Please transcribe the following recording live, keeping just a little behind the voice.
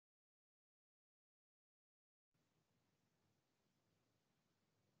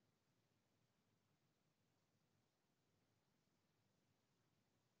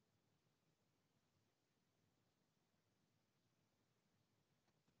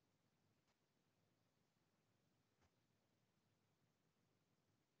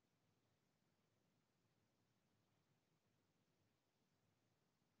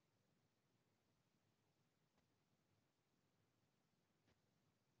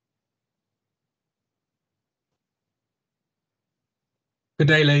Good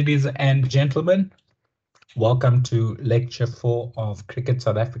day, ladies and gentlemen. Welcome to Lecture 4 of Cricket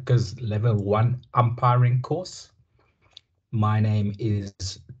South Africa's Level 1 Umpiring course. My name is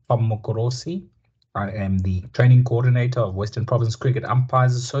Tom Mokorosi. I am the Training Coordinator of Western Province Cricket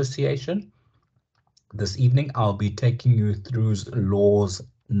Umpires Association. This evening, I'll be taking you through laws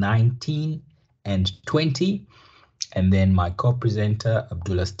 19 and 20, and then my co-presenter,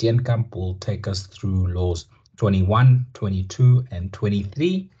 Abdullah Steenkamp, will take us through laws 21, 22, and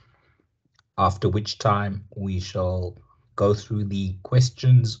 23. After which time we shall go through the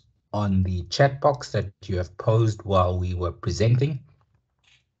questions on the chat box that you have posed while we were presenting.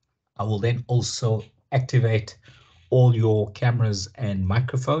 I will then also activate all your cameras and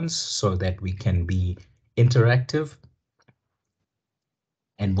microphones so that we can be interactive.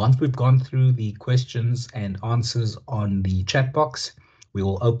 And once we've gone through the questions and answers on the chat box, we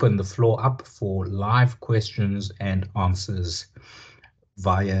will open the floor up for live questions and answers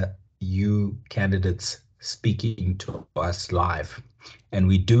via you candidates speaking to us live. And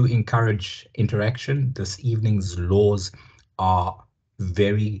we do encourage interaction. This evening's laws are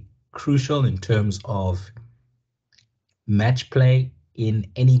very crucial in terms of match play in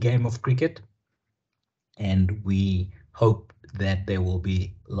any game of cricket. And we hope that there will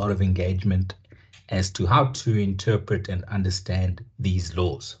be a lot of engagement as to how to interpret and understand these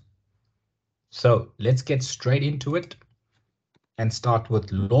laws. So let's get straight into it and start with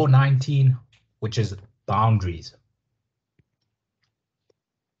Law 19, which is boundaries.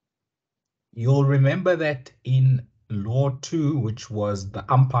 You'll remember that in Law 2, which was the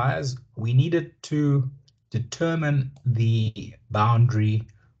umpires, we needed to determine the boundary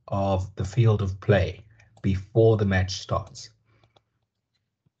of the field of play before the match starts.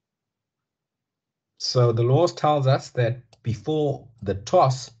 So the laws tells us that before the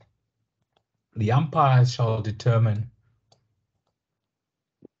toss, the umpires shall determine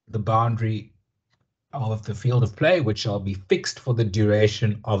the boundary of the field of play, which shall be fixed for the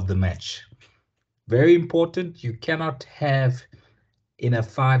duration of the match. Very important, you cannot have in a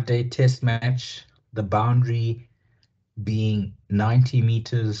 5-day test match the boundary being 90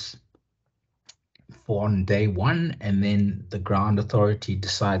 meters on day 1, and then the ground authority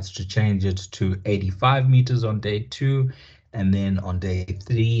decides to change it to 85 meters on day 2, and then on day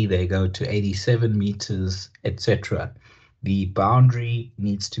 3 they go to 87 meters, etc. The boundary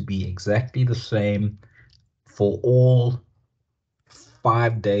needs to be exactly the same for all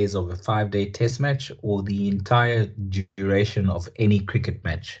 5 days of a 5-day test match or the entire duration of any cricket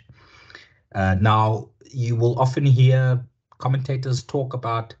match. Now, you will often hear commentators talk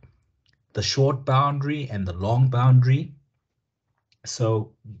about the short boundary and the long boundary.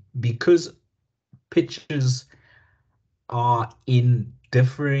 So because pitches are in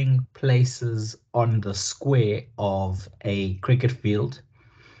differing places on the square of a cricket field,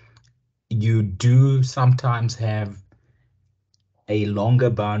 you do sometimes have a longer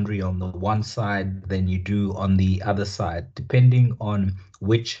boundary on the one side than you do on the other side, depending on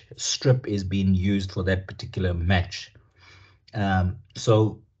which strip is being used for that particular match.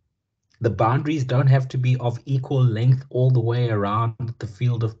 So the boundaries don't have to be of equal length all the way around the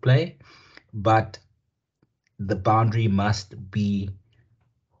field of play, but the boundary must be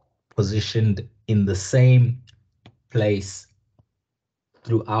positioned in the same place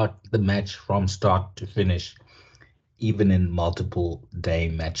throughout the match from start to finish, even in multiple day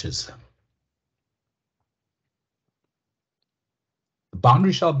matches. The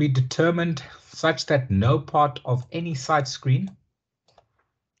boundary shall be determined such that no part of any side screen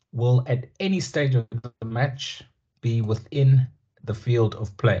will at any stage of the match be within the field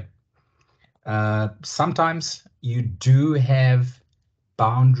of play. Sometimes you do have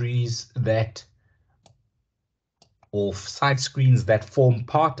boundaries that, or side screens that form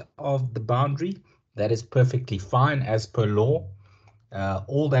part of the boundary. That is perfectly fine as per law.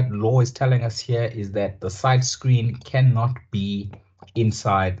 All that law is telling us here is that the side screen cannot be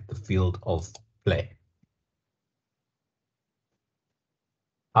inside the field of play.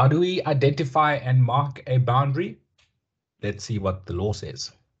 How do we identify and mark a boundary? Let's see what the law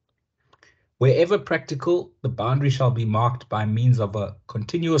says. Wherever practical, the boundary shall be marked by means of a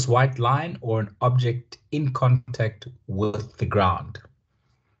continuous white line or an object in contact with the ground.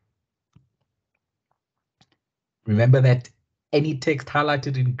 Remember that any text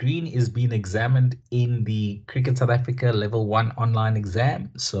highlighted in green is being examined in the Cricket South Africa Level 1 online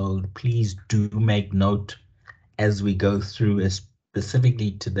exam, so please do make note as we go through,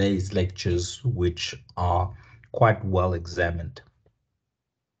 specifically today's lectures, which are quite well examined.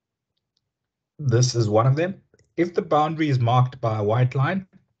 This is one of them. If the boundary is marked by a white line,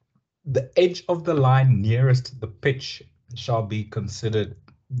 the edge of the line nearest the pitch shall be considered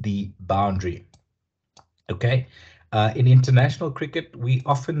the boundary. Okay. In international cricket, we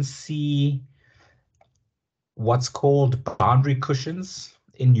often see what's called boundary cushions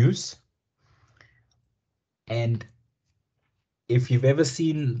in use. And if you've ever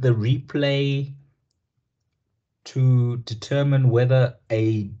seen the replay to determine whether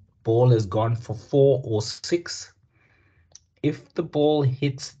a ball has gone for 4 or 6, if the ball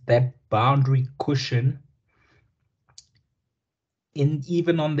hits that boundary cushion,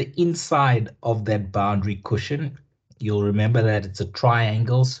 even on the inside of that boundary cushion, you'll remember that it's a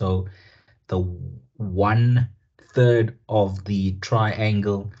triangle, so the 1/3 of the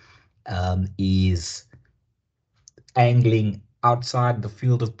triangle is angling outside the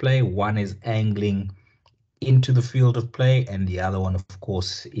field of play, one is angling into the field of play, and the other one, of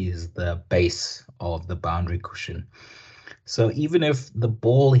course, is the base of the boundary cushion. So even if the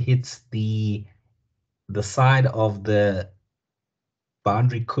ball hits the side of the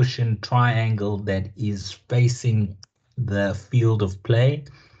boundary cushion triangle that is facing the field of play,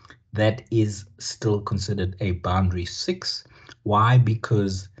 that is still considered a boundary 6. Why?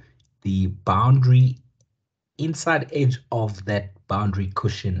 Because the boundary inside edge of that boundary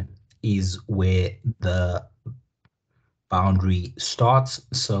cushion is where the boundary starts.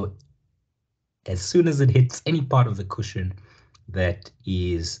 So as soon as it hits any part of the cushion, that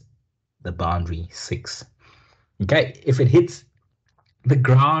is the boundary 6. Okay, if it hits the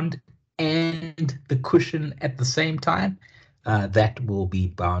ground and the cushion at the same time, that will be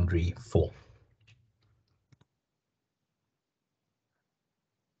boundary 4.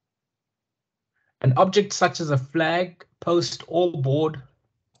 An object such as a flag, post, or board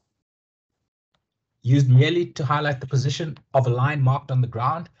used merely to highlight the position of a line marked on the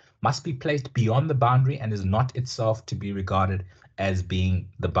ground must be placed beyond the boundary and is not itself to be regarded as being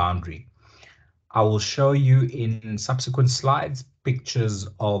the boundary. I will show you in subsequent slides pictures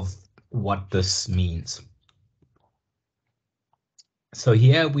of what this means. So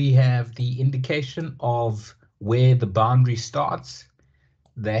here we have the indication of where the boundary starts.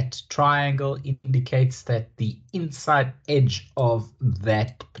 That triangle indicates that the inside edge of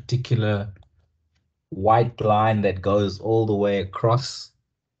that particular white line that goes all the way across,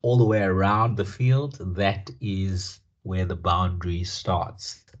 all the way around the field, that is where the boundary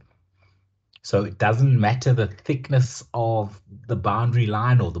starts. So it doesn't matter the thickness of the boundary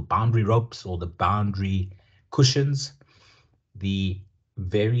line or the boundary ropes or the boundary cushions, the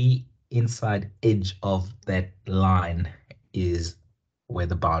very inside edge of that line is where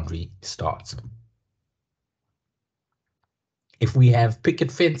the boundary starts. If we have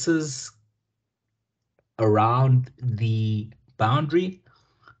picket fences around the boundary,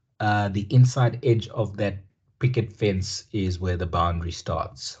 the inside edge of that picket fence is where the boundary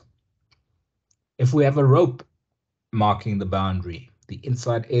starts. If we have a rope marking the boundary, the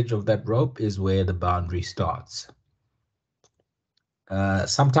inside edge of that rope is where the boundary starts.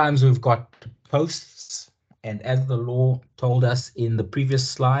 Sometimes we've got posts, and as the law told us in the previous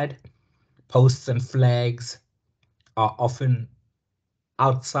slide, posts and flags are often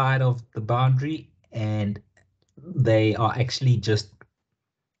outside of the boundary, and they are actually just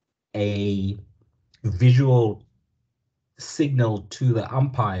a visual signal to the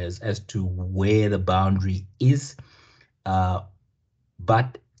umpires as to where the boundary is,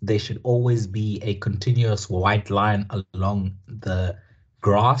 but there should always be a continuous white line along the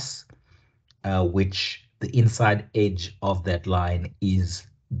grass, which the inside edge of that line is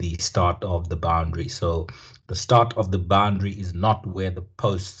the start of the boundary. So the start of the boundary is not where the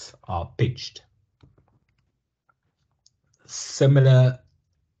posts are pitched. Similar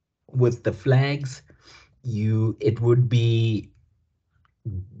with the flags, it would be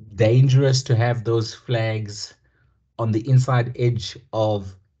dangerous to have those flags on the inside edge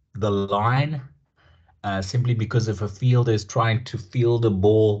of the line, simply because if a fielder is trying to field a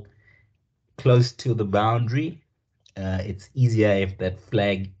ball close to the boundary, it's easier if that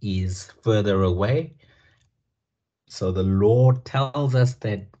flag is further away. So the law tells us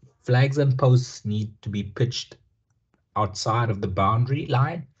that flags and posts need to be pitched outside of the boundary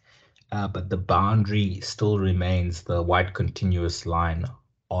line, but the boundary still remains the white continuous line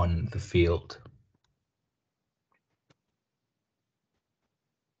on the field.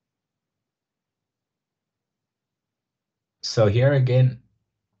 So here again,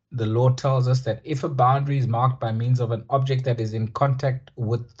 the law tells us that if a boundary is marked by means of an object that is in contact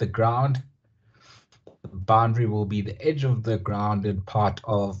with the ground, the boundary will be the edge of the grounded part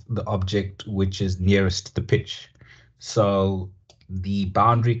of the object which is nearest the pitch. So the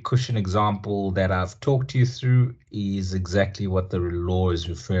boundary cushion example that I've talked you through is exactly what the law is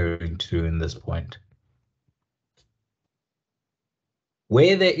referring to in this point.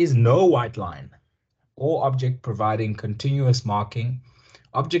 Where there is no white line or object providing continuous marking,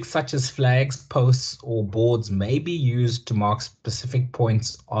 objects such as flags, posts, or boards may be used to mark specific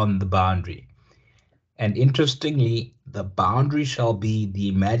points on the boundary. And interestingly, the boundary shall be the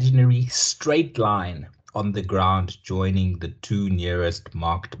imaginary straight line on the ground joining the two nearest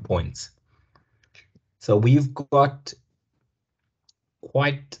marked points. So we've got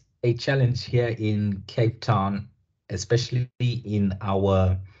quite a challenge here in Cape Town, especially in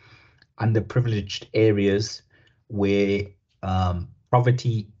our underprivileged areas where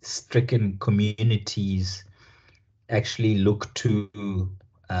poverty-stricken communities actually look to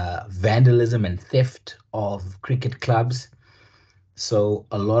vandalism and theft of cricket clubs. So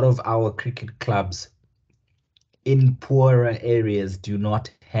a lot of our cricket clubs in poorer areas do not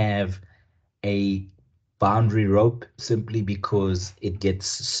have a boundary rope simply because it gets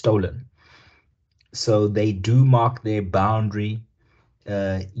stolen. So they do mark their boundary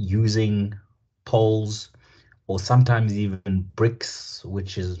using poles or sometimes even bricks,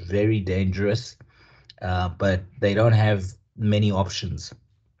 which is very dangerous, but they don't have many options.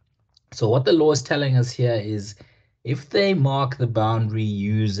 So what the law is telling us here is if they mark the boundary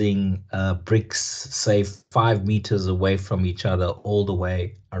using bricks, say 5 meters away from each other all the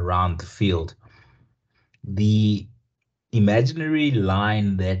way around the field, the imaginary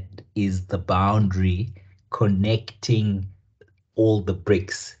line that is the boundary connecting all the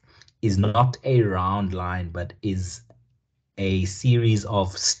bricks is not a round line, but is a series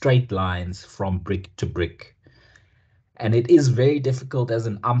of straight lines from brick to brick. And it is very difficult as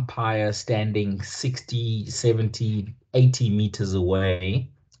an umpire standing 60, 70, 80 meters away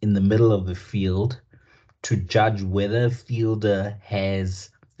in the middle of the field to judge whether a fielder has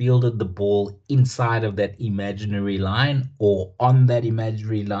fielded the ball inside of that imaginary line or on that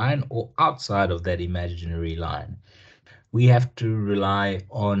imaginary line or outside of that imaginary line. We have to rely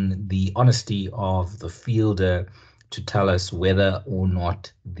on the honesty of the fielder to tell us whether or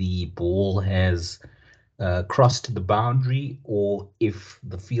not the ball has crossed the boundary or if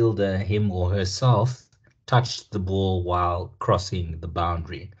the fielder, him or herself, touched the ball while crossing the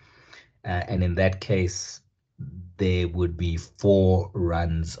boundary. And in that case, there would be 4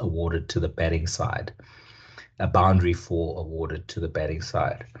 runs awarded to the batting side, a boundary 4 awarded to the batting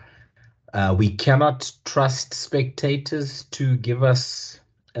side. We cannot trust spectators to give us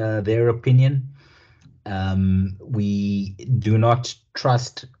their opinion. We do not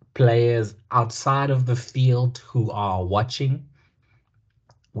trust players outside of the field who are watching.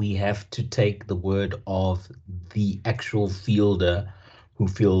 We have to take the word of the actual fielder who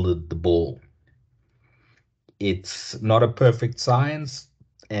fielded the ball. It's not a perfect science,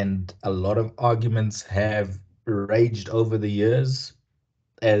 and a lot of arguments have raged over the years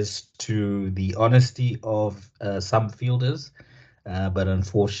as to the honesty of some fielders. But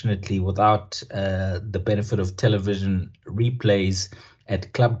unfortunately, without the benefit of television replays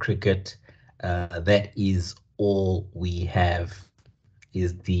at club cricket, that is all we have,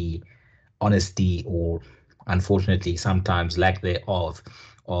 is the honesty or unfortunately sometimes lack thereof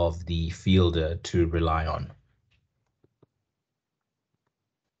of the fielder to rely on.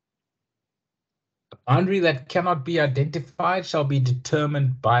 A boundary that cannot be identified shall be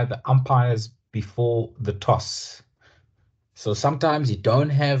determined by the umpires before the toss. So sometimes you don't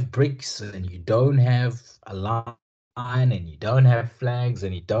have bricks and you don't have a line and you don't have flags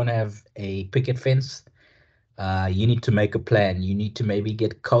and you don't have a picket fence. You need to make a plan. You need to maybe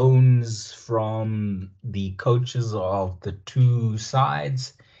get cones from the coaches of the two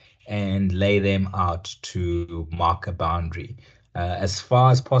sides and lay them out to mark a boundary. As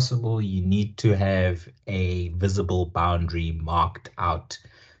far as possible, you need to have a visible boundary marked out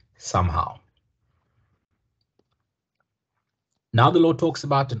somehow. Now the law talks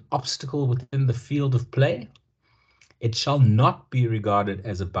about an obstacle within the field of play. It shall not be regarded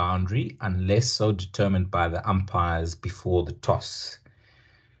as a boundary unless so determined by the umpires before the toss.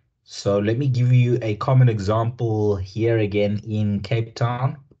 So let me give you a common example here again in Cape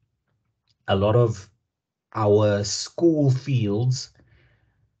Town. A lot of our school fields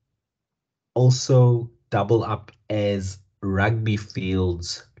also double up as rugby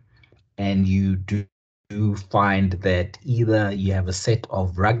fields, and you do find that either you have a set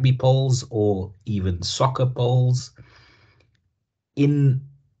of rugby poles or even soccer poles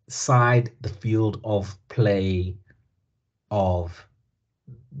inside the field of play of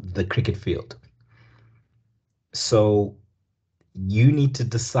the cricket field. So you need to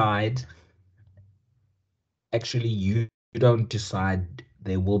decide, actually you don't decide,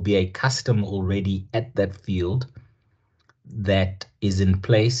 there will be a custom already at that field that is in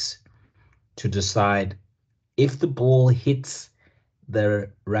place to decide if the ball hits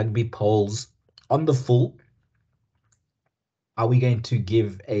the rugby poles on the full. Are we going to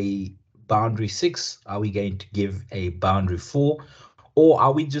give a boundary 6? Are we going to give a boundary 4? Or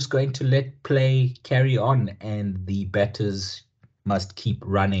are we just going to let play carry on and the batters must keep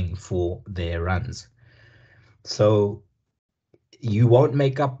running for their runs? So you won't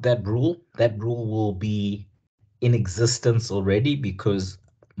make up that rule. That rule will be in existence already because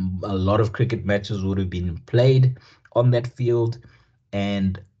a lot of cricket matches would have been played on that field,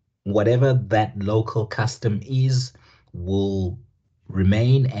 and whatever that local custom is will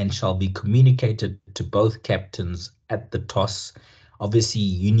remain and shall be communicated to both captains at the toss. Obviously,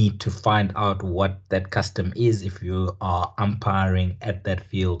 you need to find out what that custom is if you are umpiring at that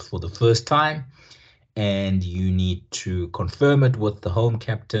field for the first time, and you need to confirm it with the home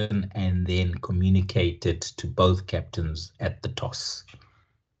captain and then communicate it to both captains at the toss.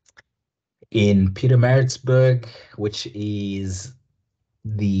 In Pietermaritzburg, which is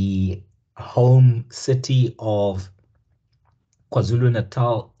the home city of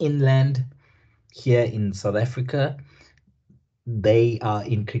KwaZulu-Natal inland here in South Africa, they are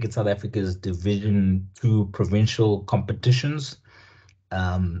in Cricket South Africa's Division 2 provincial competitions.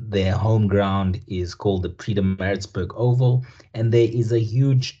 Their home ground is called the Pietermaritzburg Oval, and there is a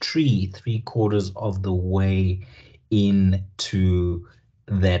huge tree 3/4 of the way into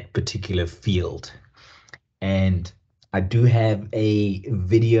that particular field. And I do have a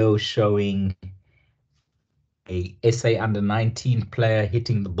video showing a SA under-19 player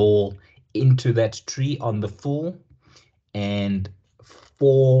hitting the ball into that tree on the full, and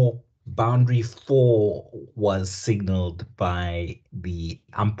boundary 4 was signaled by the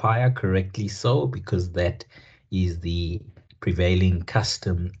umpire, correctly so, because that is the prevailing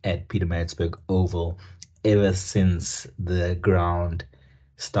custom at Pietermaritzburg Oval ever since the ground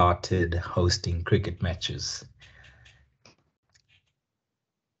started hosting cricket matches.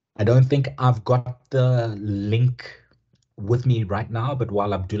 I don't think I've got the link with me right now, but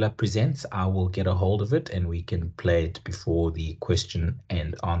while Abdullah presents, I will get a hold of it and we can play it before the question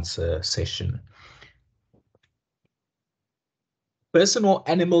and answer session. Person or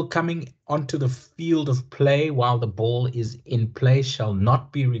animal coming onto the field of play while the ball is in play shall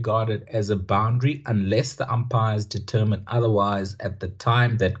not be regarded as a boundary unless the umpires determine otherwise at the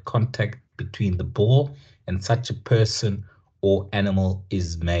time that contact between the ball and such a person or animal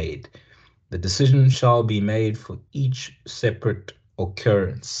is made. The decision shall be made for each separate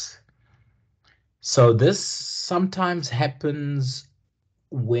occurrence. So this sometimes happens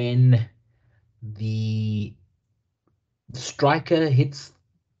when the striker hits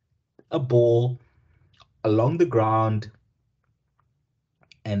a ball along the ground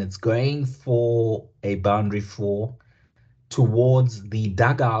and it's going for a boundary 4 towards the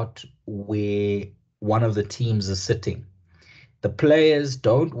dugout where one of the teams is sitting. The players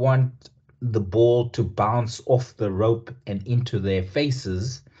don't want the ball to bounce off the rope and into their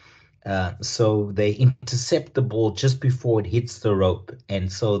faces. So they intercept the ball just before it hits the rope.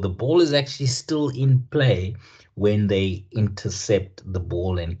 And so the ball is actually still in play when they intercept the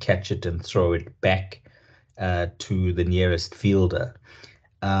ball and catch it and throw it back to the nearest fielder.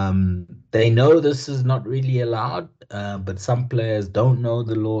 They know this is not really allowed, but some players don't know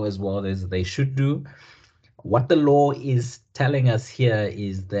the law as well as they should do. What the law is telling us here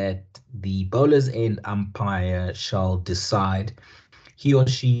is that the bowler's end umpire shall decide. He or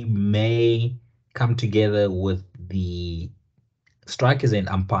she may come together with the striker's end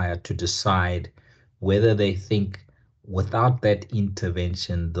umpire to decide whether they think without that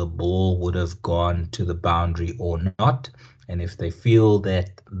intervention the ball would have gone to the boundary or not. And if they feel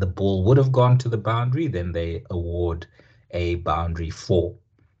that the ball would have gone to the boundary, then they award a boundary 4.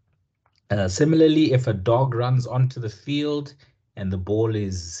 Similarly, if a dog runs onto the field and the ball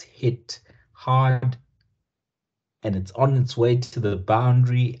is hit hard and it's on its way to the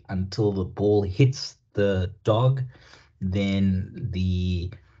boundary until the ball hits the dog, then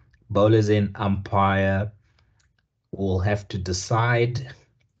the bowler's end umpire will have to decide,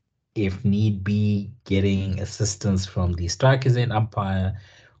 if need be, getting assistance from the striker's end umpire,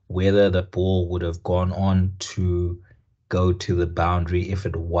 whether the ball would have gone on to go to the boundary if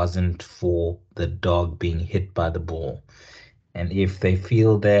it wasn't for the dog being hit by the ball. And if they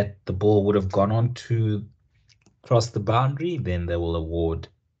feel that the ball would have gone on to cross the boundary, then they will award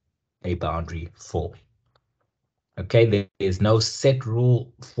a boundary 4. Okay, there is no set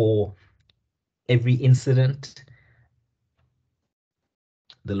rule for every incident.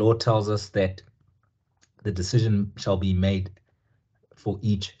 The law tells us that the decision shall be made for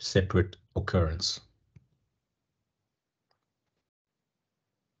each separate occurrence.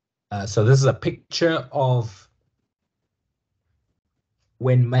 So this is a picture of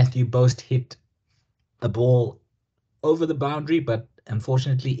when Matthew Boast hit a ball over the boundary, but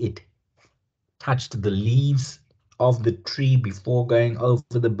unfortunately it touched the leaves of the tree before going over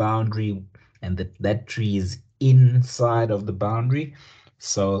the boundary, and that tree is inside of the boundary.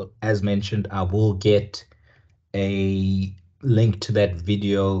 So as mentioned, I will get a link to that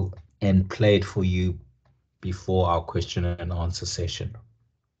video and play it for you before our question and answer session.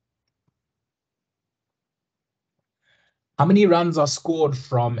 How many runs are scored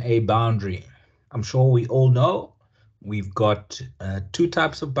from a boundary? I'm sure we all know we've got two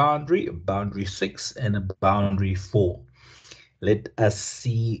types of boundary, a boundary 6 and a boundary 4. Let us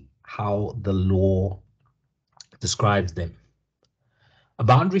see how the law describes them. A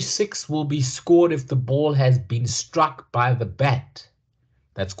boundary 6 will be scored if the ball has been struck by the bat.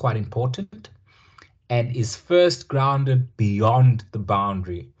 That's quite important. And is first grounded beyond the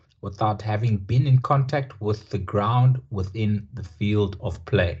boundary without having been in contact with the ground within the field of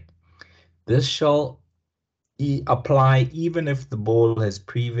play. This shall apply even if the ball has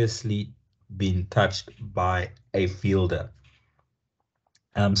previously been touched by a fielder.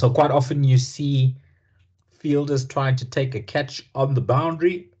 So quite often you see fielders trying to take a catch on the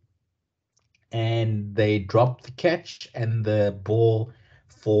boundary and they drop the catch and the ball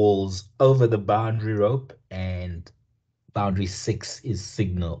falls over the boundary rope and boundary 6 is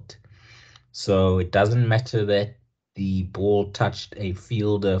signaled. So it doesn't matter that the ball touched a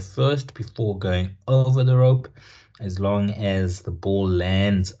fielder first before going over the rope, as long as the ball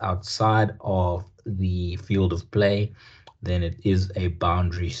lands outside of the field of play, then it is a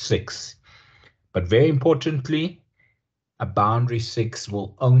boundary 6. But very importantly, a boundary 6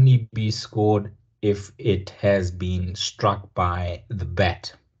 will only be scored if it has been struck by the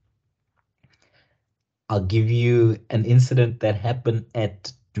bat. I'll give you an incident that happened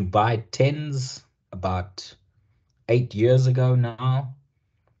at Dubai Tens about 8 years ago now.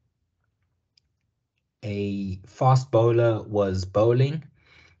 A fast bowler was bowling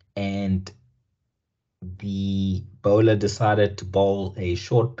and the bowler decided to bowl a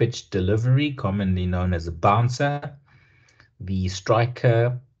short pitch delivery, commonly known as a bouncer. The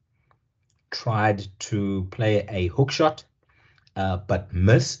striker tried to play a hook shot, but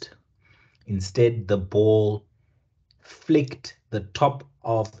missed. Instead, the ball flicked the top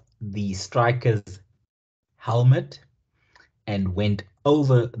of the striker's helmet and went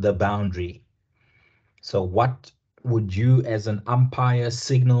over the boundary. So what would you as an umpire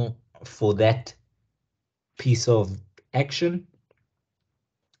signal for that piece of action?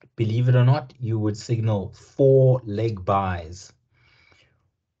 Believe it or not, you would signal 4 leg byes.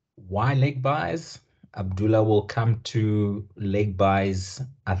 Why leg byes? Abdullah will come to leg byes,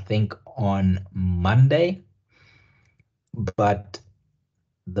 I think, on Monday, but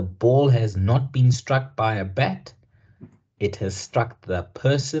the ball has not been struck by a bat. It has struck the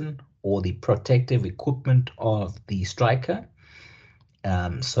person or the protective equipment of the striker.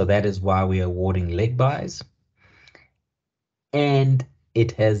 So that is why we are awarding leg byes. And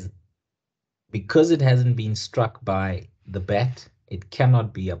it has, because it hasn't been struck by the bat, it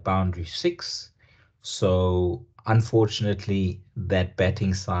cannot be a boundary 6. So unfortunately, that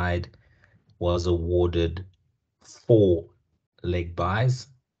batting side was awarded 4 leg byes.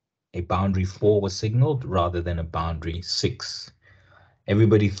 A boundary 4 was signaled rather than a boundary 6.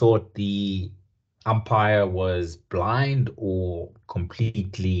 Everybody thought the umpire was blind or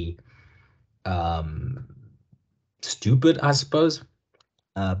completely stupid, I suppose,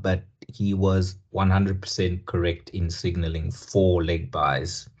 but he was 100% correct in signaling 4 leg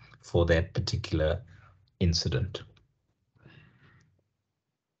byes for that particular incident.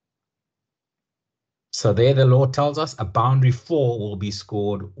 So there the law tells us a boundary 4 will be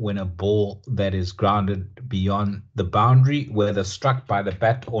scored when a ball that is grounded beyond the boundary, whether struck by the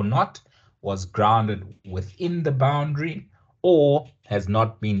bat or not, was grounded within the boundary or has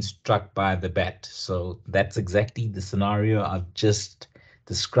not been struck by the bat. So that's exactly the scenario I've just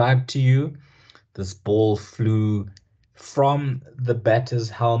described to you. This ball flew from the batter's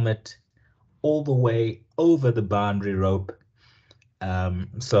helmet all the way over the boundary rope.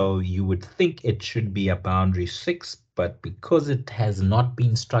 So you would think it should be a boundary 6, but because it has not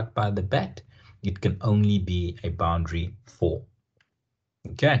been struck by the bat, it can only be a boundary 4.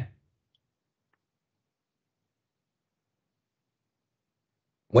 Okay.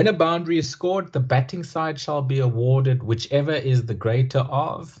 When a boundary is scored, the batting side shall be awarded whichever is the greater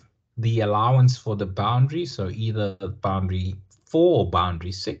of the allowance for the boundary, so either boundary 4 or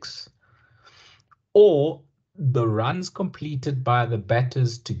boundary 6, or the runs completed by the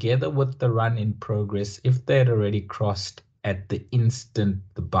batters together with the run in progress if they had already crossed at the instant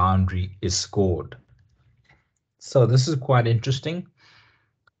the boundary is scored. So this is quite interesting.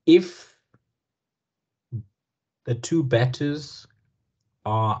 If the two batters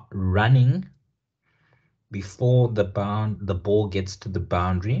are running before the ball gets to the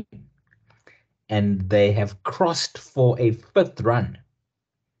boundary, and they have crossed for a fifth run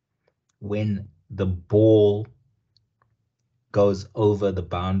when the ball goes over the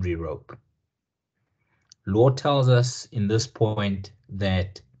boundary rope. Law tells us in this point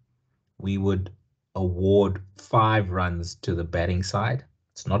that we would award 5 runs to the batting side.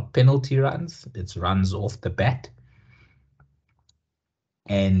 It's not penalty runs, it's runs off the bat.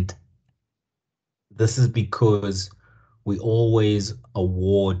 And this is because we always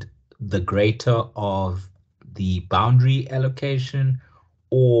award the greater of the boundary allocation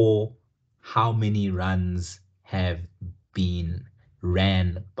or how many runs have been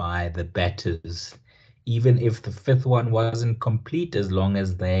ran by the batters, even if the fifth one wasn't complete, as long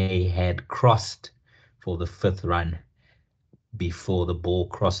as they had crossed for the fifth run before the ball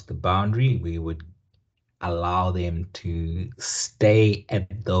crossed the boundary, we would allow them to stay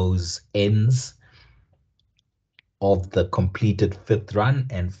at those ends of the completed fifth run,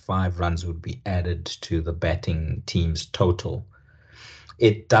 and 5 runs would be added to the batting team's total.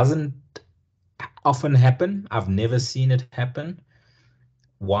 It doesn't often happen. I've never seen it happen.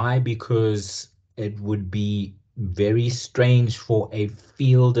 Why? Because it would be very strange for a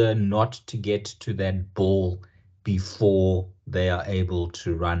fielder not to get to that ball before they are able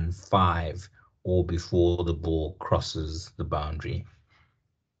to run 5 or before the ball crosses the boundary.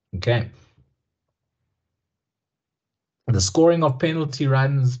 Okay. The scoring of penalty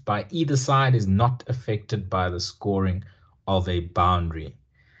runs by either side is not affected by the scoring of a boundary.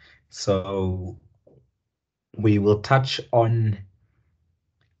 So we will touch on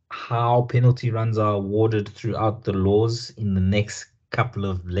how penalty runs are awarded throughout the laws in the next couple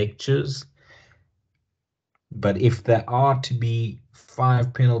of lectures. But if there are to be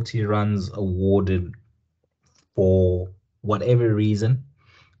 5 penalty runs awarded for whatever reason,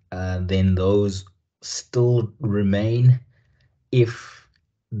 then those still remain if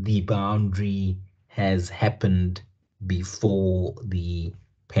the boundary has happened before the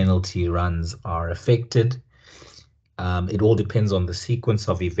penalty runs are affected. It all depends on the sequence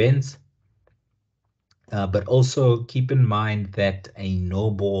of events. But also keep in mind that a no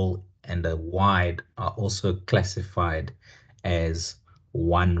ball and a wide are also classified as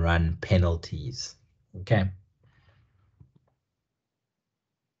 1-run penalties. Okay.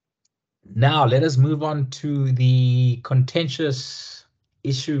 Now let us move on to the contentious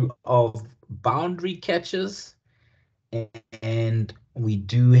issue of boundary catches. And we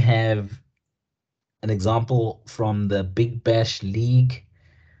do have an example from the Big Bash League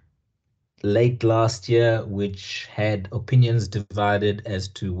late last year, which had opinions divided as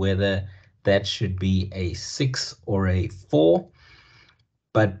to whether that should be a 6 or a 4.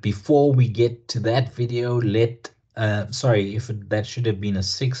 But before we get to that video, if that should have been a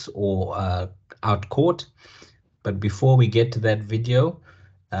 6 or out court. But before we get to that video,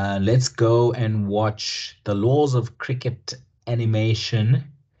 let's go and watch the Laws of Cricket animation.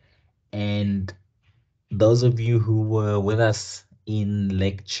 And those of you who were with us in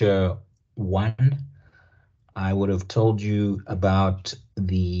lecture 1, I would have told you about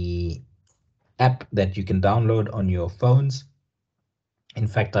the app that you can download on your phones. In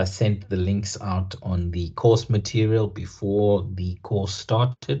fact, I sent the links out on the course material before the course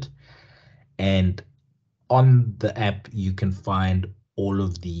started. And on the app, you can find all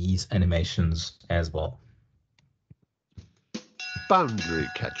of these animations as well. Boundary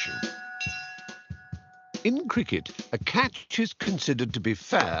catching. In cricket, a catch is considered to be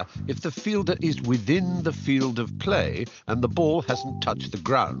fair if the fielder is within the field of play and the ball hasn't touched the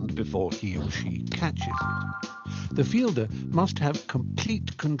ground before he or she catches it. The fielder must have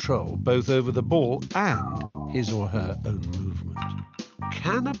complete control both over the ball and his or her own movement.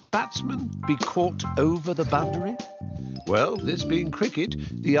 Can a batsman be caught over the boundary? Well, this being cricket,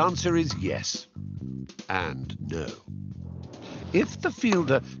 the answer is yes and no. If the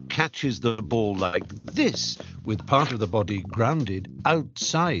fielder catches the ball like this, with part of the body grounded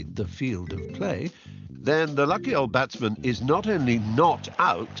outside the field of play, then the lucky old batsman is not only not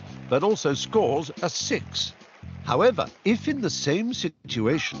out, but also scores a 6. However, if in the same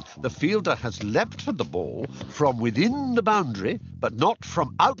situation the fielder has leapt for the ball from within the boundary, but not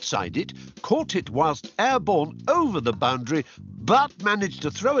from outside it, caught it whilst airborne over the boundary, but managed to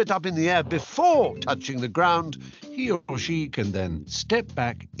throw it up in the air before touching the ground, he or she can then step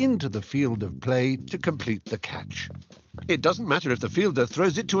back into the field of play to complete the catch. It doesn't matter if the fielder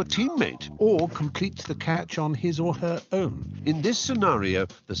throws it to a teammate or completes the catch on his or her own. In this scenario,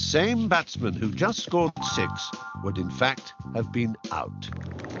 the same batsman who just scored 6 would in fact have been out.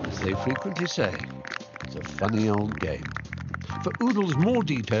 As they frequently say, it's a funny old game. For oodles more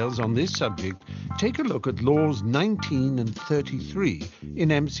details on this subject, take a look at Laws 19 and 33 in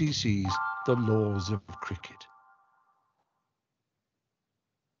MCC's The Laws of Cricket.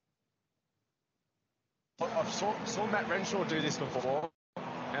 I've saw Matt Renshaw do this before,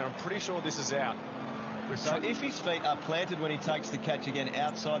 and I'm pretty sure this is out. So if his feet are planted when he takes the catch again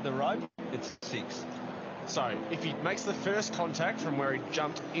outside the rope, it's 6. So if he makes the first contact from where he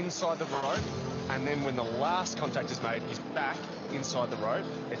jumped inside the rope, and then when the last contact is made, he's back inside the rope,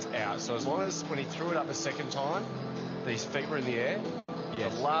 it's out. So as long as when he threw it up a second time, these feet were in the air,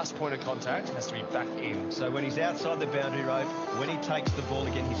 Yes. the last point of contact has to be back in. So when he's outside the boundary rope, when he takes the ball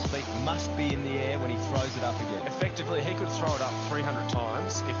again, his feet must be in the air when he throws it up again. Effectively, he could throw it up 300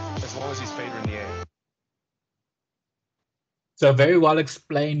 times as long as his feet are in the air. So very well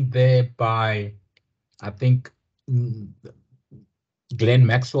explained there by, I think, Glenn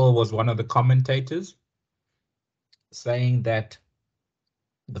Maxwell was one of the commentators, saying that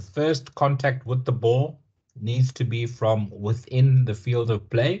the first contact with the ball needs to be from within the field of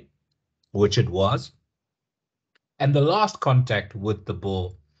play, which it was. And the last contact with the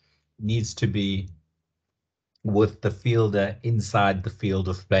ball needs to be with the fielder inside the field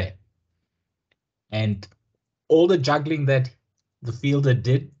of play. And all the juggling that the fielder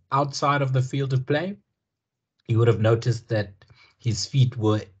did outside of the field of play, you would have noticed that his feet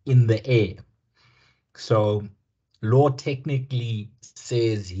were in the air. So law technically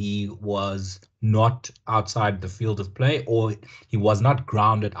says he was not outside the field of play, or he was not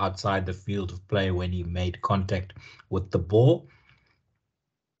grounded outside the field of play when he made contact with the ball.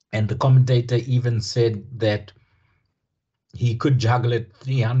 And the commentator even said that he could juggle it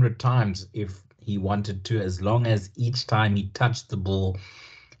 300 times if he wanted to, as long as each time he touched the ball,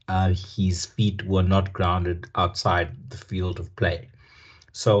 his feet were not grounded outside the field of play.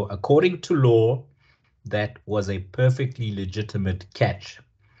 So according to law, that was a perfectly legitimate catch.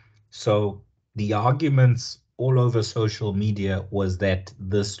 So the arguments all over social media was that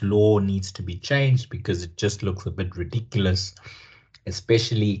this law needs to be changed because it just looks a bit ridiculous,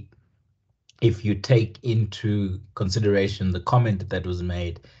 especially if you take into consideration the comment that was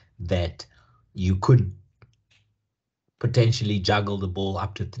made that you could potentially juggle the ball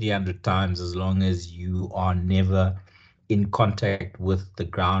up to 300 times as long as you are never in contact with the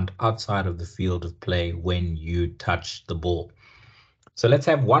ground outside of the field of play when you touch the ball. So let's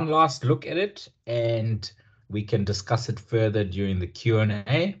have one last look at it, and we can discuss it further during the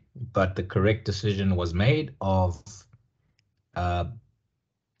Q&A, but the correct decision was made of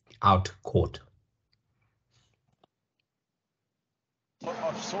out court.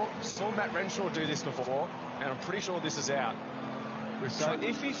 I've saw Matt Renshaw do this before, and I'm pretty sure this is out. So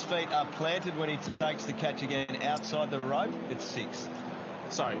if his feet are planted when he takes the catch again outside the rope, it's 6.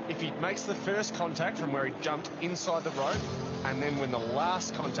 So if he makes the first contact from where he jumped inside the rope, and then when the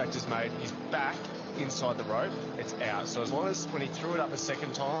last contact is made, he's back inside the rope, it's out. So as long as when he threw it up a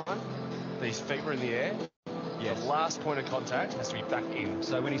second time, these feet were in the air, Yes. the last point of contact has to be back in.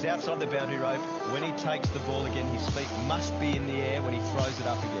 So when he's outside the boundary rope, when he takes the ball again, his feet must be in the air when he throws it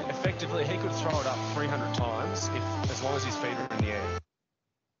up again. Effectively, he could throw it up 300 times as long as his feet are in the air.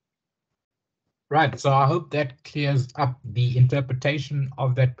 Right, so I hope that clears up the interpretation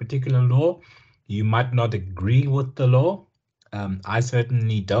of that particular law. You might not agree with the law. I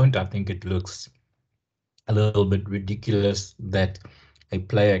certainly don't. I think it looks a little bit ridiculous that a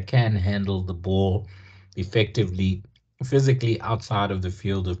player can handle the ball effectively, physically outside of the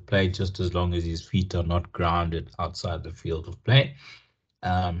field of play, just as long as his feet are not grounded outside the field of play.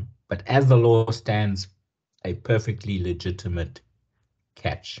 But as the law stands, a perfectly legitimate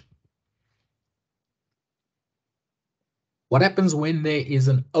catch. What happens when there is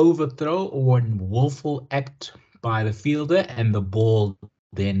an overthrow or a willful act by the fielder and the ball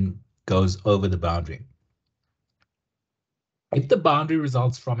then goes over the boundary? If the boundary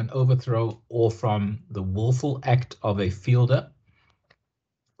results from an overthrow or from the willful act of a fielder,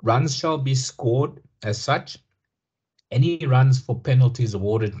 runs shall be scored as such. Any runs for penalties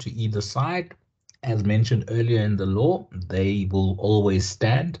awarded to either side, as mentioned earlier in the law, they will always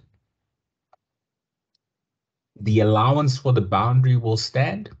stand. The allowance for the boundary will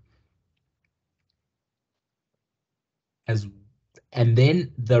stand. And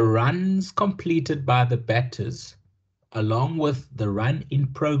then the runs completed by the batters, along with the run in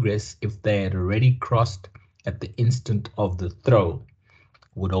progress if they had already crossed at the instant of the throw,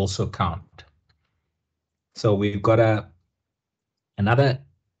 would also count. So we've got another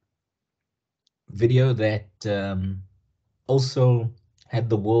video that also had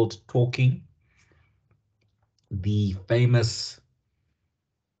the world talking. The famous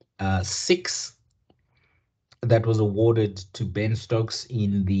 6 that was awarded to Ben Stokes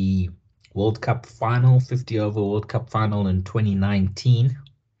in the World Cup final, 50 over World Cup final in 2019,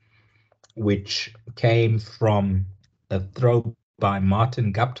 which came from a throw by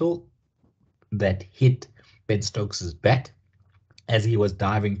Martin Guptill that hit Ben Stokes's bat as he was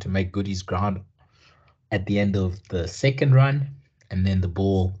diving to make good his ground at the end of the second run, and then the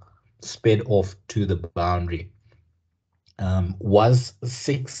ball sped off to the boundary. Was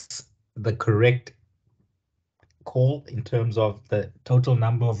 6 the correct call in terms of the total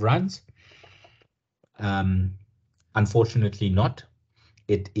number of runs? Unfortunately not.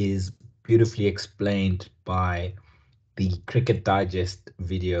 It is beautifully explained by the Cricket Digest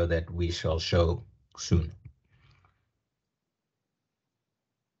video that we shall show soon.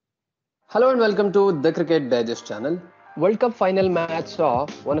 Hello and welcome to the Cricket Digest channel. World Cup final match saw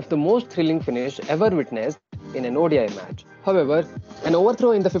one of the most thrilling finish ever witnessed in an ODI match. However, an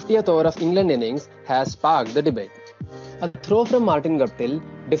overthrow in the 50th over of England innings has sparked the debate. A throw from Martin Guptill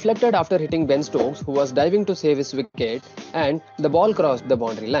deflected after hitting Ben Stokes, who was diving to save his wicket, and the ball crossed the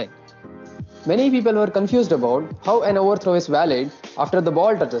boundary line. Many people were confused about how an overthrow is valid after the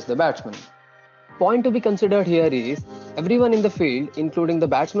ball touches the batsman. Point to be considered here is everyone in the field, including the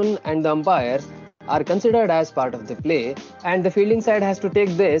batsman and the umpires, are considered as part of the play, and the fielding side has to take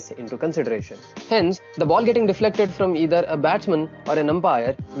this into consideration. Hence, the ball getting deflected from either a batsman or an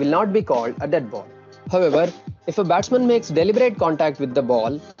umpire will not be called a dead ball. However, if a batsman makes deliberate contact with the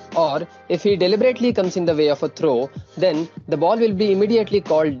ball, or if he deliberately comes in the way of a throw, then the ball will be immediately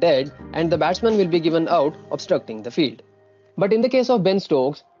called dead and the batsman will be given out, obstructing the field. But in the case of Ben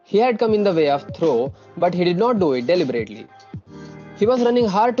Stokes, he had come in the way of throw, but he did not do it deliberately. He was running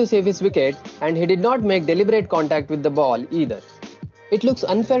hard to save his wicket and he did not make deliberate contact with the ball either. It looks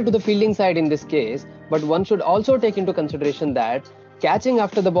unfair to the fielding side in this case, but one should also take into consideration that catching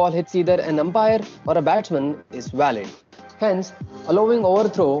after the ball hits either an umpire or a batsman is valid. Hence, allowing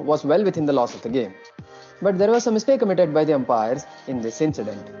overthrow was well within the laws of the game. But there was a mistake committed by the umpires in this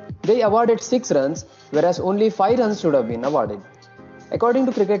incident. They awarded 6 runs, whereas only 5 runs should have been awarded. According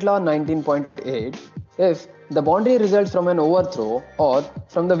to Cricket Law 19.8, if the boundary results from an overthrow or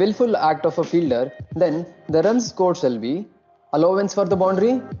from the willful act of a fielder, then the runs scored shall be allowance for the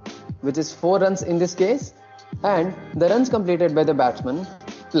boundary, which is 4 runs in this case, and the runs completed by the batsman,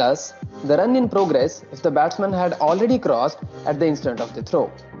 plus the run in progress if the batsman had already crossed at the instant of the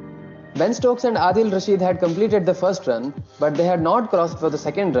throw. Ben Stokes and Adil Rashid had completed the first run, but they had not crossed for the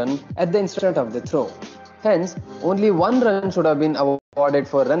second run at the instant of the throw. Hence, only 1 run should have been awarded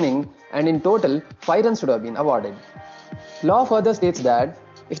for running, and in total, 5 runs should have been awarded. Law further states that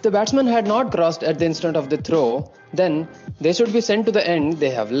if the batsman had not crossed at the instant of the throw, then they should be sent to the end they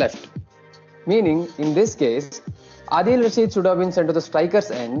have left. Meaning, in this case, Adil Rashid should have been sent to the striker's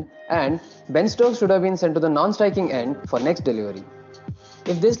end and Ben Stokes should have been sent to the non-striking end for next delivery.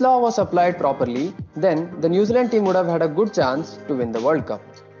 If this law was applied properly, then the New Zealand team would have had a good chance to win the World Cup.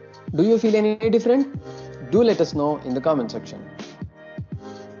 Do you feel any different? Do let us know in the comment section.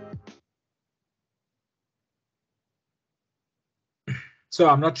 So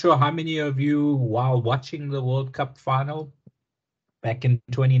I'm not sure how many of you, while watching the World Cup final back in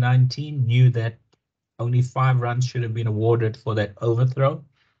 2019, knew that only 5 runs should have been awarded for that overthrow,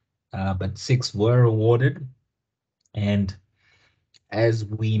 but 6 were awarded. And as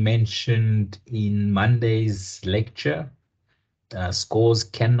we mentioned in Monday's lecture, scores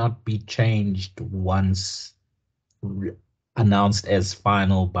cannot be changed once announced as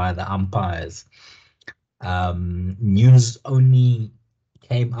final by the umpires. News only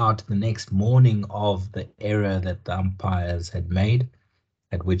came out the next morning of the error that the umpires had made,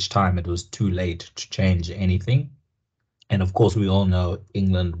 at which time it was too late to change anything. And of course, we all know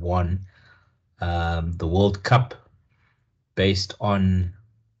England won the World Cup based on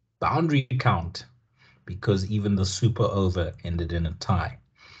boundary count, because even the super over ended in a tie.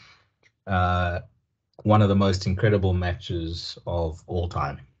 One of the most incredible matches of all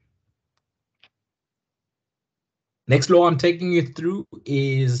time. Next law I'm taking you through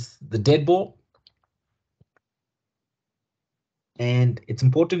is the dead ball. And it's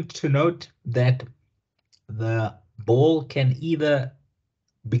important to note that the ball can either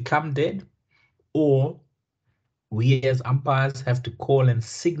become dead, or we as umpires have to call and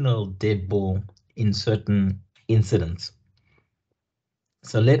signal dead ball in certain incidents.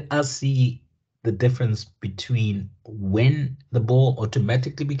 So let us see the difference between when the ball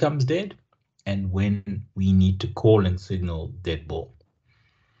automatically becomes dead and when we need to call and signal dead ball.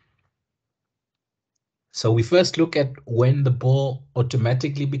 So we first look at when the ball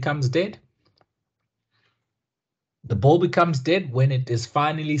automatically becomes dead. The ball becomes dead when it is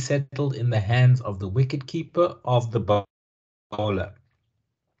finally settled in the hands of the wicketkeeper of the bowler.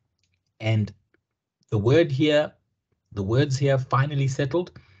 And the words here, finally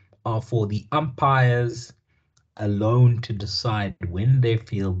settled, are for the umpires alone to decide when they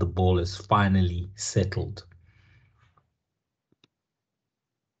feel the ball is finally settled.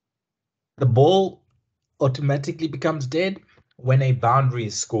 The ball automatically becomes dead when a boundary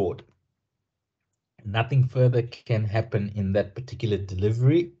is scored. Nothing further can happen in that particular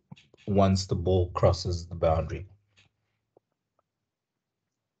delivery once the ball crosses the boundary.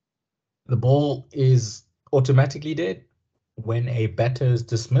 The ball is automatically dead when a batter is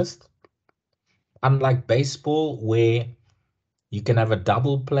dismissed. Unlike baseball, where you can have a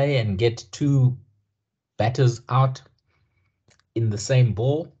double play and get two batters out in the same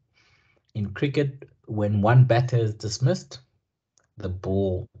ball, in cricket, when one batter is dismissed, the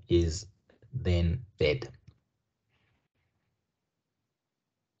ball is then dead.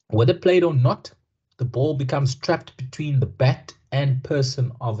 Whether played or not, the ball becomes trapped between the bat and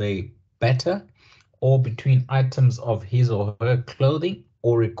person of a batter, or between items of his or her clothing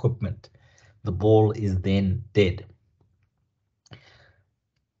or equipment. The ball is then dead.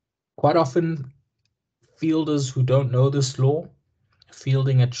 Quite often, fielders who don't know this law,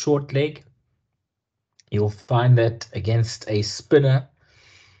 fielding at short leg, you'll find that against a spinner,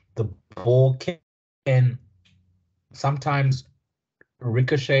 the ball can sometimes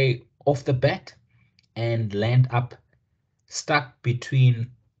ricochet off the bat and land up stuck between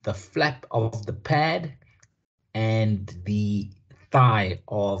the flap of the pad and the thigh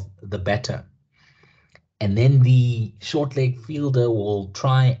of the batter. And then the short leg fielder will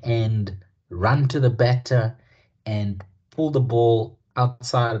try and run to the batter and pull the ball out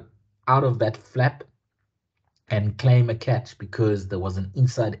of that flap and claim a catch, because there was an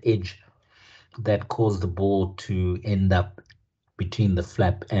inside edge that caused the ball to end up between the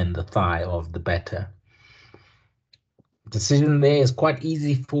flap and the thigh of the batter. Decision there is quite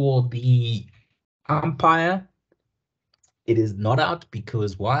easy for the umpire. It is not out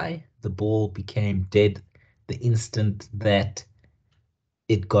because why? The ball became dead the instant that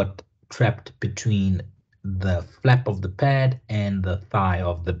it got trapped between the flap of the pad and the thigh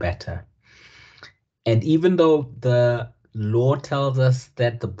of the batter. And even though the law tells us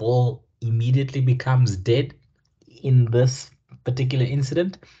that the ball immediately becomes dead in this particular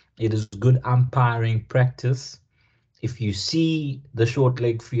incident, it is good umpiring practice. If you see the short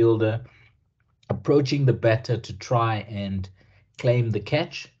leg fielder approaching the batter to try and claim the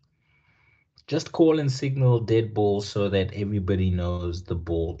catch, just call and signal dead ball so that everybody knows the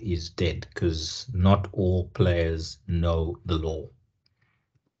ball is dead, because not all players know the law.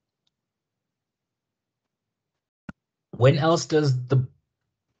 When else does the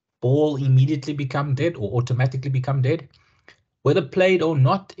ball immediately become dead or automatically become dead? Whether played or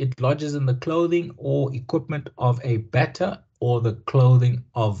not, it lodges in the clothing or equipment of a batter or the clothing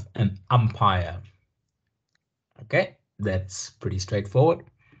of an umpire. Okay, that's pretty straightforward.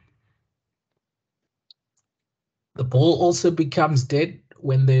 The ball also becomes dead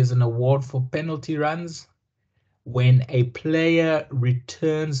when there's an award for penalty runs, when a player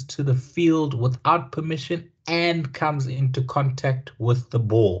returns to the field without permission and comes into contact with the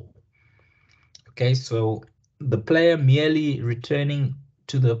ball. Okay, so the player merely returning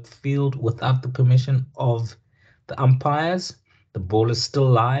to the field without the permission of the umpires, the ball is still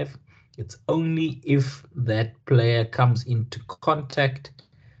live. It's only if that player comes into contact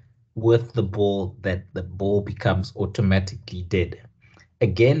with the ball that the ball becomes automatically dead.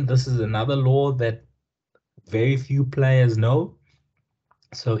 Again, this is another law that very few players know.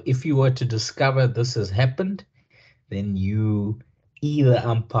 So if you were to discover this has happened, then you either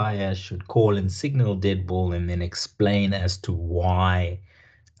umpire should call and signal dead ball and then explain as to why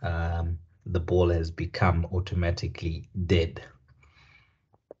the ball has become automatically dead.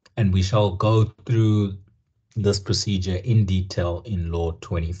 And we shall go through this procedure in detail in Law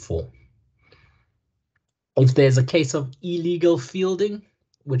 24. If there's a case of illegal fielding,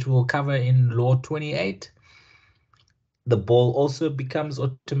 which we'll cover in Law 28, the ball also becomes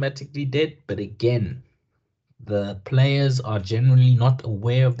automatically dead. But again, the players are generally not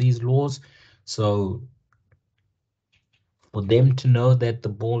aware of these laws. So for them to know that the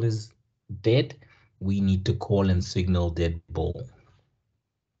ball is dead, we need to call and signal dead ball.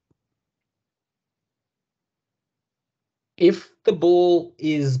 If the ball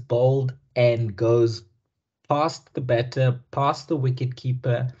is bowled and goes past the batter, past the wicket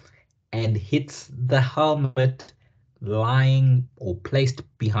keeper, and hits the helmet lying or placed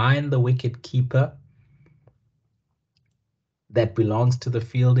behind the wicket keeper that belongs to the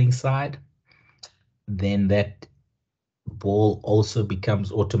fielding side, then that ball also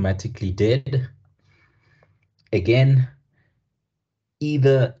becomes automatically dead. Again,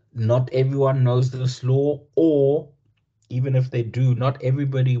 either not everyone knows this law, or even if they do, not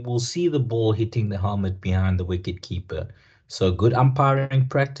everybody will see the ball hitting the helmet behind the wicket keeper. So good umpiring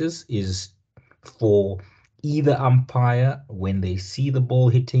practice is for either umpire, when they see the ball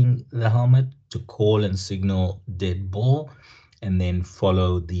hitting the helmet, to call and signal dead ball, and then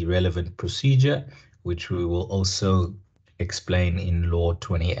follow the relevant procedure, which we will also explain in Law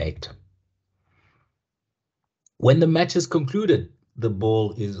 28. When the match is concluded, the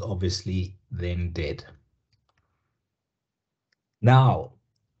ball is obviously then dead. Now,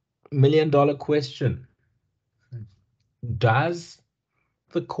 $1 million question. Does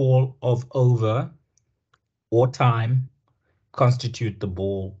the call of over or time constitute the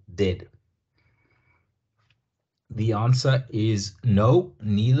ball dead? The answer is no,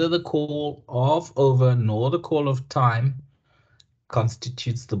 neither the call of over nor the call of time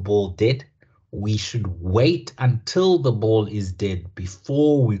constitutes the ball dead. We should wait until the ball is dead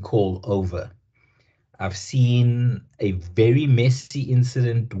before we call over. I've seen a very messy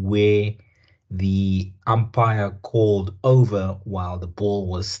incident where the umpire called over while the ball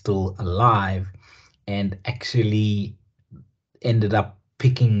was still alive and actually ended up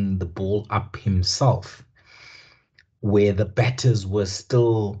picking the ball up himself, where the batters were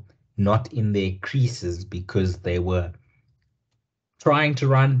still not in their creases because they were trying to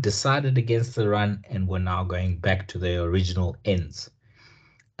run, decided against the run, and were now going back to their original ends.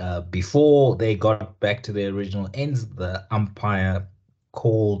 Before they got back to their original ends, the umpire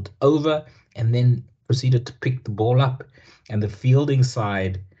called over and then proceeded to pick the ball up. And the fielding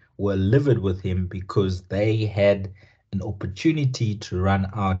side were livid with him because they had an opportunity to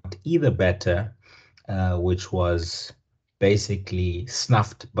run out either batter, which was basically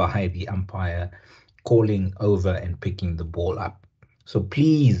snuffed by the umpire calling over and picking the ball up. So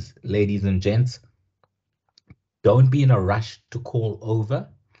please, ladies and gents, don't be in a rush to call over.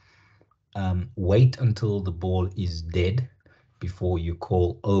 Wait until the ball is dead before you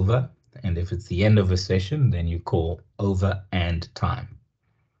call over. And if it's the end of a session, then you call over and time.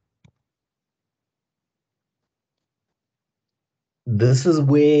 This is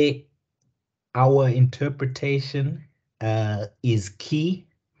where our interpretation is key.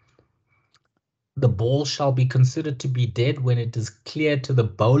 The ball shall be considered to be dead when it is clear to the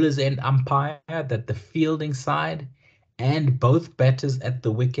bowler's end umpire that the fielding side and both batters at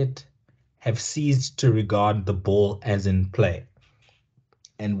the wicket have ceased to regard the ball as in play.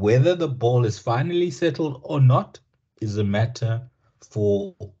 And whether the ball is finally settled or not is a matter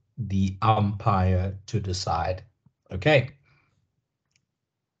for the umpire to decide. Okay.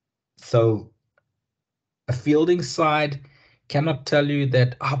 So a fielding side cannot tell you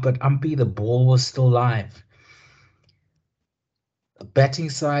that, but umpy, the ball was still live. A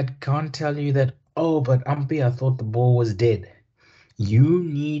batting side can't tell you that, but umpy, I thought the ball was dead. You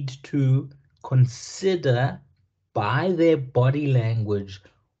need to consider by their body language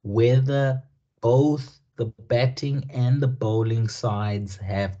whether both the batting and the bowling sides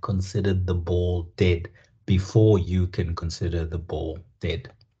have considered the ball dead before you can consider the ball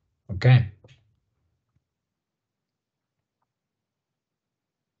dead. Okay.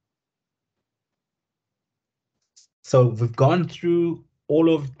 So we've gone through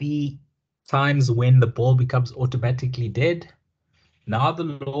all of the times when the ball becomes automatically dead. Now the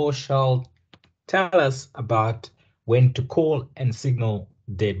law shall tell us about when to call and signal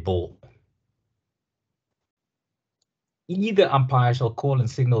dead ball. Either umpire shall call and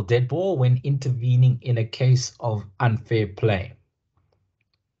signal dead ball when intervening in a case of unfair play.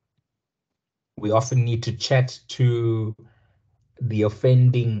 We often need to chat to the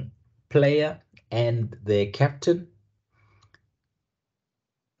offending player and their captain.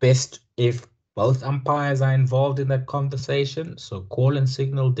 Best if both umpires are involved in that conversation. So call and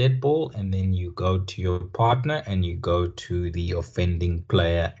signal dead ball, and then you go to your partner and you go to the offending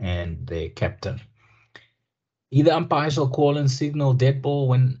player and their captain. Either umpire shall call and signal dead ball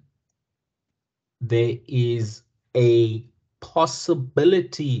when there is a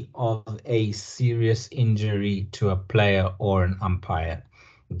possibility of a serious injury to a player or an umpire.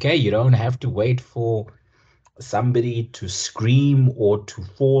 Okay, you don't have to wait for somebody to scream or to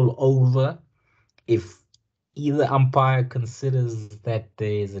fall over. If either umpire considers that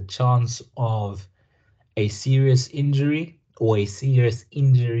there's a chance of a serious injury or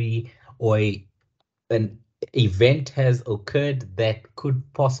an event has occurred that could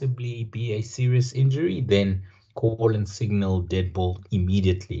possibly be a serious injury, then call and signal dead ball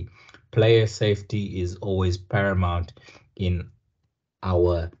immediately. Player safety is always paramount in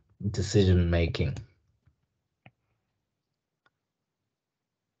our decision making.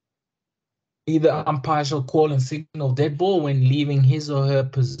 Either umpire shall call and signal dead ball when leaving his or her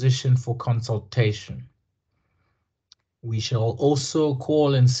position for consultation. We shall also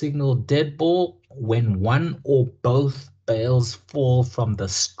call and signal dead ball when one or both bails fall from the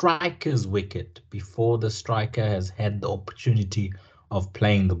striker's wicket before the striker has had the opportunity of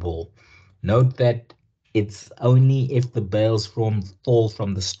playing the ball. Note that it's only if the bails fall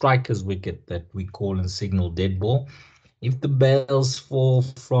from the striker's wicket that we call and signal dead ball. If the bails fall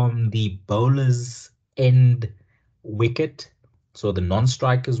from the bowler's end wicket, so the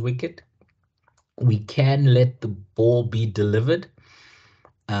non-striker's wicket, we can let the ball be delivered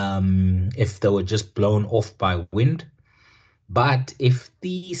if they were just blown off by wind. But if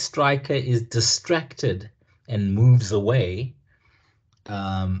the striker is distracted and moves away,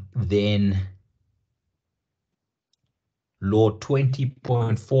 then law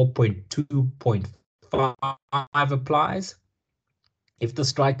 20.4.2.5 applies. If the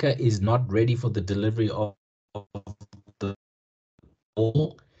striker is not ready for the delivery of the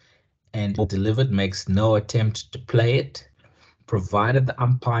ball and delivered, makes no attempt to play it, provided the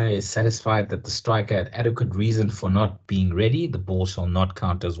umpire is satisfied that the striker had adequate reason for not being ready, the ball shall not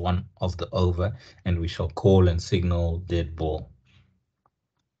count as one of the over, and we shall call and signal dead ball.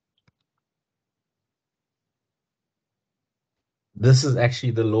 This is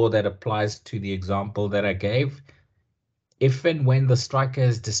actually the law that applies to the example that I gave. If and when the striker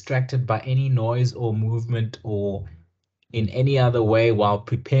is distracted by any noise or movement or in any other way while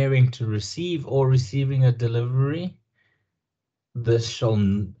preparing to receive or receiving a delivery, this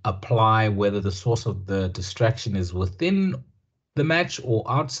shall apply whether the source of the distraction is within the match or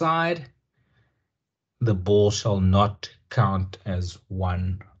outside. The ball shall not count as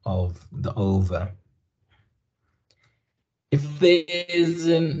one of the over. If there is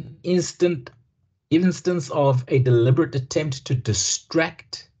an instance of a deliberate attempt to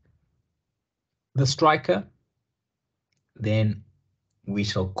distract the striker, then we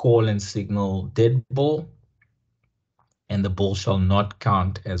shall call and signal dead ball, and the ball shall not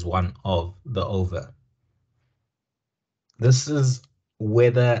count as one of the over. This is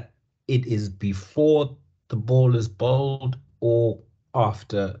whether it is before the ball is bowled or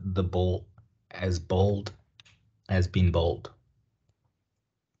after the ball has been bowled.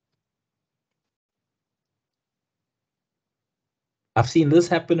 I've seen this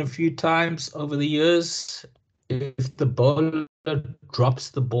happen a few times over the years. If the bowler drops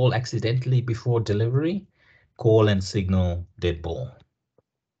the ball accidentally before delivery, call and signal dead ball.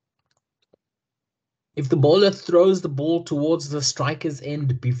 If the bowler throws the ball towards the striker's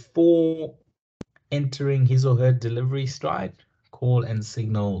end before entering his or her delivery stride, call and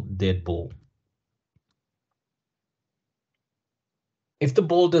signal dead ball. If the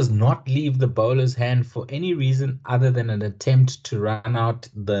ball does not leave the bowler's hand for any reason other than an attempt to run out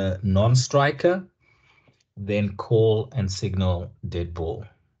the non-striker, then call and signal dead ball.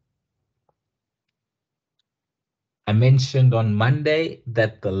 I mentioned on Monday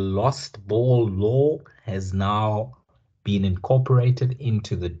that the lost ball law has now been incorporated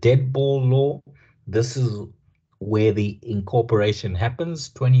into the dead ball law. This is where the incorporation happens.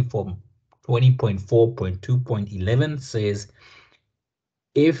 20.4.2.11 says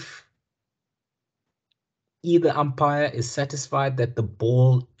if either umpire is satisfied that the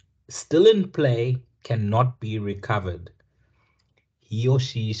ball still in play cannot be recovered, he or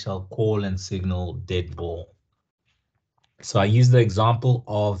she shall call and signal dead ball. So I use the example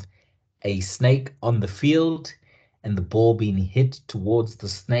of a snake on the field and the ball being hit towards the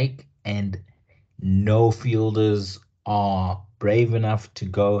snake, and no fielders are brave enough to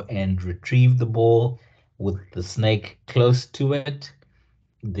go and retrieve the ball with the snake close to it,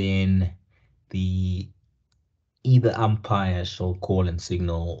 then the either umpire shall call and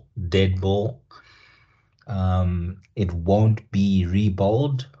signal dead ball. It won't be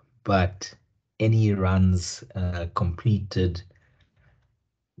re-bowled, but any runs completed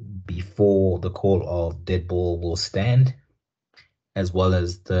before the call of dead ball will stand, as well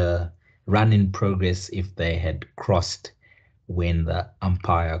as the run in progress if they had crossed when the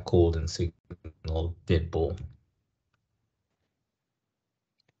umpire called and signaled dead ball.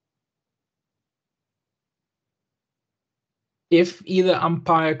 If either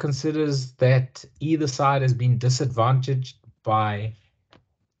umpire considers that either side has been disadvantaged by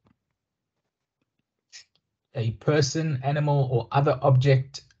a person, animal, or other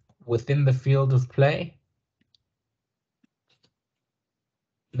object within the field of play,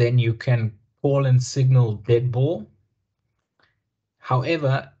 then you can call and signal dead ball.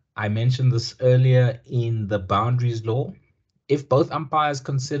 However, I mentioned this earlier in the boundaries law. If both umpires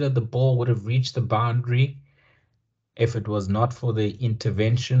consider the ball would have reached the boundary If it was not for the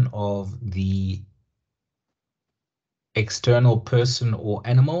intervention of the external person or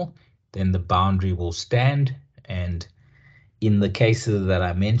animal, then the boundary will stand. And in the cases that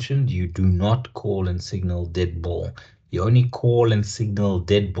I mentioned, you do not call and signal dead ball. You only call and signal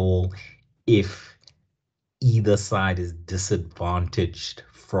dead ball if either side is disadvantaged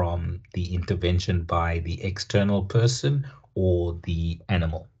from the intervention by the external person or the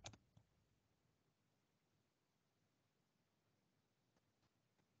animal.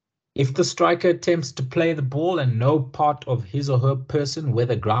 If the striker attempts to play the ball and no part of his or her person,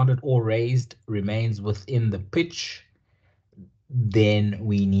 whether grounded or raised, remains within the pitch, then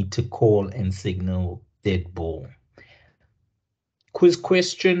we need to call and signal dead ball. Quiz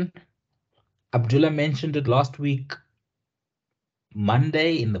question. Abdullah mentioned it last week,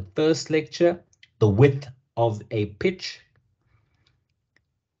 Monday, in the first lecture. The width of a pitch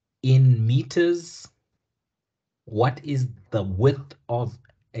in meters. What is the width of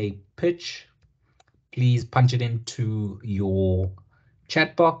a pitch? Please punch it into your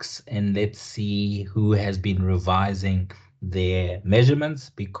chat box and let's see who has been revising their measurements,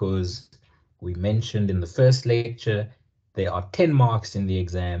 because we mentioned in the first lecture there are 10 marks in the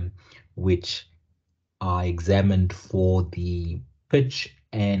exam which are examined for the pitch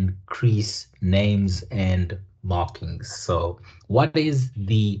and crease names and markings. So what is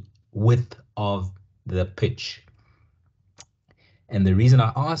the width of the pitch? And the reason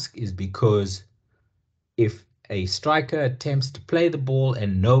I ask is because if a striker attempts to play the ball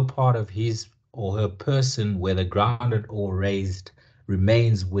and no part of his or her person, whether grounded or raised,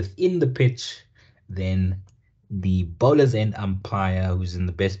 remains within the pitch, then the bowler's end umpire, who's in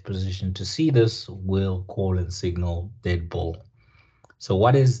the best position to see this, will call and signal dead ball. So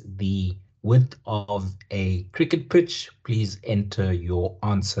what is the width of a cricket pitch? Please enter your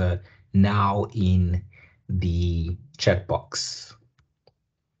answer now in the chat box.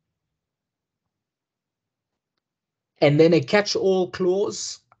 And then a catch-all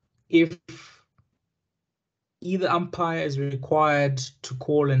clause. If either umpire is required to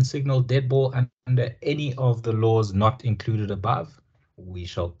call and signal dead ball under any of the laws not included above, we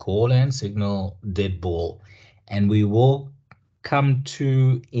shall call and signal dead ball. And we will come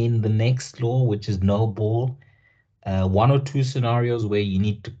to, in the next law, which is no ball, one or two scenarios where you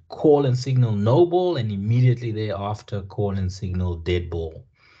need to call and signal no ball and immediately thereafter call and signal dead ball.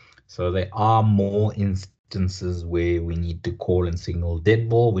 So there are more instances where we need to call and signal dead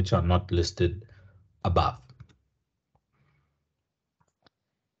ball, which are not listed above.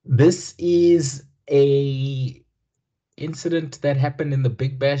 This is a incident that happened in the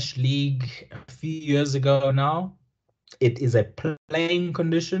Big Bash League a few years ago now. It is a playing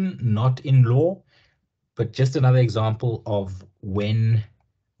condition, not in law, but just another example of when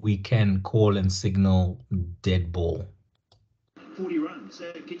we can call and signal dead ball. 40 runs,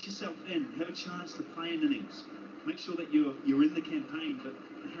 so get yourself in, have a chance to play in innings. Make sure that you're in the campaign, but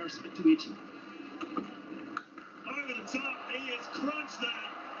Harris a bit too itchy. Over the top, he has crunched that.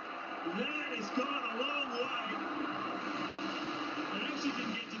 That has gone a long way. It actually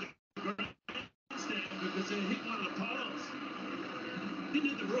didn't get to the grandstand because it hit one of the poles. Didn't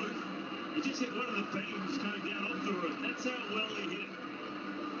hit the roof. It just hit one of the beams coming down off the roof. That's how well he hit it.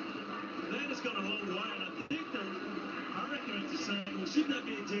 That has gone a long way, and I think that I reckon it's saying, well, shouldn't that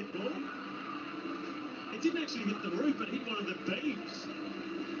be a dead ball? It didn't actually hit the roof, but hit one of the beams.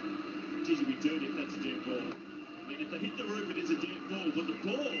 Geez, you'd be dirty if that's a dead ball. I mean, if they hit the roof, it is a dead ball, but the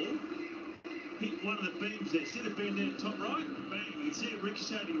ball hit one of the beams there. See the beam there, top right? Bang, you can see it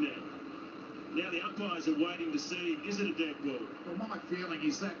ricocheting there. Now the umpires are waiting to see, is it a dead ball? Well, my feeling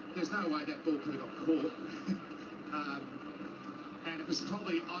is that there's no way that ball could have got caught. And it was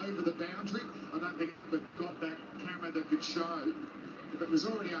probably over the boundary. I don't think we've got that camera that could show. If it was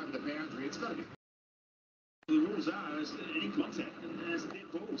already over the boundary, it's got to be. The rules are as any contact as a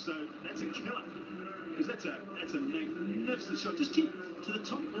dead ball, so that's a killer. Because that's a magnificent shot. Just keep to the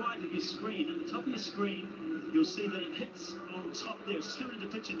top right of your screen. At the top of your screen, you'll see that it hits on top there. It's still in the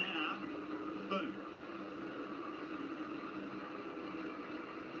picture now. Boom.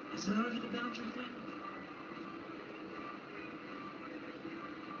 Is it over the boundary thing?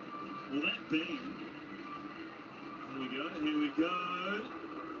 Well, that beam. Here we go, here we go.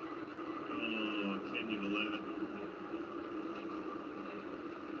 Oh, can you believe it?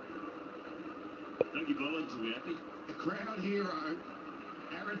 Don't you bowlers will be happy? The crowd hero,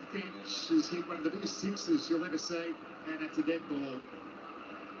 Aaron Finch, has hit one of the biggest sixes you'll ever see, and it's a dead ball.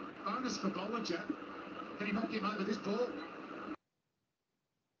 Bonus for Bollinger. Can he knock him over this ball?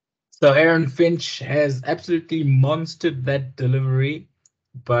 So Aaron Finch has absolutely monstered that delivery.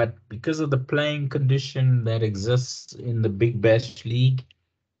 but because of the playing condition that exists in the Big Bash League,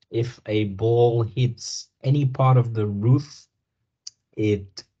 if a ball hits any part of the roof,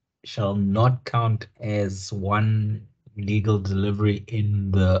 it shall not count as one legal delivery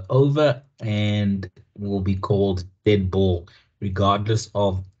in the over and will be called dead ball, regardless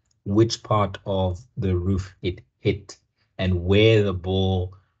of which part of the roof it hit and where the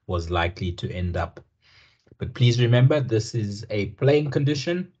ball was likely to end up. But please remember, this is a playing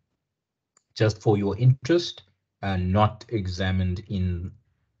condition just for your interest and not examined in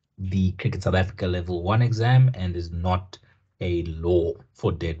the Cricket South Africa Level 1 exam and is not a law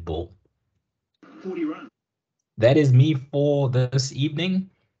for dead ball. 40 runs. That is me for this evening.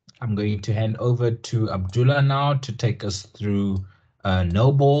 I'm going to hand over to Abdullah now to take us through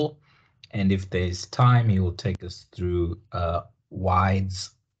no ball. And if there's time, he will take us through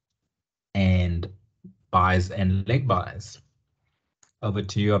wides and buys and leg buys. Over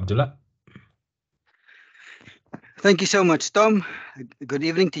to you, Abdullah. Thank you so much, Tom. Good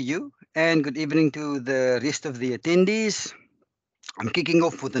evening to you and good evening to the rest of the attendees. I'm kicking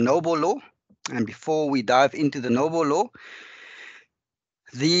off with the no ball law. And before we dive into the no ball law,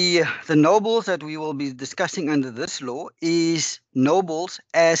 the no balls that we will be discussing under this law is no balls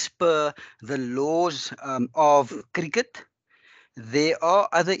as per the laws of cricket. There are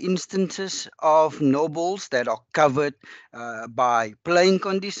other instances of no balls that are covered by playing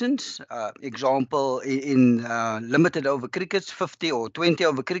conditions. Example, in limited over crickets, 50 or 20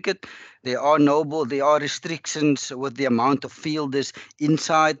 over cricket, there are no ball, there are restrictions with the amount of fielders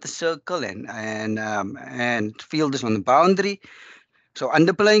inside the circle and fielders on the boundary. So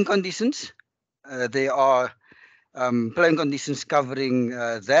under playing conditions, there are playing conditions covering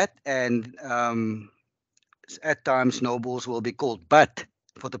that, and at times no balls will be called. But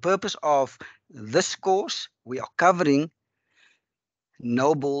for the purpose of this course, we are covering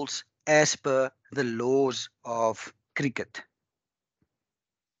no balls as per the laws of cricket.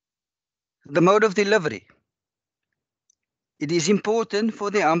 The mode of delivery. It is important for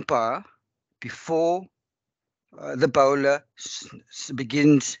the umpire before the bowler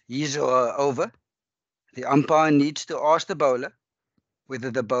begins his or her over. The umpire needs to ask the bowler whether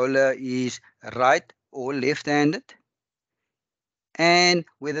the bowler is right or left-handed and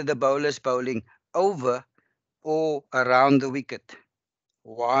whether the bowler is bowling over or around the wicket.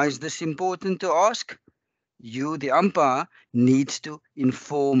 Why is this important to ask? You, the umpire, needs to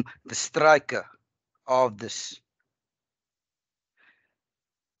inform the striker of this.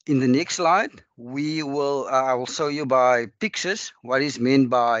 In the next slide, I will show you by pictures what is meant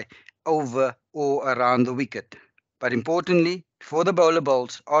by over or around the wicket. But importantly, before the bowler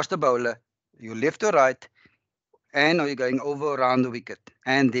bowls, ask the bowler, you left or right, and are you going over or around the wicket?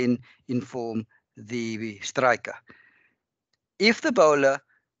 And then inform the striker. If the bowler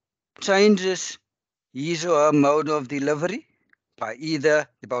changes his or her mode of delivery, by either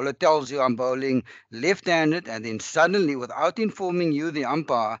the bowler tells you I'm bowling left-handed and then suddenly, without informing you, the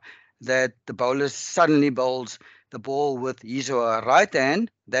umpire, that the bowler suddenly bowls the ball with his or her right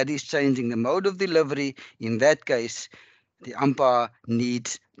hand, that is changing the mode of delivery. In that case, the umpire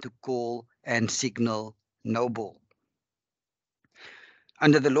needs to call and signal no ball.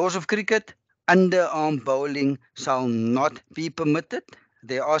 Under the laws of cricket, underarm bowling shall not be permitted.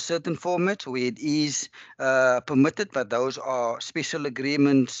 There are certain formats where it is permitted, but those are special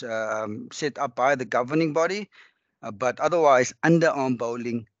agreements set up by the governing body. But otherwise, underarm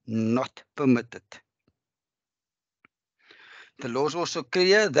bowling not permitted. The law is also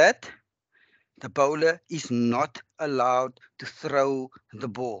clear that the bowler is not allowed to throw the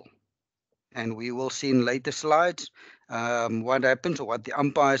ball. And we will see in later slides what happens or what the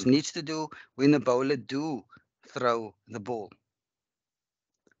umpires needs to do when the bowler do throw the ball.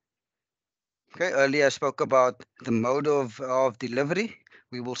 Okay, earlier I spoke about the mode of delivery.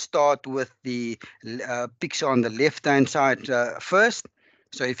 We will start with the picture on the left-hand side first.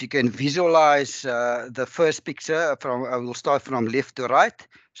 So if you can visualize the first picture, I will start from left to right.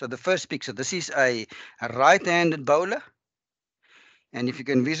 So the first picture, this is a right-handed bowler. And if you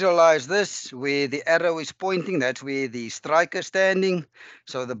can visualize this, where the arrow is pointing, that's where the striker is standing.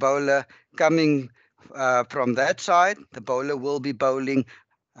 So the bowler coming from that side, the bowler will be bowling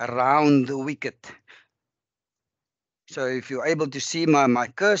around the wicket. So if you're able to see my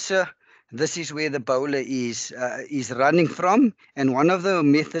cursor, this is where the bowler is running from. And one of the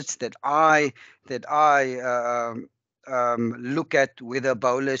methods that I look at whether a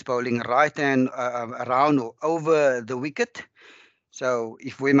bowler is bowling right hand around or over the wicket. So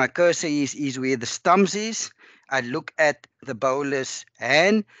if where my cursor is where the stumps is, I look at the bowler's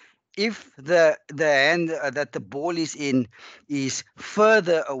hand if the hand that the ball is in is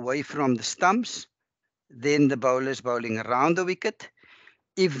further away from the stumps, then the bowler is bowling around the wicket.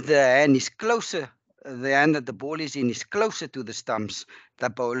 If the hand is closer, the hand that the ball is in is closer to the stumps, the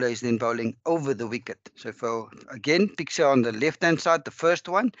bowler is then bowling over the wicket. So for again, picture on the left hand side, the first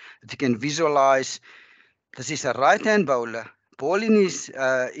one, if you can visualize, this is a right hand bowler. Ball in his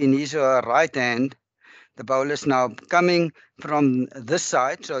or her right hand. The bowler is now coming from this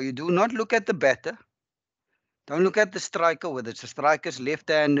side. So you do not look at the batter. Don't look at the striker, whether it's a striker's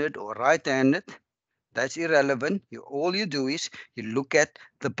left-handed or right-handed. That's irrelevant. All you do is you look at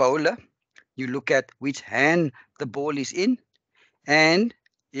the bowler. You look at which hand the ball is in. And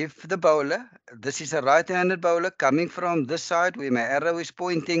if the bowler, this is a right-handed bowler coming from this side where my arrow is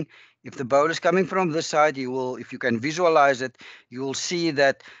pointing, if the bowler is coming from this side, you will, if you can visualize it, you will see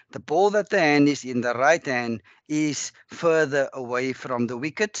that the ball that the hand is in the right hand is further away from the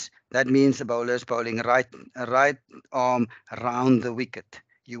wickets. That means the bowler is bowling right arm around the wicket.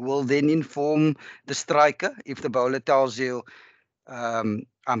 You will then inform the striker if the bowler tells you, I'm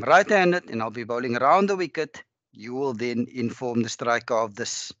right-handed and I'll be bowling around the wicket. You will then inform the striker of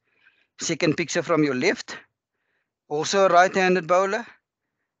this. Second picture from your left, also a right-handed bowler.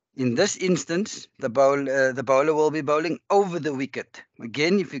 In this instance, the bowler will be bowling over the wicket.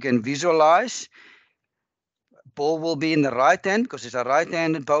 Again, if you can visualize, ball will be in the right hand because it's a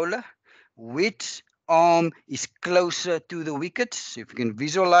right-handed bowler. Which arm is closer to the wicket? So if you can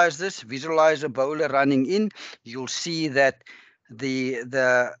visualize this, visualize a bowler running in, you'll see that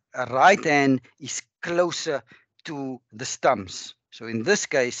the right hand is closer to the stumps. So in this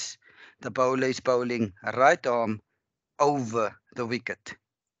case, the bowler is bowling a right arm over the wicket.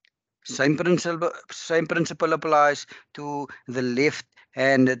 Same principle applies to the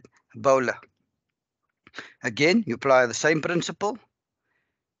left-handed bowler. Again, you apply the same principle.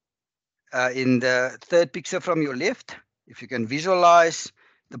 In the third picture from your left, if you can visualize,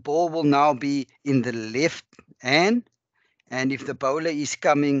 the ball will now be in the left hand. And if the bowler is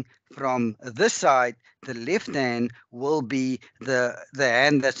coming from this side, the left hand will be the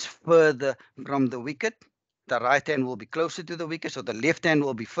hand that's further from the wicket. The right hand will be closer to the wicket, so the left hand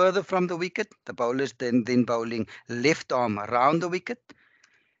will be further from the wicket. The bowler is then bowling left arm around the wicket.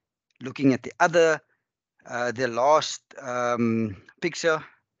 Looking at the other, the last picture,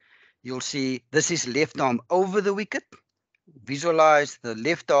 you'll see this is left arm over the wicket. Visualize the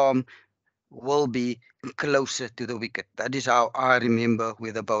left arm will be closer to the wicket. That is how I remember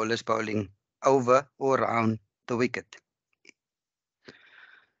where the bowler is bowling over or around the wicket.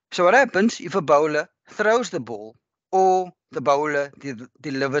 So what happens if a bowler throws the ball or the bowler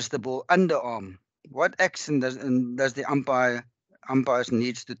delivers the ball underarm? What action does the umpires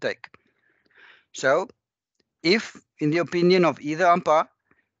needs to take? So if, in the opinion of either umpire,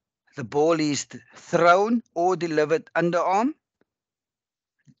 the ball is thrown or delivered underarm,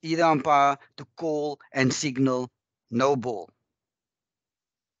 either umpire to call and signal no ball.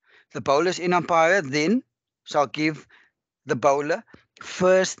 The bowler's in umpire then shall give the bowler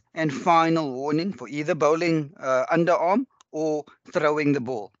first and final warning for either bowling underarm or throwing the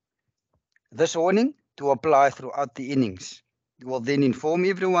ball. This warning to apply throughout the innings. You will then inform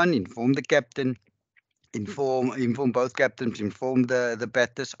everyone, inform the captain, inform both captains, inform the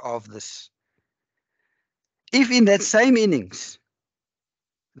batters of this. If in that same innings,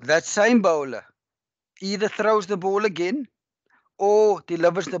 that same bowler either throws the ball again or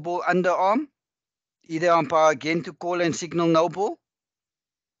delivers the ball underarm, either umpire again to call and signal no ball.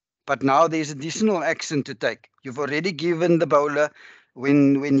 But now there's additional action to take. You've already given the bowler,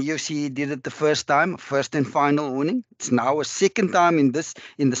 when he or she did it the first time, first and final warning. It's now a second time in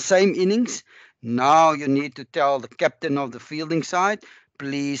the same innings. Now you need to tell the captain of the fielding side,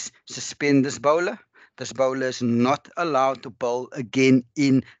 please suspend this bowler. This bowler is not allowed to bowl again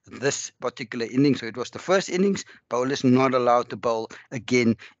in this particular innings. So it was the first innings. Bowler is not allowed to bowl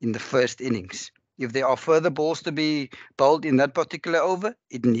again in the first innings. If there are further balls to be bowled in that particular over,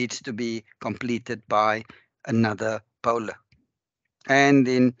 it needs to be completed by another bowler. And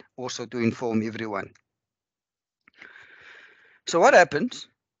then also to inform everyone. So what happens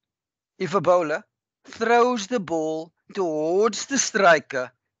if a bowler throws the ball towards the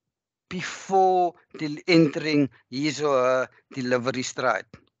striker before entering his or her delivery stride?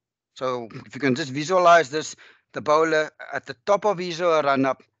 So if you can just visualize this, the bowler at the top of his or her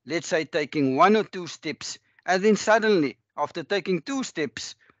run-up, let's say taking 1 or 2 steps, and then suddenly, after taking 2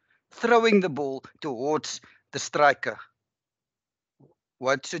 steps, throwing the ball towards the striker.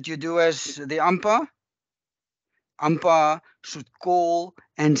 What should you do as the umpire? Umpire should call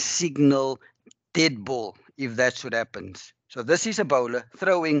and signal dead ball if that should happen. So this is a bowler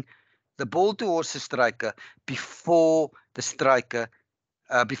throwing the ball towards the striker before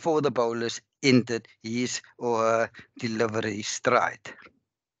the bowler's entered his or her delivery stride.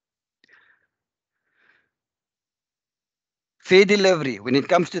 Fair delivery when it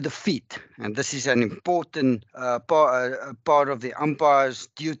comes to the feet, and this is an important part of the umpire's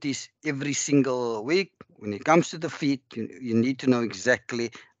duties every single week. When it comes to the feet, you need to know exactly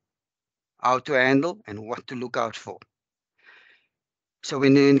how to handle and what to look out for. So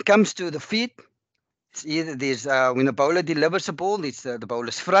when it comes to the feet, it's either there's when a bowler delivers a ball, it's the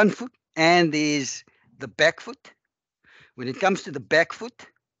bowler's front foot and there's the back foot. When it comes to the back foot,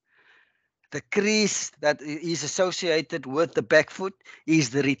 the crease that is associated with the back foot is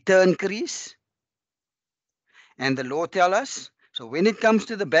the return crease. And the law tells us, so when it comes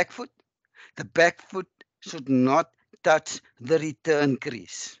to the back foot should not touch the return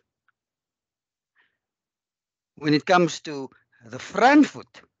crease. When it comes to the front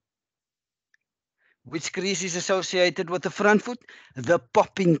foot, which crease is associated with the front foot? The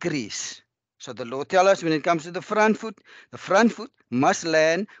popping crease. So the law tells us when it comes to the front foot must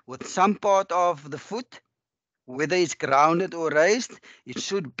land with some part of the foot, whether it's grounded or raised, it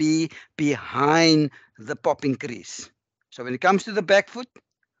should be behind the popping crease. So when it comes to the back foot,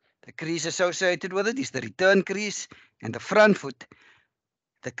 the crease associated with it is the return crease, and the front foot,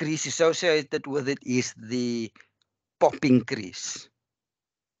 the crease associated with it is the popping crease.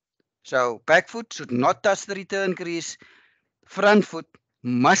 So back foot should not touch the return crease. Front foot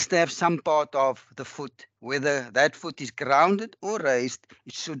must have some part of the foot, whether that foot is grounded or raised,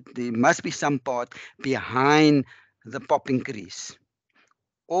 there must be some part behind the popping crease.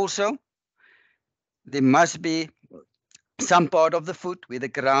 Also, there must be some part of the foot, whether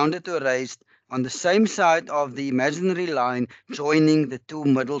grounded or raised, on the same side of the imaginary line joining the two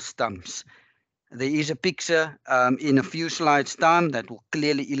middle stumps. There is a picture in a few slides' time that will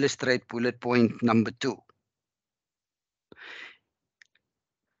clearly illustrate bullet point number 2.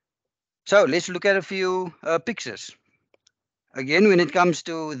 So let's look at a few pictures. Again, when it comes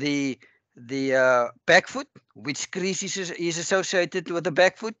to the back foot, which crease is associated with the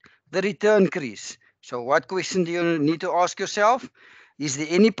back foot? The return crease. So what question do you need to ask yourself? Is there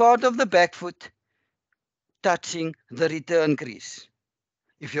any part of the back foot touching the return crease?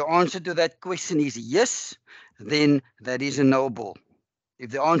 If your answer to that question is yes, then that is a no ball. If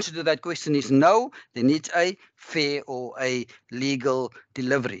the answer to that question is no, then it's a fair or a legal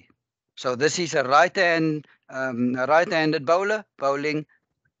delivery. So this is a right-handed bowler bowling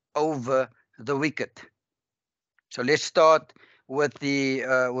over the wicket. So let's start with the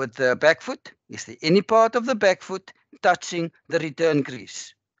back foot. Is there any part of the back foot touching the return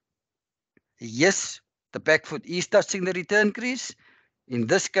crease? Yes, the back foot is touching the return crease. In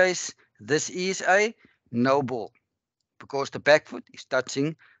this case, this is a no ball because the back foot is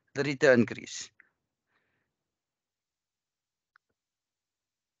touching the return crease.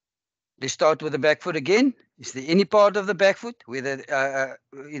 Let's start with the back foot again. Is there any part of the back foot is there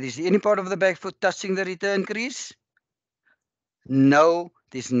any part of the back foot touching the return crease? No,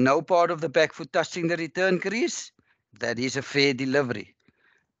 there's no part of the back foot touching the return crease. That is a fair delivery.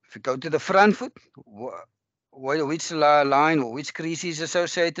 If you go to the front foot, which line or which crease is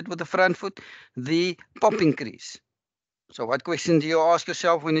associated with the front foot? The popping crease. So what question do you ask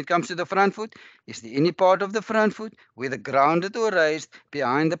yourself when it comes to the front foot? Is there any part of the front foot, whether grounded or raised,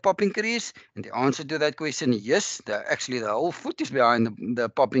 behind the popping crease? And the answer to that question is yes. Actually, the whole foot is behind the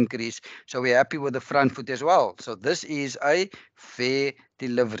popping crease. So we're happy with the front foot as well. So this is a fair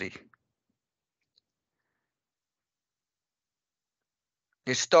delivery.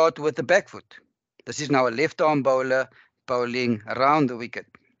 Let's start with the back foot. This is now a left-arm bowler bowling around the wicket.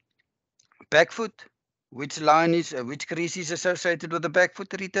 Back foot. Which crease is associated with the back foot?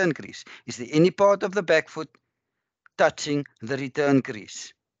 The return crease. Is there any part of the back foot touching the return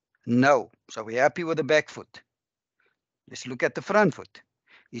crease? No. So we're happy with the back foot. Let's look at the front foot.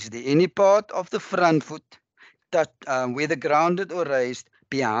 Is there any part of the front foot whether grounded or raised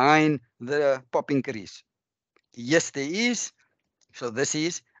behind the popping crease? Yes, there is. So this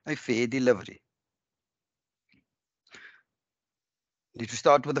is a fair delivery. Let's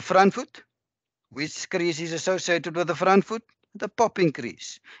start with the front foot. Which crease is associated with the front foot? The popping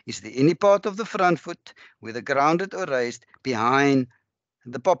crease. Is there any part of the front foot, whether grounded or raised, behind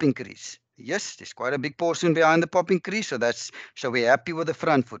the popping crease? Yes, there's quite a big portion behind the popping crease, so we're happy with the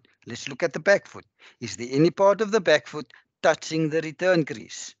front foot. Let's look at the back foot. Is there any part of the back foot touching the return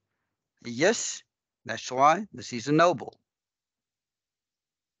crease? Yes, that's why this is a no ball.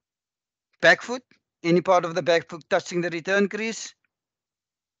 Back foot, any part of the back foot touching the return crease?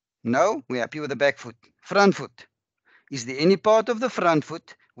 No, we're happy with the back foot. Front foot. Is there any part of the front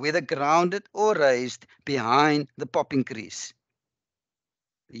foot whether grounded or raised, behind the popping crease.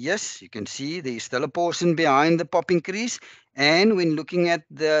 Yes, you can see there is still a portion behind the popping crease. And when looking at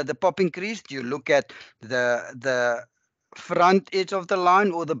the popping crease, you look at the front edge of the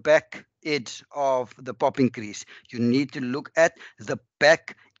line or the back edge of the popping crease. You need to look at the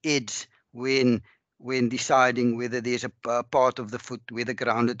back edge when deciding whether there's a part of the foot whether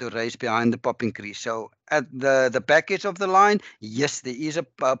grounded or raised behind the popping crease. So at the back edge of the line, yes, there is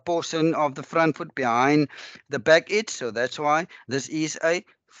a portion of the front foot behind the back edge. So that's why this is a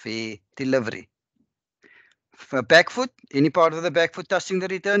fair delivery. For back foot, any part of the back foot touching the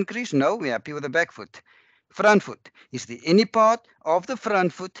return crease? No, we're happy with the back foot. Front foot, is there any part of the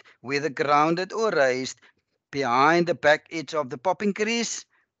front foot whether grounded or raised behind the back edge of the popping crease?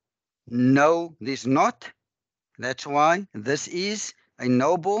 No, there's not. That's why this is a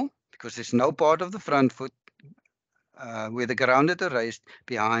no ball, because there's no part of the front foot whether grounded or raised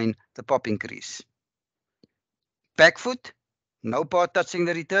behind the popping crease. Back foot, no part touching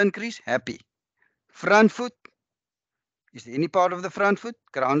the return crease, happy. Front foot, is there any part of the front foot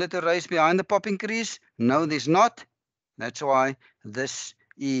grounded or raised behind the popping crease? No, there's not. That's why this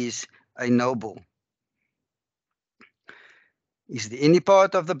is a no ball. Is there any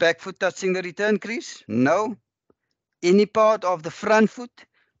part of the back foot touching the return crease? No. Any part of the front foot,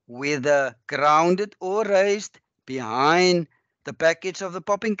 whether grounded or raised behind the back edge of the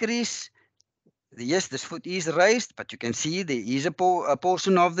popping crease? Yes, this foot is raised, but you can see there is a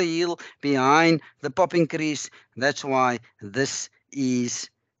portion of the heel behind the popping crease. That's why this is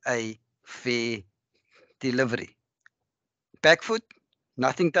a fair delivery. Back foot,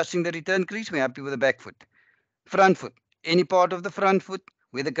 nothing touching the return crease. We're happy with the back foot. Front foot, any part of the front foot,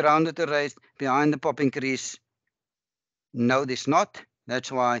 whether grounded or raised behind the popping crease? No, there's not. That's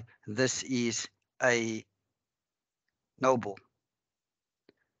why this is a no ball.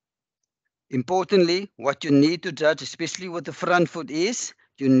 Importantly, what you need to judge, especially with the front foot, is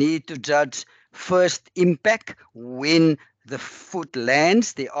you need to judge first impact when the foot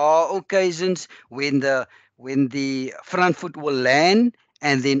lands. There are occasions when the front foot will land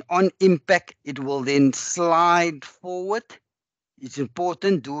and then on impact it will then slide forward. It's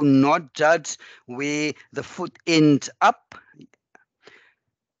important, do not judge where the foot ends up.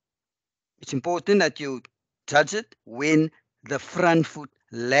 It's important that you judge it when the front foot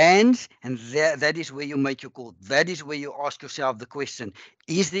lands, and that is where you make your call. That is where you ask yourself the question,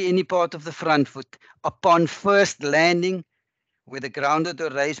 is there any part of the front foot upon first landing whether grounded or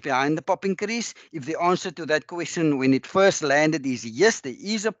raised behind the popping crease? If the answer to that question when it first landed is yes, there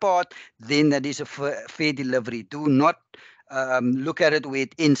is a part, then that is a fair delivery. Do not look at it where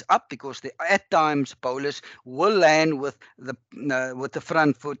it ends up, because at times bowlers will land with the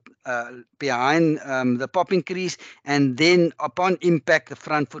front foot behind the popping crease, and then upon impact the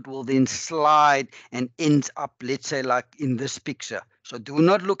front foot will then slide and ends up, let's say, like in this picture. So do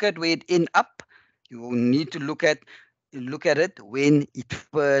not look at where it ends up. You need to look at it when it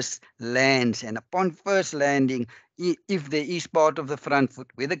first lands, and upon first landing, if there is part of the front foot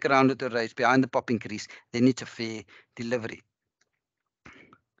whether grounded or raised behind the popping crease, then it's a fair delivery.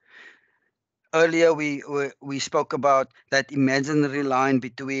 Earlier we spoke about that imaginary line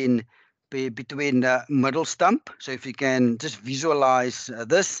between the middle stump. So if you can just visualize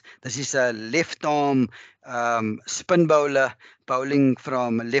this is a left arm spin bowler bowling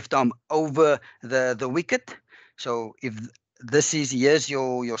from left arm over the wicket. So if this is, here's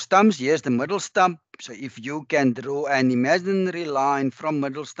your stumps, here's the middle stump. So if you can draw an imaginary line from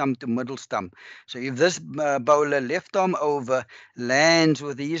middle stump to middle stump. So if this bowler left arm over lands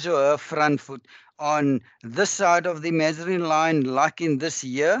with his or her front foot on this side of the imaginary line, like in this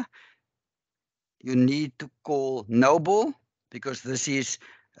here, you need to call no ball, because this is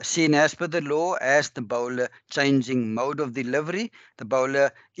seen as per the law as the bowler changing mode of delivery. The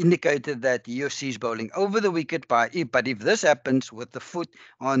bowler indicated that he or she is bowling over the wicket, but if this happens with the foot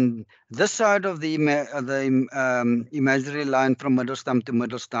on this side of the imaginary line from middle stump to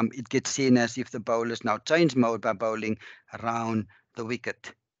middle stump, it gets seen as if the bowler has now changed mode by bowling around the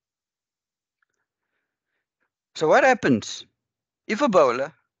wicket. So what happens if a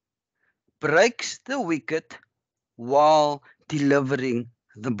bowler breaks the wicket while delivering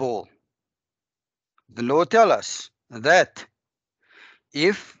the ball? The law tells us that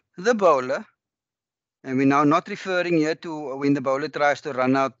if the bowler, and we're now not referring here to when the bowler tries to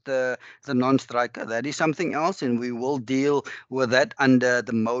run out the non-striker, that is something else, and we will deal with that under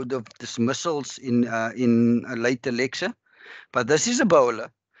the mode of dismissals in a later lecture. But this is a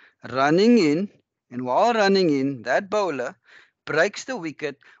bowler running in, and while running in, that bowler breaks the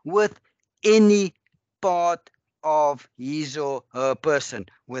wicket with any part of his or her person,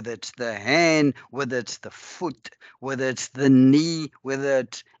 whether it's the hand, whether it's the foot, whether it's the knee, whether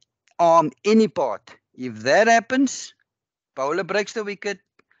it's arm, any part. If that happens, bowler breaks the wicket,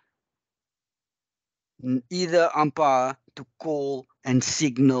 either umpire to call and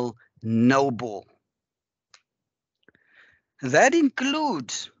signal no ball. That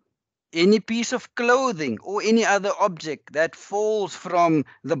includes any piece of clothing or any other object that falls from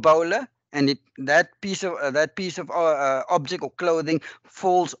the bowler, and that piece of object or clothing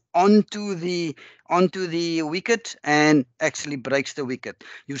falls onto the wicket and actually breaks the wicket.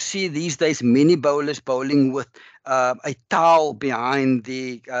 You see these days many bowlers bowling with a towel behind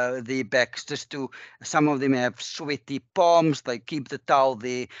the backs, some of them have sweaty palms. They keep the towel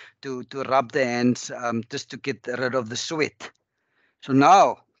there to rub their hands, just to get rid of the sweat. So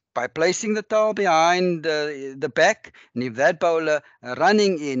now, by placing the towel behind the back, and if that bowler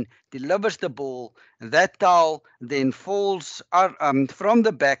running in delivers the ball, that towel then falls from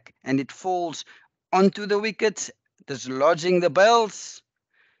the back and it falls onto the wickets, dislodging the bells,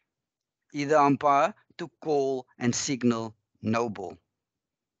 either umpire to call and signal no ball.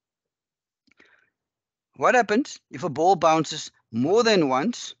 What happens if a ball bounces more than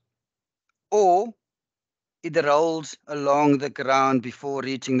once, or it rolls along the ground before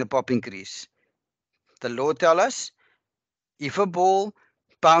reaching the popping crease? The law tells us if a ball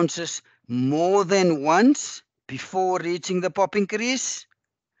bounces more than once before reaching the popping crease,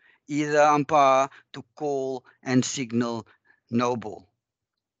 either umpire to call and signal no ball.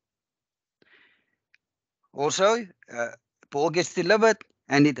 Also, ball gets delivered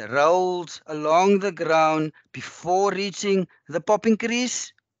and it rolls along the ground before reaching the popping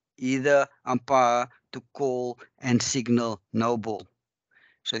crease, either umpire to call and signal no ball.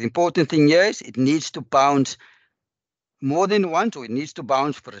 So the important thing here is it needs to bounce more than once, or it needs to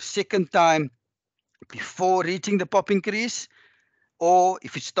bounce for a second time before reaching the popping crease. Or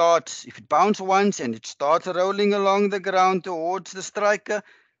if it bounces once and it starts rolling along the ground towards the striker,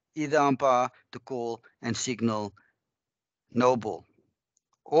 either umpire to call and signal no ball.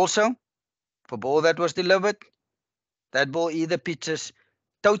 Also, for ball that was delivered, that ball either pitches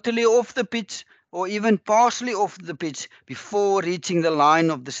totally off the pitch or even partially off the pitch before reaching the line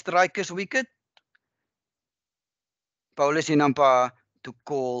of the striker's wicket, bowlers in umpire to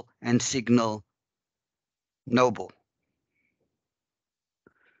call and signal no ball.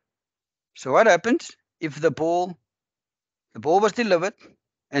 So what happens if the ball was delivered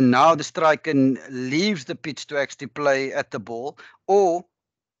and now the striker leaves the pitch to actually play at the ball, or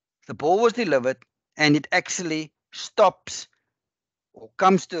the ball was delivered and it actually stops or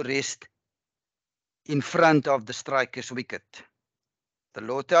comes to rest in front of the striker's wicket? The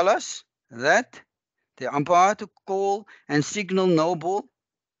law tells us that the umpire to call and signal no ball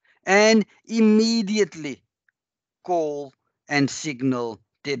and immediately call and signal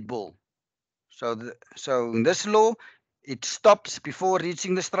dead ball. So in this law, it stops before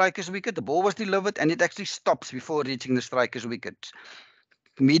reaching the striker's wicket. The ball was delivered and it actually stops before reaching the striker's wicket.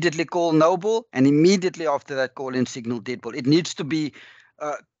 Immediately call no ball, and immediately after that call and signal dead ball. It needs to be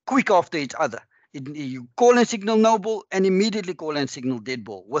quick after each other. You call and signal no ball and immediately call and signal dead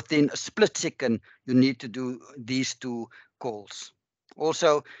ball. Within a split second, you need to do these two calls.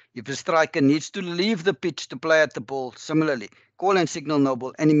 Also, if a striker needs to leave the pitch to play at the ball, similarly, call and signal no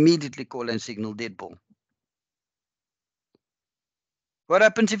ball and immediately call and signal dead ball. What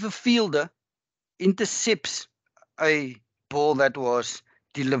happens if a fielder intercepts a ball that was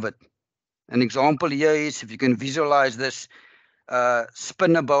delivered? An example here is, if you can visualize this,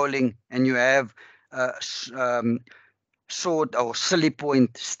 spinner bowling, and you have short or silly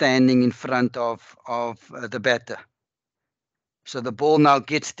point standing in front of the batter. So the ball now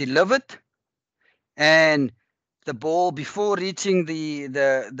gets delivered, and the ball, before reaching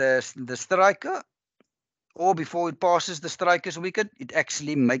the striker, or before it passes the striker's wicket, it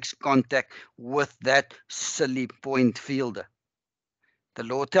actually makes contact with that silly point fielder. The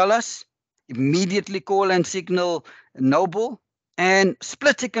law tells us immediately call and signal no ball, and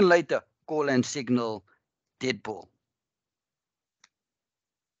split second later call and signal dead ball.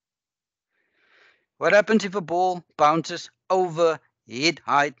 What happens if a ball bounces over head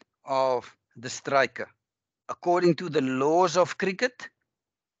height of the striker? According to the laws of cricket,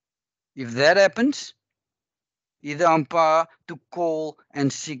 if that happens, either umpire to call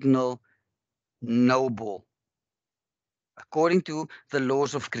and signal no ball. According to the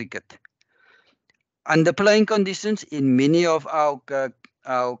laws of cricket. Under playing conditions in many of our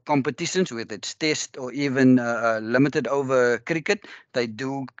competitions, whether it's test or even limited over cricket, they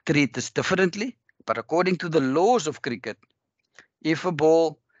do treat this differently. But according to the laws of cricket, if a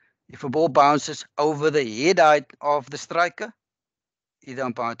ball If a ball bounces over the head height of the striker, either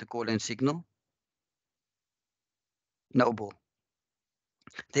umpire to call and signal, no ball.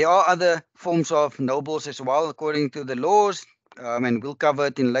 There are other forms of no balls as well, according to the laws, and we'll cover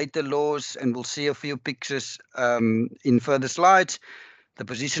it in later laws, and we'll see a few pictures in further slides. The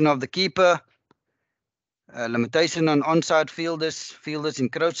position of the keeper, limitation on onside fielders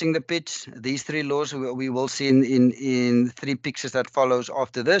encroaching the pitch. These three laws we will see in three pictures that follows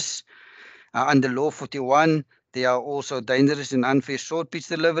after this. Under law 41, there are also dangerous and unfair short pitch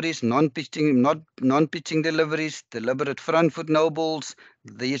deliveries, non-pitching deliveries, deliberate front foot no balls.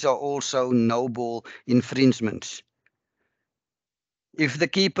 These are also no ball infringements. If the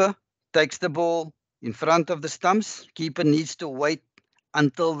keeper takes the ball in front of the stumps, keeper needs to wait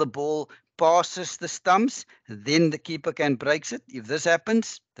until the ball passes the stumps, then the keeper can break it. If this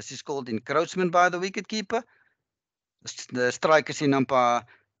happens, this is called encroachment by the wicket keeper. The strikers in umpire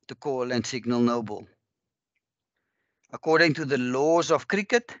to call and signal no ball. According to the laws of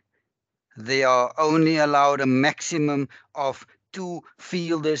cricket, they are only allowed a maximum of 2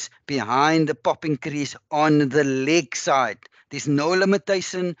 fielders behind the popping crease on the leg side. There's no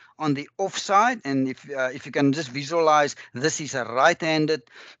limitation on the offside, and if you can just visualize, this is a right-handed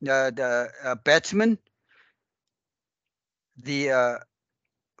batsman.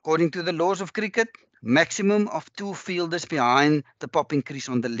 According to the laws of cricket, maximum of 2 fielders behind the popping crease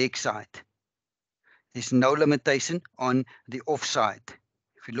on the leg side. There's no limitation on the offside.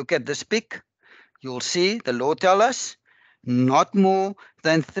 If you look at this pic, you'll see the law tells us not more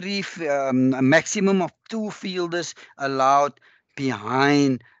than a maximum of 2 fielders allowed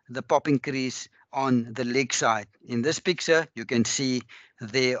behind the popping crease on the leg side. In this picture, you can see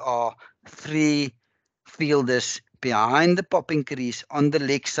there are 3 fielders behind the popping crease on the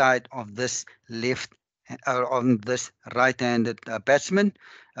leg side of this on this right-handed batsman.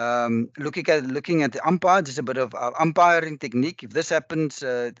 Looking at the umpire, there's a bit of umpiring technique. If this happens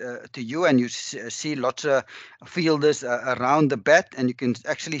to you and you see lots of fielders around the bat, and you can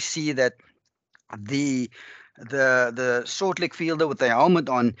actually see that the short leg fielder with the helmet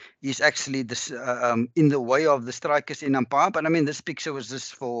on is actually this in the way of the strikers in umpire. But I mean, this picture was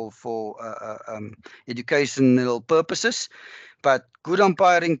just for educational purposes. But good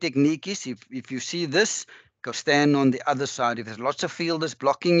umpiring technique is if you see this, go stand on the other side. If there's lots of fielders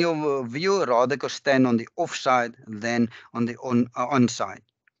blocking your view, rather go stand on the offside than on the onside.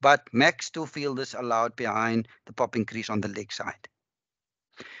 But max 2 fielders allowed behind the popping crease on the leg side.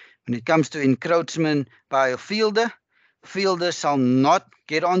 When it comes to encroachment by a fielder, fielders shall not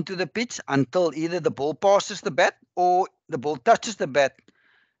get onto the pitch until either the ball passes the bat, or the ball touches the bat,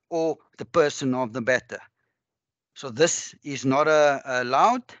 or the person of the batter. So this is not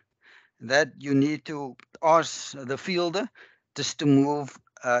allowed. That you need to ask the fielder just to move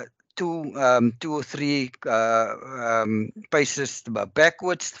 2 or 3 paces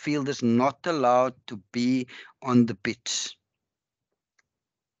backwards. The fielder is not allowed to be on the pitch.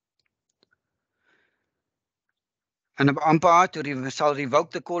 An umpire shall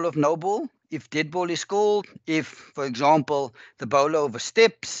revoke the call of no ball if dead ball is called. If, for example, the bowler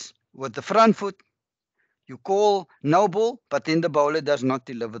oversteps with the front foot, you call no ball, but then the bowler does not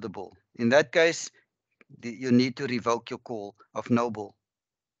deliver the ball. In that case, you need to revoke your call of no ball.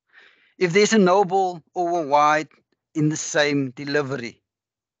 If there's a no ball or a wide in the same delivery,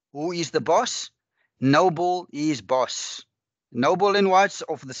 who is the boss? No ball is boss. No ball and wides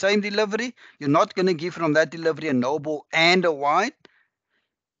of the same delivery. You're not going to give from that delivery a no ball and a wide.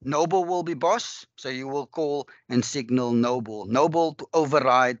 No ball will be boss, so you will call and signal no ball. No ball to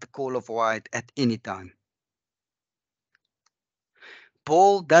override the call of wide at any time.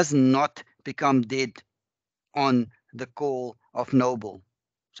 Ball does not become dead on the call of no ball.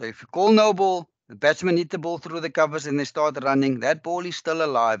 So if you call no ball, the batsman hit the ball through the covers and they start running, that ball is still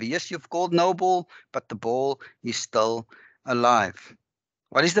alive. Yes, you've called no ball, but the ball is still alive.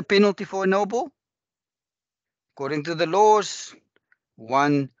 What is the penalty for a no ball? According to the laws,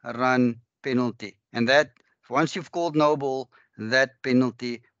 1 run penalty. And that once you've called no ball, that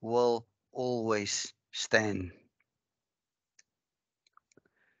penalty will always stand.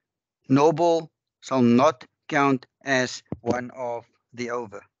 No ball shall not count as one of the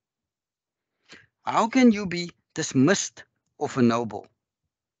over. How can you be dismissed of a no ball?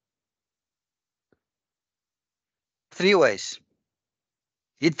 3 ways.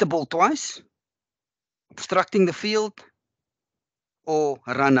 Hit the ball twice, obstructing the field, or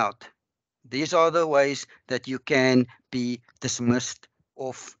run out. These are the ways that you can be dismissed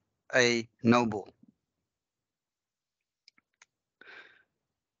of a no ball.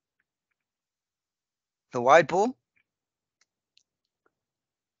 The wide ball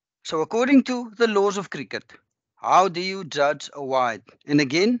So according to the laws of cricket, how do you judge a wide? And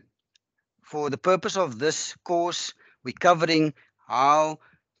again, for the purpose of this course, we're covering how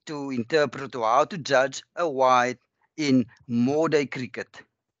to interpret or how to judge a wide in modern cricket.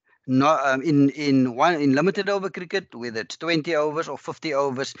 Not in limited over cricket, whether it's 20 overs or 50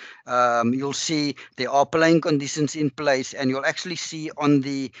 overs, you'll see there are playing conditions in place, and you'll actually see on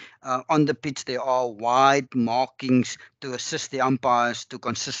the pitch there are wide markings to assist the umpires to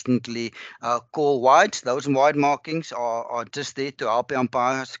consistently call wides. Those wide markings are just there to help the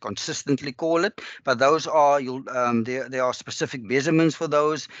umpires consistently call it, but those are there are specific measurements for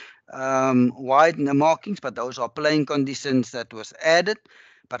those wide markings, but those are playing conditions that was added.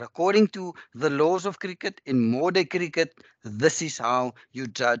 But according to the laws of cricket, in modern cricket, this is how you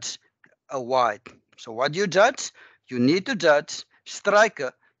judge a wide. So what you judge? You need to judge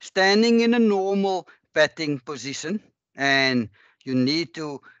striker standing in a normal batting position, and you need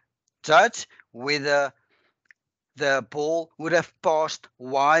to judge whether the ball would have passed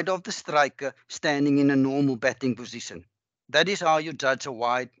wide of the striker standing in a normal batting position. That is how you judge a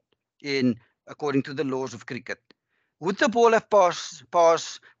wide according to the laws of cricket. Would the ball have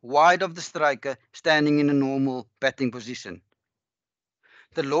passed wide of the striker standing in a normal batting position?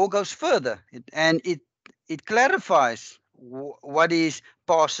 The law goes further and it clarifies what is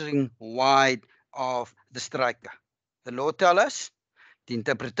passing wide of the striker. The law tells us the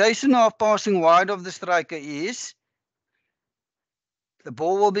interpretation of passing wide of the striker is the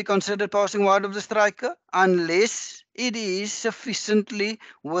ball will be considered passing wide of the striker unless it is sufficiently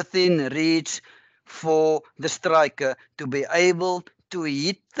within reach for the striker to be able to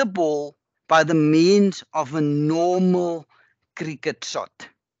hit the ball by the means of a normal cricket shot.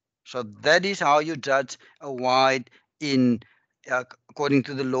 So that is how you judge a wide according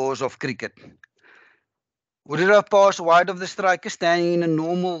to the laws of cricket. Would it have passed wide of the striker standing in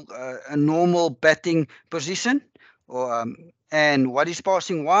a normal batting position? And what is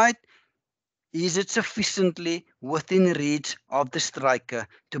passing wide? Is it sufficiently within reach of the striker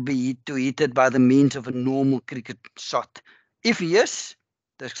to hit it by the means of a normal cricket shot? If yes,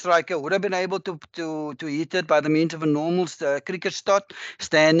 the striker would have been able to hit it by the means of a normal cricket shot,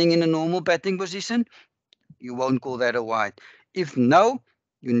 standing in a normal batting position. You won't call that a wide. If no,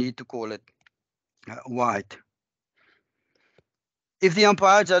 you need to call it wide. If the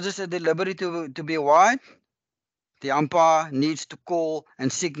umpire judges a delivery to be wide, the umpire needs to call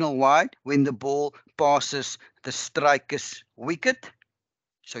and signal wide when the ball passes the striker's wicket.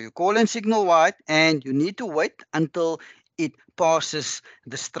 So you call and signal wide, and you need to wait until it passes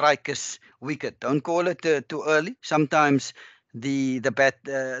the striker's wicket. Don't call it too early. Sometimes the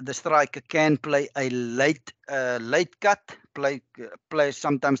striker can play a late cut.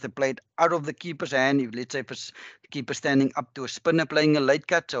 Sometimes they play it out of the keeper's hand. If let's say if it's the keeper standing up to a spinner playing a late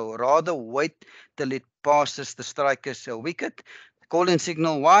cut, so rather wait till it passes the striker's wicket. Call and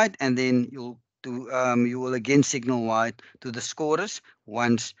signal wide, and then you will again signal wide to the scorers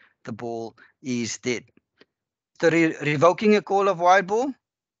once the ball is dead. So revoking a call of wide ball.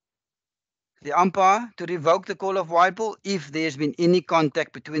 The umpire to revoke the call of wide ball if there's been any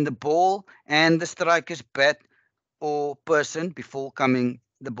contact between the ball and the striker's bat or person before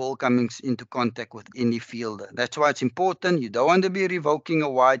the ball coming into contact with any fielder. That's why it's important. You don't want to be revoking a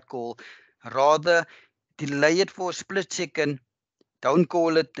wide call. Rather, delay it for a split second. Don't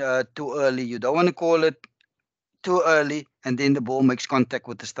call it too early. You don't want to call it too early, and then the ball makes contact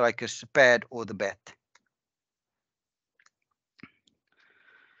with the striker's pad or the bat.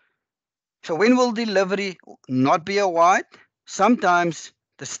 So when will delivery not be a wide? Sometimes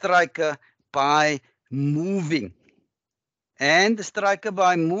the striker by moving. And the striker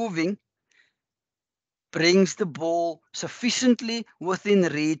by moving brings the ball sufficiently within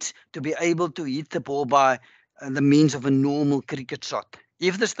reach to be able to hit the ball by the means of a normal cricket shot.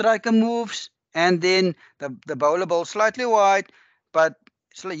 If the striker moves and then the bowler bowls slightly wide, but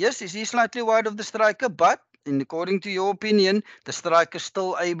yes, is he slightly wide of the striker, but according to your opinion, the striker is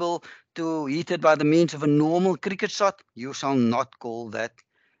still able to hit it by the means of a normal cricket shot, you shall not call that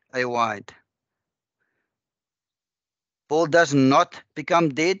a wide. Ball does not become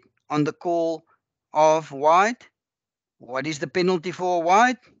dead on the call of wide. What is the penalty for a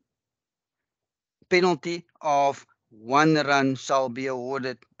wide? Penalty of 1 run shall be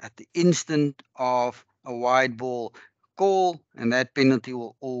awarded at the instant of a wide ball call, and that penalty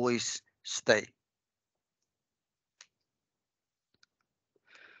will always stay.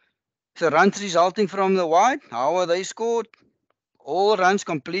 So runs resulting from the wide, how are they scored? All runs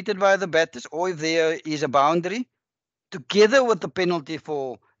completed by the batters, or if there is a boundary, together with the penalty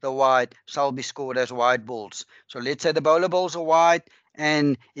for the wide, shall be scored as wide balls. So let's say the bowler bowls are wide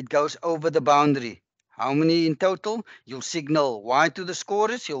and it goes over the boundary. How many in total? You'll signal wide to the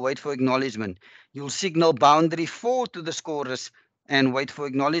scorers, you'll wait for acknowledgement. You'll signal boundary 4 to the scorers and wait for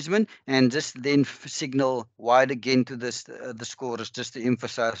acknowledgement, and just then signal wide again to the scorers, just to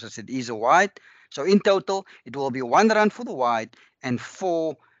emphasize that it is a wide. So in total, it will be 1 run for the wide and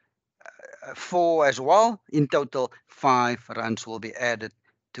 4 as well. In total, 5 runs will be added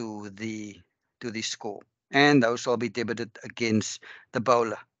to the score, and those will be debited against the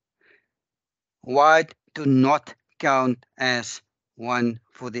bowler. Wide do not count as 1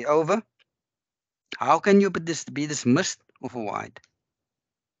 for the over. How can you be dismissed of a wide?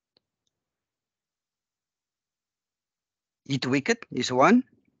 Hit wicket is 1.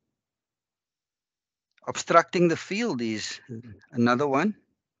 Obstructing the field is another 1.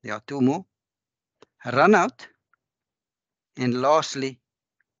 There are 2 more. Run out. And lastly,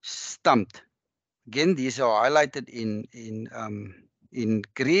 stumped. Again, these are highlighted in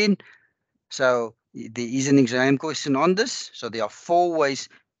green. So there is an exam question on this. So there are 4 ways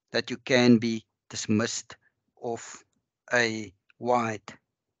that you can be dismissed of a wide.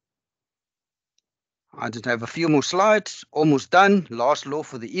 I just have a few more slides, almost done. Last law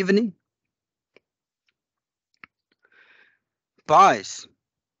for the evening. Buys.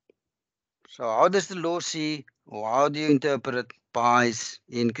 So how does the law see, or how do you interpret buys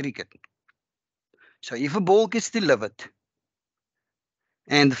in cricket? So if a ball gets delivered,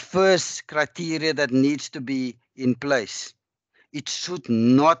 and the first criteria that needs to be in place, it should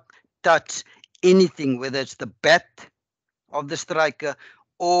not touch anything, whether it's the bat of the striker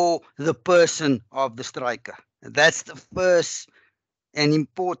or the person of the striker. That's the first and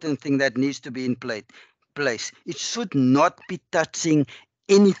important thing that needs to be in place. It should not be touching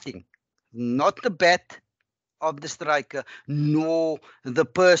anything, not the bat of the striker, nor the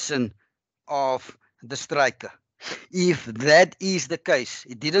person of the striker. If that is the case,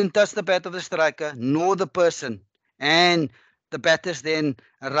 it didn't touch the bat of the striker nor the person, and the batters then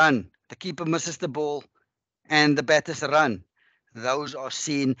run. The keeper misses the ball and the batters run. Those are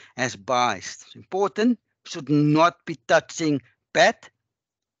seen as buys. It's important, should not be touching bat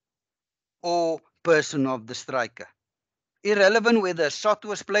or person of the striker. Irrelevant whether a shot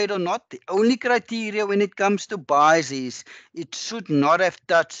was played or not, the only criteria when it comes to buys is it should not have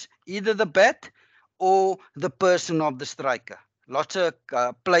touched either the bat or the person of the striker. Lots of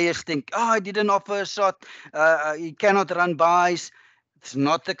players think, I didn't offer a shot, he cannot run buys. It's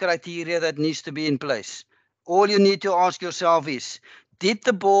not the criteria that needs to be in place. All you need to ask yourself is, did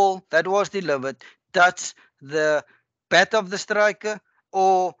the ball that was delivered touch the bat of the striker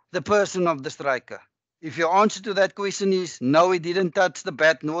or the person of the striker? If your answer to that question is no, it didn't touch the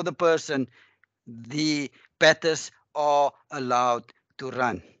bat nor the person, the batters are allowed to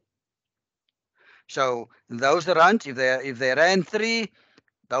run. So those runs, if they ran 3,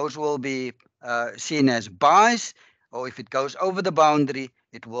 those will be seen as buys, or if it goes over the boundary,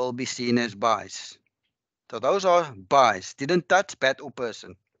 it will be seen as buys. So those are buys, didn't touch bat or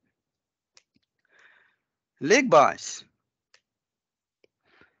person. Leg buys.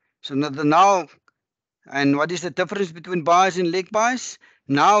 So now, and what is the difference between buys and leg buys?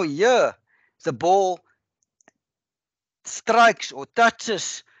 Now here, the ball strikes or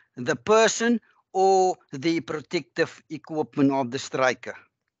touches the person or the protective equipment of the striker.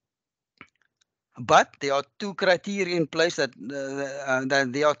 But there are 2 criteria in place that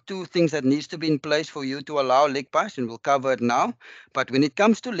there are 2 things that needs to be in place for you to allow leg buys, and we'll cover it now. But when it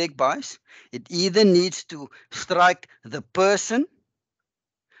comes to leg buys, it either needs to strike the person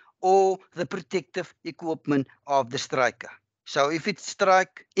or the protective equipment of the striker. So if it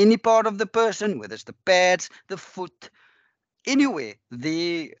strikes any part of the person, whether it's the pads, the foot, anywhere,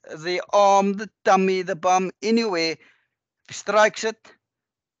 the arm, the tummy, the bum, anywhere, if it strikes it,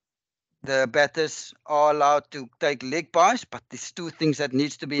 the batters are allowed to take leg buys, but there's 2 things that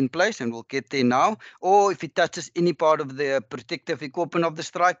needs to be in place, and we'll get there now. Or if it touches any part of the protective equipment of the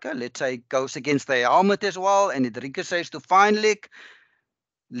striker, let's say it goes against the helmet as well, and it ricochets to fine leg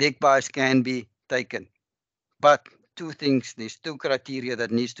buys can be taken. But 2 things, there's 2 criteria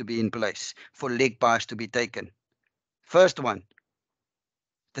that needs to be in place for leg buys to be taken. First one,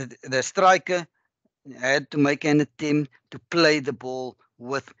 the striker had to make an attempt to play the ball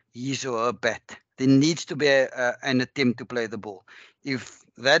with his or her bat. There needs to be an attempt to play the ball. If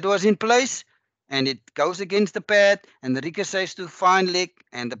that was in place and it goes against the pad and the ricochets to fine leg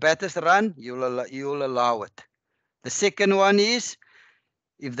and the batters run, you'll allow it. The second one is,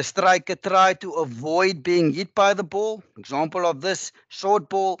 if the striker tried to avoid being hit by the ball, example of this, short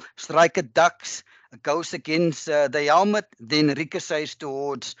ball, striker ducks, goes against the helmet, then ricochets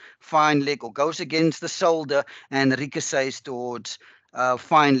towards fine leg, or goes against the shoulder and ricochets towards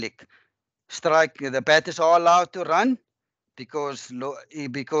fine leg. Strike, the batters are allowed to run because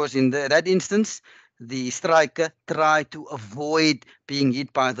in that instance, the striker tried to avoid being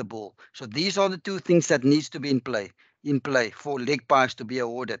hit by the ball. So these are the two things that needs to be in play for leg byes to be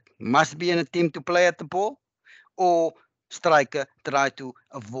awarded. Must be an attempt to play at the ball, or striker try to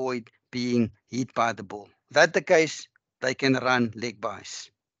avoid being hit by the ball. That the case, they can run leg byes.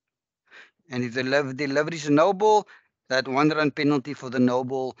 And if the delivery is a no ball, that 1 run penalty for the no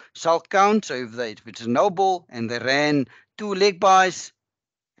ball shall count. So if it's a no ball and they ran 2 leg byes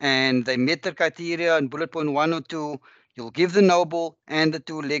and they met the criteria in bullet point 1 or 2, you'll give the no ball and the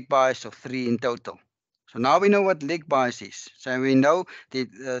 2 leg byes, of 3 in total. So now we know what leg byes is. So we know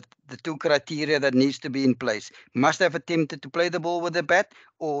the 2 criteria that needs to be in place. Must have attempted to play the ball with the bat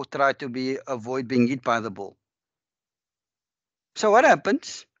or try to avoid being hit by the ball. So what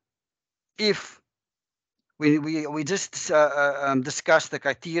happens if we just discuss the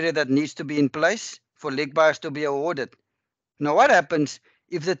criteria that needs to be in place for leg byes to be awarded? Now what happens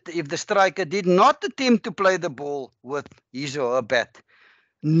if the striker did not attempt to play the ball with his or her bat,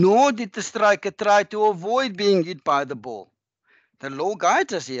 nor did the striker try to avoid being hit by the ball? The law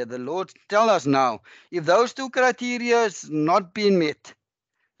guides us here. The law tells us now, if those 2 criteria is not being met,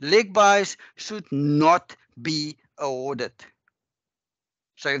 leg byes should not be awarded.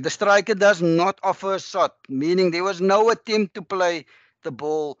 So if the striker does not offer a shot, meaning there was no attempt to play the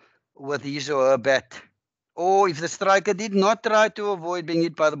ball with his or her bat, or if the striker did not try to avoid being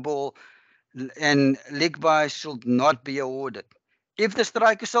hit by the ball, and leg byes should not be awarded. If the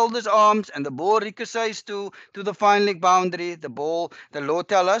striker shoulders arms and the ball ricochets to the fine leg boundary, the law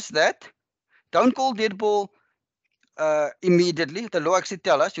tells us that don't call dead ball immediately. The law actually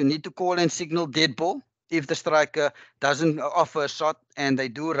tells us you need to call and signal dead ball if the striker doesn't offer a shot and they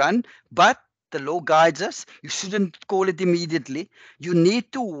do run. But the law guides us, you shouldn't call it immediately. You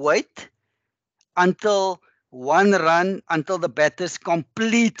need to wait until the batters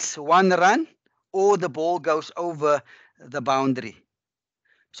completes 1 run or the ball goes over the boundary.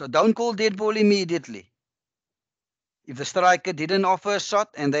 So don't call dead ball immediately. If the striker didn't offer a shot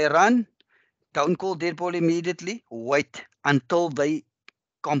and they run, don't call dead ball immediately. Wait until they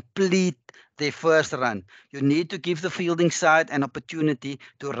complete their first run. You need to give the fielding side an opportunity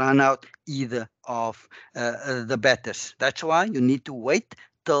to run out either of the batters. That's why you need to wait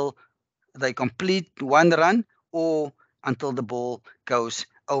till they complete 1 run or until the ball goes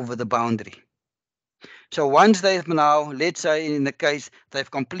over the boundary. So once they've now, let's say in the case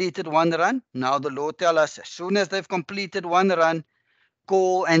they've completed 1 run, now the law tells us as soon as they've completed 1 run,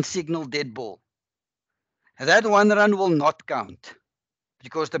 call and signal dead ball. That 1 run will not count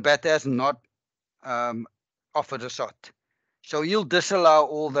because the batter has not offered a shot. So you'll disallow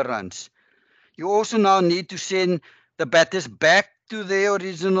all the runs. You also now need to send the batters back to their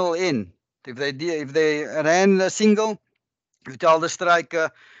original end. If they ran a single, you tell the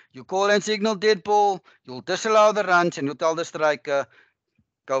striker, you call and signal dead ball, you'll disallow the runs, and you tell the striker,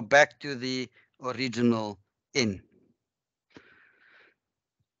 go back to the original end.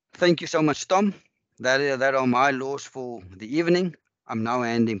 Thank you so much, Tom. That are my laws for the evening. I'm now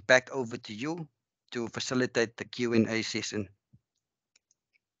handing back over to you to facilitate the Q&A session.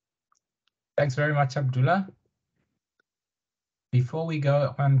 Thanks very much, Abdullah. Before we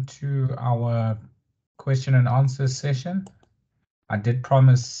go on to our question and answer session, I did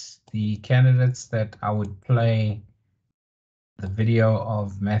promise the candidates that I would play the video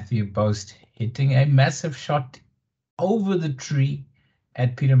of Matthew Boast hitting a massive shot over the tree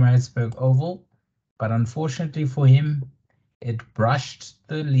at Pietermaritzburg Oval, but unfortunately for him, it brushed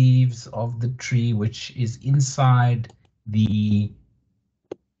the leaves of the tree, which is inside the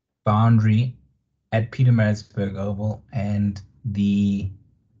boundary at Pietermaritzburg Oval, and the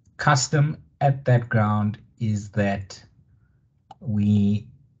custom at that ground is that we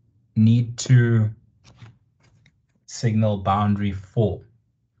need to signal boundary 4.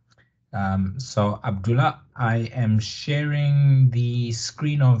 So Abdullah, I am sharing the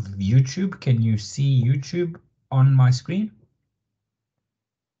screen of YouTube. Can you see YouTube on my screen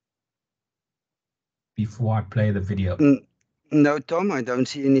before I play the video? No, Tom, I don't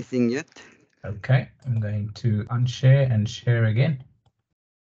see anything yet. Okay, I'm going to unshare and share again.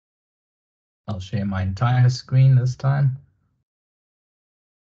 I'll share my entire screen this time.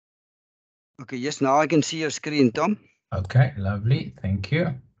 Okay, yes, now I can see your screen, Tom. Okay, lovely, thank you.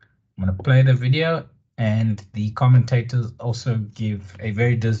 I'm going to play the video, and the commentators also give a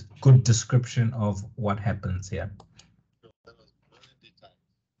very good description of what happens here.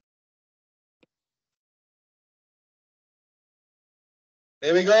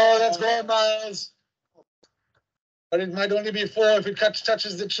 Here we go, let's go, Miles. But it might only be 4 if it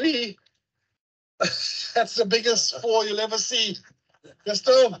touches the tree. That's the biggest 4 you'll ever see.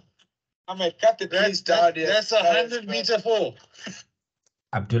 Gusto, I may cut the trees down here. that's 100-meter 4.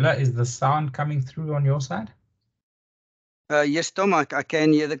 Abdullah, is the sound coming through on your side? Yes, Tom, I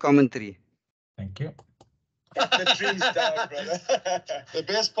can hear the commentary. Thank you. Cut the trees down, brother. The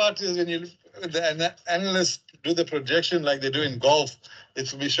best part is when the analysts do the projection like they do in golf,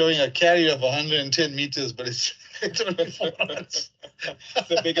 it will be showing a carry of 110 meters, but it's only 4 runs.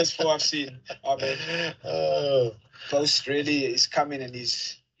 The biggest 4 I've seen. I mean, Post really is coming and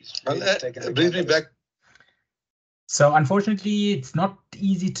he's really taking the brings me back. So unfortunately, it's not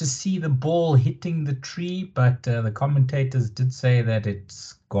easy to see the ball hitting the tree, but the commentators did say that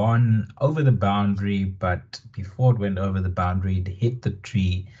it's gone over the boundary, but before it went over the boundary, it hit the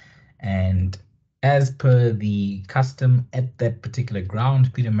tree. And as per the custom at that particular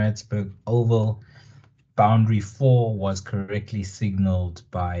ground, Pietermaritzburg Oval, boundary 4 was correctly signaled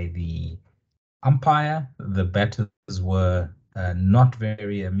by the umpire. The batters were not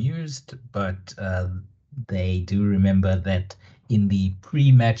very amused, but they do remember that in the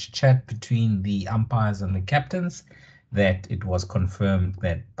pre-match chat between the umpires and the captains, that it was confirmed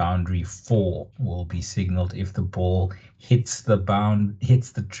that boundary 4 will be signaled if the ball hits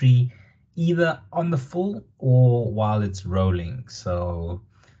the tree, either on the full or while it's rolling. So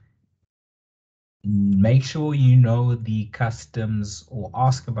make sure you know the customs or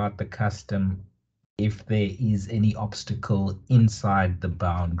ask about the custom if there is any obstacle inside the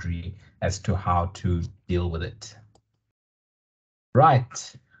boundary as to how to deal with it.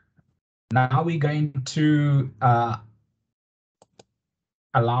 Right, now we're going to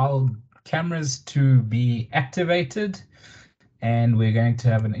allow cameras to be activated, and we're going to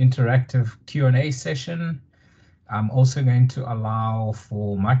have an interactive Q&A session. I'm also going to allow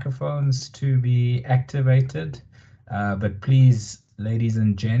for microphones to be activated, but please, ladies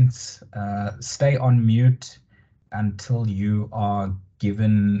and gents, stay on mute until you are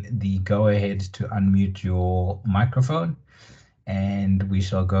given the go-ahead to unmute your microphone, and we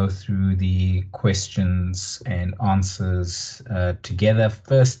shall go through the questions and answers together,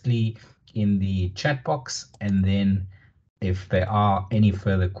 firstly in the chat box, and then if there are any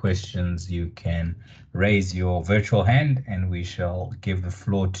further questions, you can raise your virtual hand and we shall give the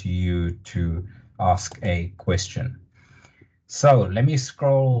floor to you to ask a question. So let me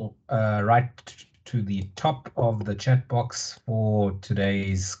scroll right to the top of the chat box for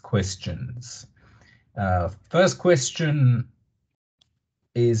today's questions. First question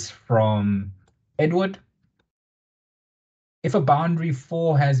is from Edward. If a boundary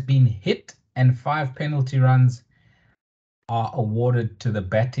 4 has been hit and 5 penalty runs are awarded to the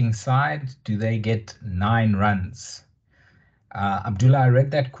batting side, do they get 9 runs? Abdullah, I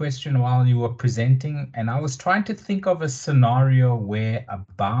read that question while you were presenting, and I was trying to think of a scenario where a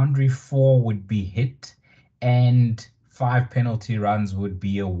boundary 4 would be hit and 5 penalty runs would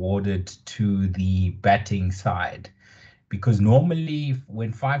be awarded to the batting side. Because normally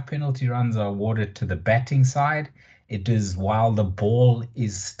when 5 penalty runs are awarded to the batting side, it is while the ball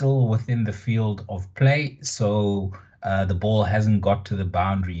is still within the field of play, so the ball hasn't got to the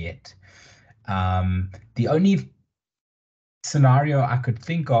boundary yet. The only scenario I could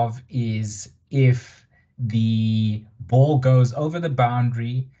think of is if the ball goes over the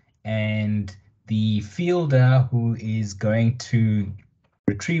boundary and the fielder who is going to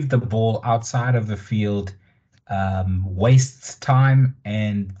retrieve the ball outside of the field wastes time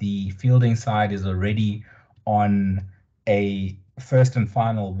and the fielding side is already on a first and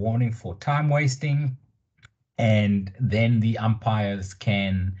final warning for time wasting, and then the umpires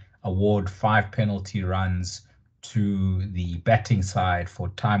can award 5 penalty runs to the batting side for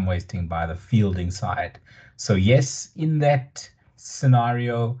time wasting by the fielding side. So yes, in that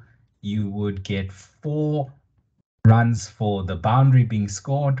scenario, you would get 4 runs for the boundary being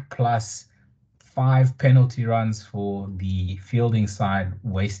scored plus 5 penalty runs for the fielding side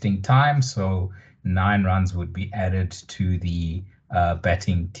wasting time. So 9 runs would be added to the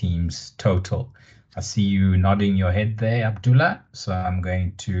batting team's total. I see you nodding your head there, Abdullah. So I'm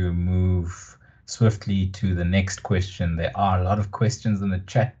going to move swiftly to the next question. There are a lot of questions in the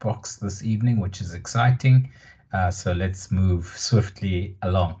chat box this evening, which is exciting. So let's move swiftly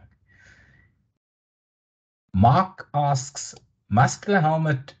along. Mark asks, must the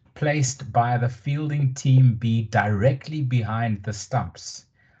helmet placed by the fielding team be directly behind the stumps?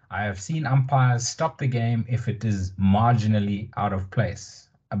 I have seen umpires stop the game if it is marginally out of place.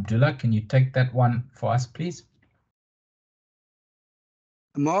 Abdullah, can you take that one for us, please?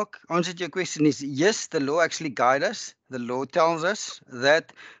 Mark, answer to your question is yes, the law actually guides us. The law tells us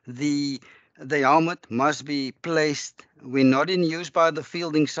that the the helmet must be placed when not in use by the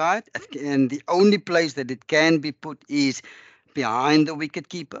fielding side, and the only place that it can be put is behind the wicket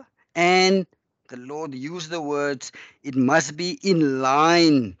keeper. And the Lord used the words, it must be in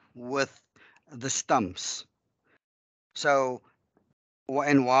line with the stumps. So,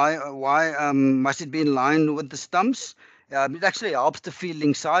 why must it be in line with the stumps? It actually helps the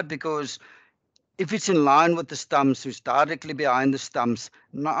fielding side, because if it's in line with the stumps, it's directly behind the stumps,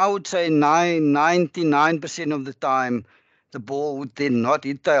 I would say 99% of the time, the ball would then not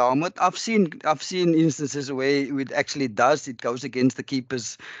hit the helmet. I've seen instances where it actually does. It goes against the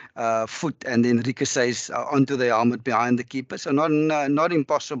keeper's foot and then ricochets onto the helmet behind the keeper. So not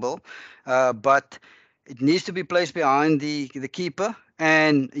impossible, but it needs to be placed behind the keeper.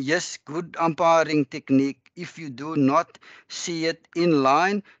 And yes, good umpiring technique. If you do not see it in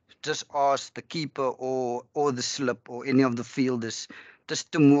line, just ask the keeper or the slip or any of the fielders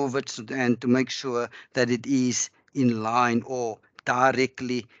just to move it and to make sure that it is in line or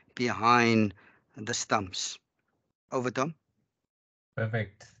directly behind the stumps. Over, Tom.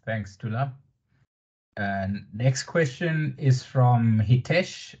 Perfect. Thanks, Tula. And next question is from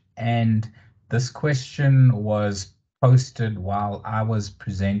Hitesh, and this question was posted while I was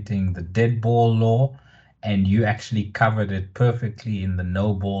presenting the dead ball law, and you actually covered it perfectly in the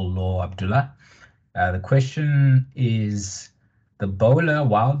no ball law, Abdullah. The question is, the bowler,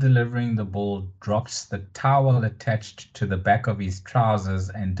 while delivering the ball, drops the towel attached to the back of his trousers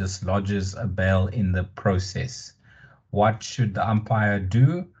and dislodges a bail in the process. What should the umpire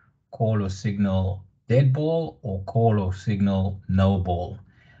do? Call or signal dead ball or call or signal no ball?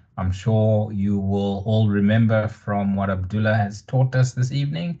 I'm sure you will all remember from what Abdullah has taught us this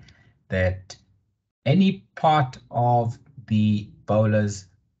evening that any part of the bowler's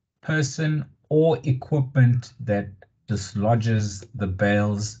person or equipment that dislodges the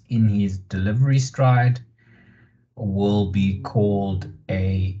bails in his delivery stride will be called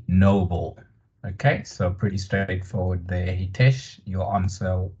a no ball. Okay, so pretty straightforward there, Hitesh.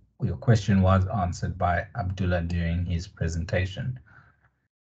 Your question was answered by Abdullah during his presentation.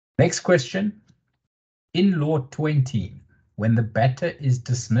 Next question. In Law 20, when the batter is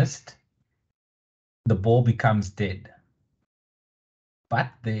dismissed, the ball becomes dead.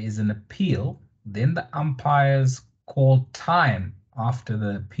 But there is an appeal, then the umpires call time after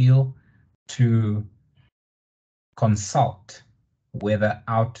the appeal to consult whether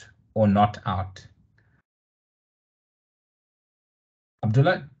out or not out.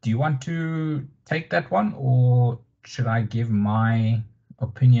 Abdullah, do you want to take that one, or should I give my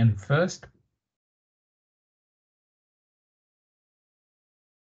opinion first?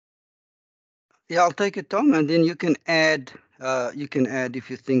 Yeah, I'll take it, Tom, and then you can add. If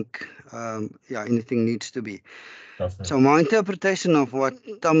you think, anything needs to be. Perfect. So my interpretation of what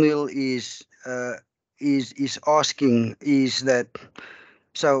Tamil is asking is that,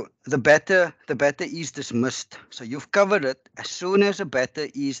 so the batter is dismissed. So you've covered it. As soon as a batter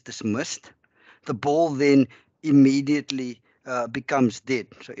is dismissed, the ball then immediately becomes dead.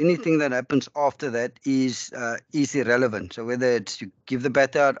 So anything that happens after that is irrelevant. So whether it's you give the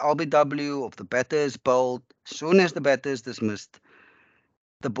batter out RBW or if the batter is bowled, as soon as the batter is dismissed,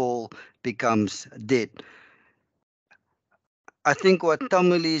 the ball becomes dead. I think what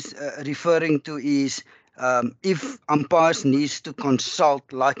Tamil is referring to is if umpires needs to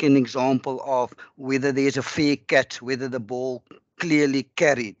consult, like an example of whether there's a fair catch, whether the ball clearly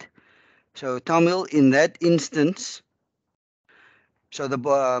carried. So Tamil, in that instance, so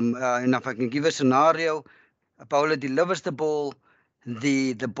and if I can give a scenario, a bowler delivers the ball,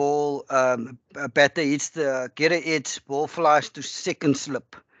 the ball batter hits the get a edge, ball flies to second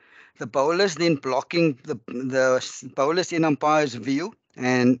slip. The bowler's then blocking the bowler's in umpire's view,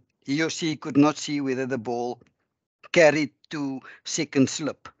 and he or she could not see whether the ball carried to second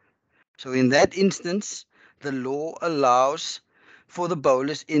slip. So in that instance, the law allows for the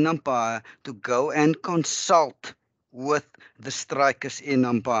bowlers in umpire to go and consult with the strikers in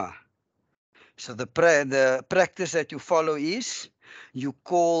umpire. So the practice that you follow is you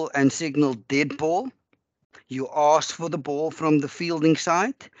call and signal dead ball. You ask for the ball from the fielding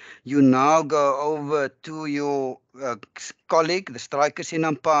side. You now go over to your colleague, the strikers in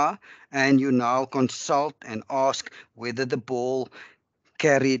umpire, and you now consult and ask whether the ball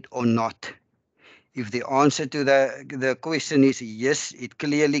carried or not. If the answer to the question is yes, it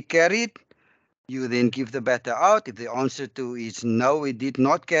clearly carried, you then give the batter out. If the answer to is no, it did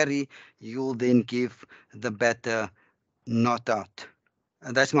not carry, you'll then give the batter not out.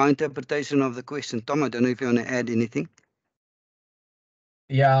 And that's my interpretation of the question. Tom, I don't know if you want to add anything.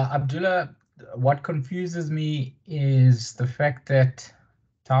 Yeah, Abdullah, what confuses me is the fact that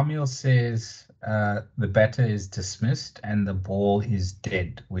Tamil says the batter is dismissed and the ball is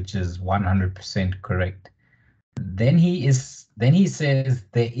dead, which is 100% correct. Then he says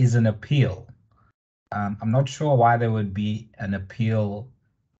there is an appeal. I'm not sure why there would be an appeal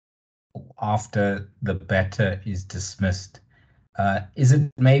after the batter is dismissed. Is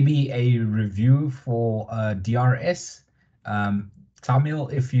it maybe a review for DRS? Tamil,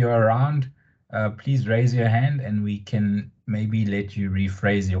 if you're around, please raise your hand and we can maybe let you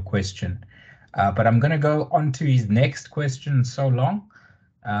rephrase your question. But I'm going to go on to his next question so long.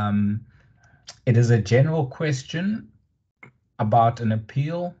 It is a general question about an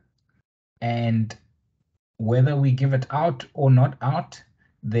appeal and whether we give it out or not out.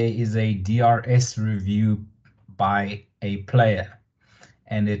 There is a DRS review by a player,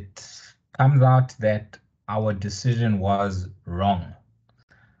 and it comes out that our decision was wrong.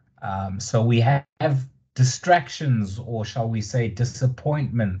 So we have distractions, or shall we say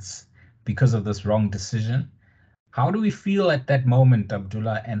disappointments, because of this wrong decision. How do we feel at that moment,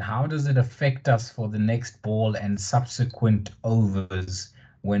 Abdullah, and how does it affect us for the next ball and subsequent overs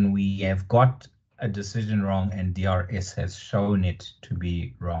when we have got a decision wrong and DRS has shown it to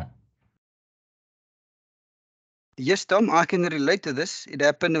be wrong? Yes, Tom, I can relate to this. It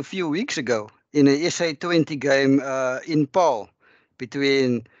happened a few weeks ago in a SA20 game in Paarl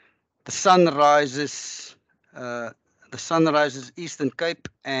between the Sunrisers Eastern Cape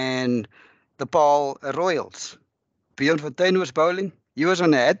and the Paarl Royals. Bjorn Fontaine was bowling. He was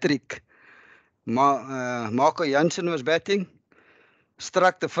on a hat-trick. Marco Jansen was batting.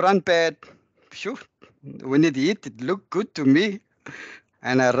 Struck the front pad. Phew. When it hit, it looked good to me.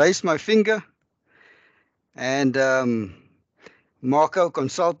 And I raised my finger. And Marco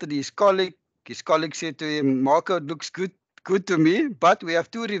consulted his colleague. His colleague said to him, Marco, it looks good to me, but we have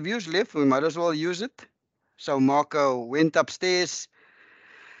 2 reviews left. We might as well use it. So Marco went upstairs.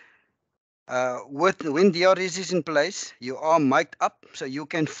 When DRS is in place, you are mic'd up, so you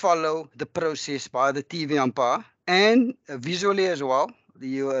can follow the process by the TV umpire and visually as well.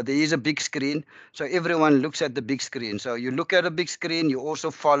 There is a big screen, so everyone looks at the big screen. So you look at a big screen, you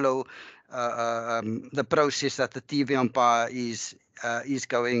also follow the process that the TV umpire is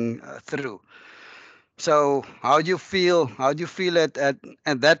going through. So how do you feel? How do you feel at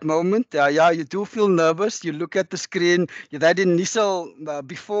that moment? Yeah, you do feel nervous. You look at the screen. That initial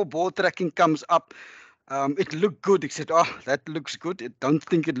before ball tracking comes up, it looked good. It said, "Oh, that looks good." I don't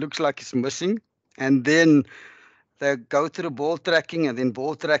think it looks like it's missing. And then they go through ball tracking, and then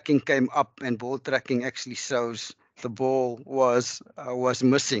ball tracking came up, and ball tracking actually shows the ball was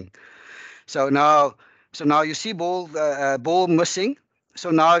missing. So now you see ball missing. So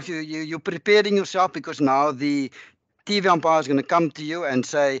now if you're preparing yourself, because now the TV umpire is going to come to you and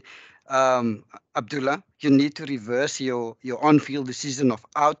say, Abdullah, you need to reverse your on-field decision of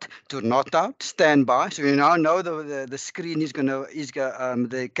out to not out, stand by. So you now know the screen is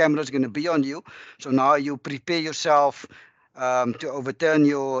the camera is going to be on you. So now you prepare yourself to overturn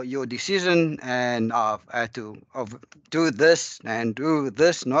your decision, and I had to do this and do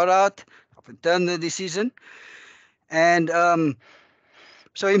this, not out, overturn the decision. And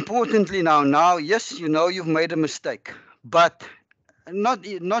so importantly now, yes, you know you've made a mistake, but not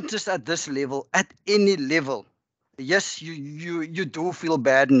just at this level, at any level. Yes, you do feel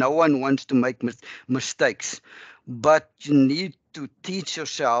bad. No one wants to make mistakes, but you need to teach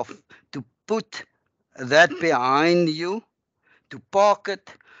yourself to put that behind you, to park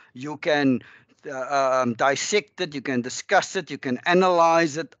it. You can dissect it, you can discuss it, you can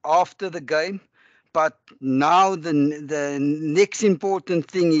analyze it after the game. But now the next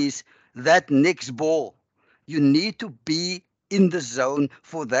important thing is that next ball. You need to be in the zone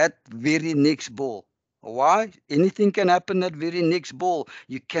for that very next ball. Why? Anything can happen that very next ball.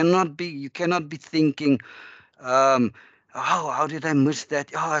 You cannot be thinking, how did I miss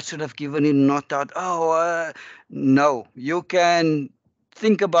that? Oh, I should have given him not out. No, you can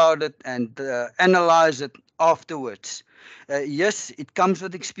think about it and analyze it afterwards. Yes, it comes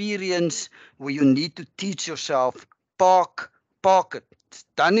with experience where you need to teach yourself, park it. It's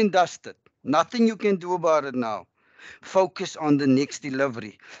done and dusted. Nothing you can do about it now. Focus on the next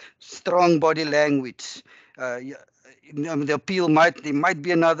delivery. Strong body language. The appeal there might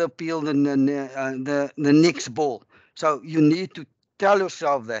be another appeal than the next ball. So you need to tell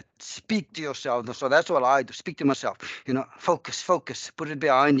yourself that, speak to yourself. So that's what I do, speak to myself. Focus, put it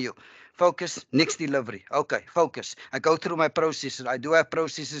behind you. Focus, next delivery. Okay, focus. I go through my processes. I do have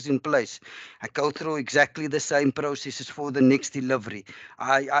processes in place. I go through exactly the same processes for the next delivery.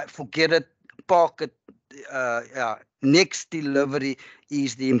 I forget it, park it. Next delivery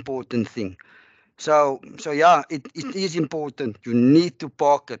is the important thing. So yeah, it is important. You need to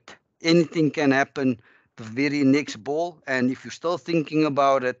park it. Anything can happen the very next ball, and if you're still thinking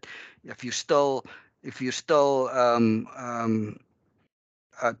about it, if you're still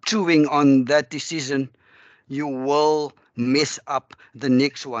chewing on that decision, you will mess up the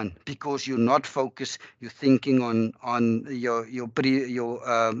next one because you're not focused. You're thinking on the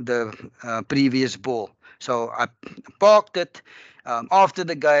previous ball. So I parked it. After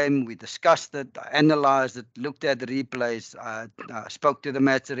the game, we discussed it, I analyzed it, looked at the replays, spoke to the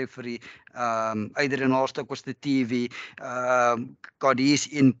match referee. Adrian Alstock was the TV, got his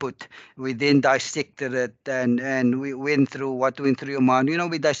input. We then dissected it, and we went through what went through your mind.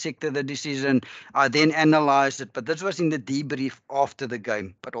 We dissected the decision. I then analyzed it, but this was in the debrief after the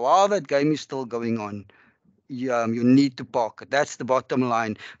game. But while that game is still going on, you need to park it. That's the bottom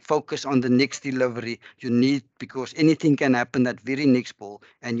line. Focus on the next delivery. Because anything can happen that very next ball,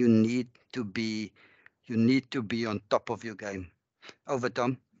 and you need to be on top of your game. Over,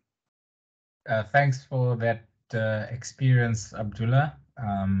 Tom. Thanks for that experience, Abdullah.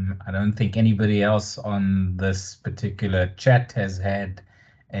 I don't think anybody else on this particular chat has had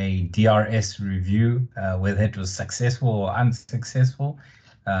a DRS review, whether it was successful or unsuccessful.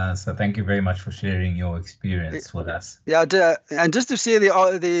 So thank you very much for sharing your experience with us. Yeah, and just to say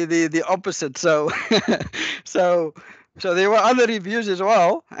the opposite. So, so there were other reviews as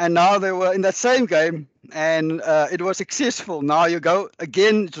well, and now they were in that same game, and it was successful. Now you go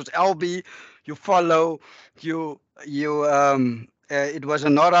again. It was LB. You follow. It was a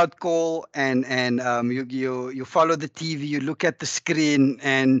not out call, and you follow the TV. You look at the screen,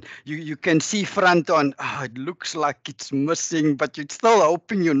 and you can see front on. Oh, it looks like it's missing, but you're still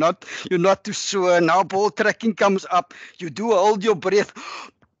hoping you're not too sure. Now ball tracking comes up. You do hold your breath.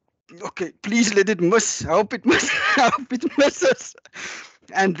 Okay, please let it miss. I hope it misses. I hope it misses.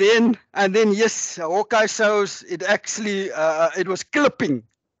 And then yes, Hawkeye shows it actually it was clipping.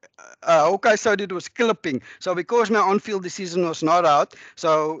 Hawkeye showed it was clipping. So because my on-field decision was not out,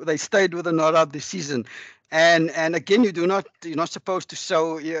 so they stayed with a not out decision. And again, you're not supposed to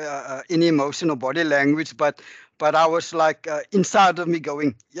show any emotion or body language, but I was like inside of me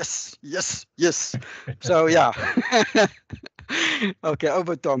going yes, yes, yes. So yeah. Okay,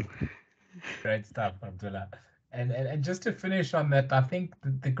 over Tom. Great stuff, Abdullah. And just to finish on that, I think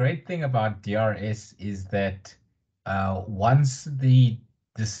the great thing about DRS is that once the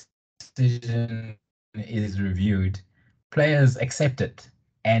decision is reviewed, players accept it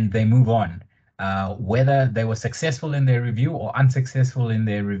and they move on. Whether they were successful in their review or unsuccessful in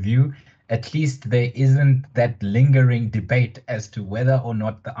their review, at least there isn't that lingering debate as to whether or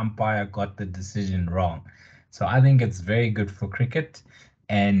not the umpire got the decision wrong. So I think it's very good for cricket.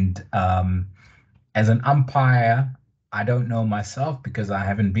 And as an umpire, I don't know myself because I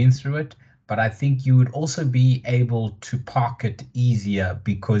haven't been through it, but I think you would also be able to park it easier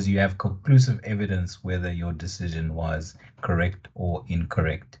because you have conclusive evidence whether your decision was correct or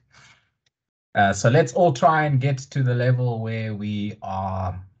incorrect. So let's all try and get to the level where we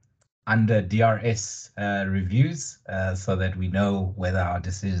are under DRS reviews so that we know whether our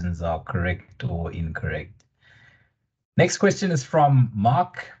decisions are correct or incorrect. Next question is from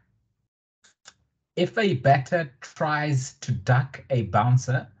Mark. If a batter tries to duck a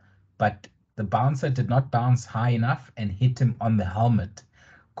bouncer, but the bouncer did not bounce high enough and hit him on the helmet,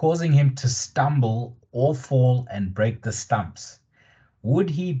 causing him to stumble or fall and break the stumps, would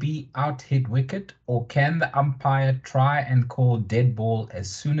he be out hit wicket, or can the umpire try and call dead ball as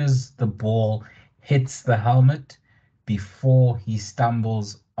soon as the ball hits the helmet before he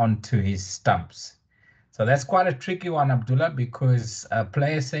stumbles onto his stumps? So that's quite a tricky one, Abdullah, because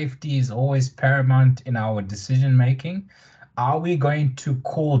player safety is always paramount in our decision making. Are we going to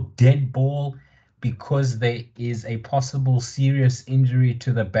call dead ball because there is a possible serious injury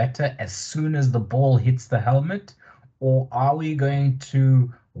to the batter as soon as the ball hits the helmet? Or are we going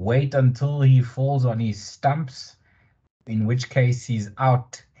to wait until he falls on his stumps, in which case he's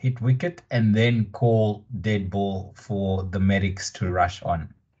out hit wicket, and then call dead ball for the medics to rush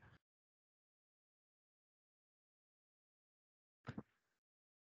on?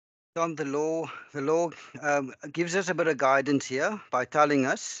 Tom, the law gives us a bit of guidance here by telling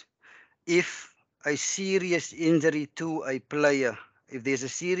us if a serious injury to a player, if there's a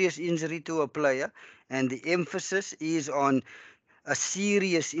serious injury to a player, and the emphasis is on a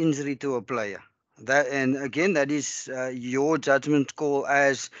serious injury to a player. And again, that is your judgment call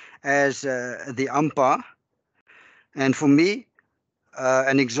as the umpire. And for me,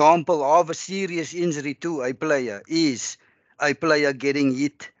 an example of a serious injury to a player is a player getting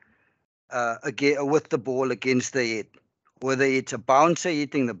hit again with the ball against the head, whether it's a bouncer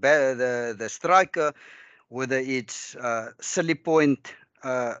hitting the striker, whether it's silly point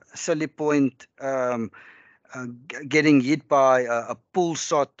getting hit by a pull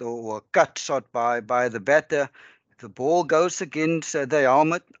shot or a cut shot by the batter. If the ball goes against the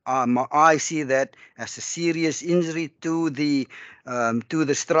helmet, I see that as a serious injury to the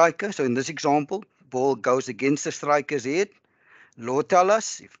striker. So in this example, ball goes against the striker's head. Law tell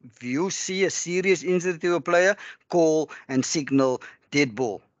us if you see a serious injury to a player, call and signal dead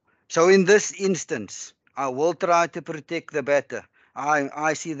ball. So in this instance, I will try to protect the batter.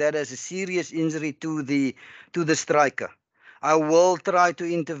 I see that as a serious injury to the striker. I will try to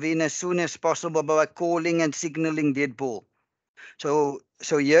intervene as soon as possible by calling and signaling dead ball. So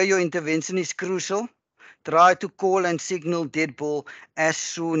here your intervention is crucial. Try to call and signal dead ball as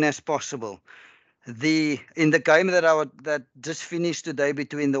soon as possible. In the game that just finished today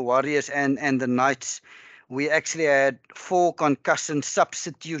between the Warriors and the Knights, we actually had 4 concussion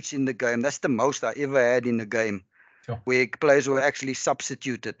substitutes in the game. That's the most I ever had in a game. Sure. Where players were actually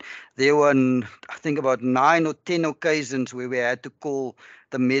substituted. There were, I think, about 9 or 10 occasions where we had to call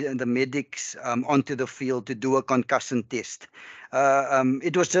the medics onto the field to do a concussion test.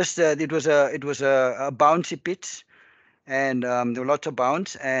 It was just it was a bouncy pitch. And there were lots of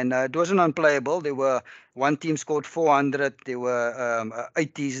bounce, and it wasn't unplayable. There were one team scored 400. There were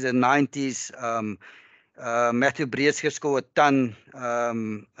 80s and 90s. Matthew Breeske scored a ton,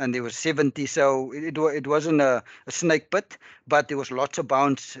 and there was 70. So it wasn't a snake pit, but there was lots of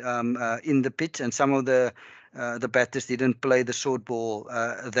bounce in the pitch, and some of the batters didn't play the short ball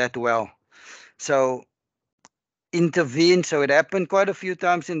that well. So intervene. So it happened quite a few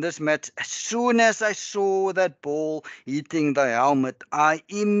times in this match. As soon as I saw that ball hitting the helmet, I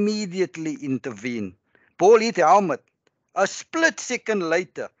immediately intervened. Ball hit the helmet. A split second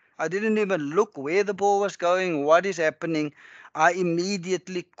later, I didn't even look where the ball was going, what is happening. I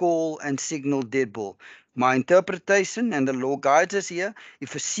immediately call and signal dead ball. My interpretation, and the law guides us here,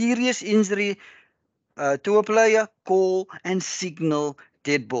 if a serious injury to a player, call and signal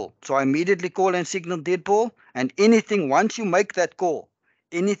dead ball. So I immediately call and signal dead ball, and anything, once you make that call,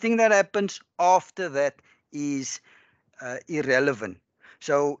 anything that happens after that is irrelevant.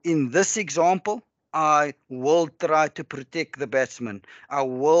 So in this example, I will try to protect the batsman. I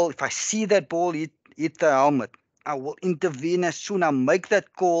will, if I see that ball hit the helmet, I will intervene as soon. I make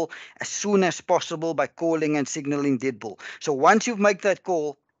that call as soon as possible by calling and signaling dead ball. So once you make that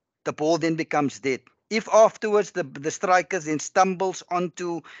call, the ball then becomes dead. If afterwards the striker then stumbles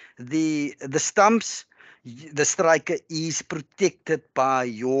onto the stumps, the striker is protected by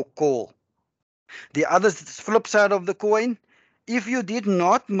your call. The other flip side of the coin, if you did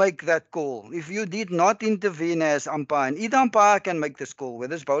not make that call, if you did not intervene as umpire, and either umpire can make this call,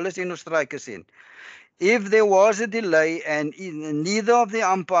 whether it's bowlers in or strikers in. If there was a delay and neither of the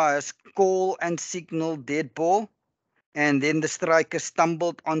umpires call and signal dead ball, and then the striker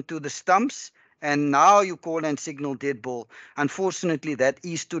stumbled onto the stumps, and now you call and signal dead ball, unfortunately that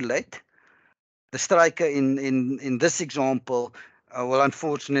is too late. The striker in this example will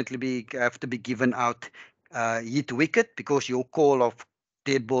unfortunately have to be given out hit wicket, because your call of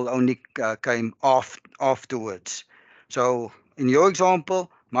dead ball only came afterwards. So in your example,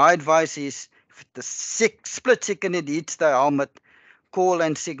 my advice is, if the split second it hits the helmet, call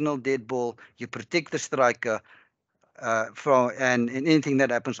and signal dead ball. You protect the striker and anything that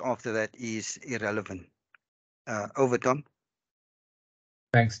happens after that is irrelevant. Over, Tom.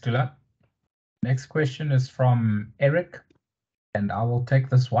 Thanks, Dula. Next question is from Eric, and I will take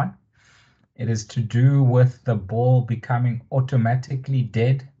this one. It is to do with the ball becoming automatically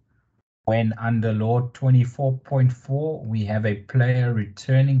dead when under law 24.4 we have a player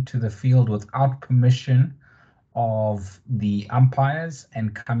returning to the field without permission of the umpires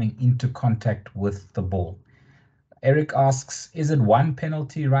and coming into contact with the ball. Eric asks, is it one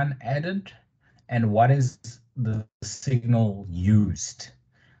penalty run added, and what is the signal used?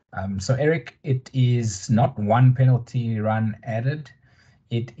 So Eric, it is not one penalty run added.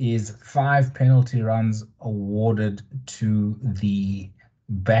 It is 5 penalty runs awarded to the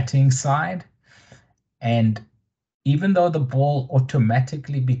batting side. And even though the ball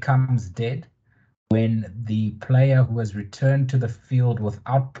automatically becomes dead when the player who has returned to the field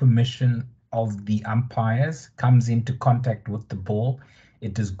without permission of the umpires comes into contact with the ball,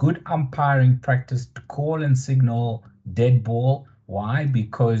 it is good umpiring practice to call and signal dead ball. Why?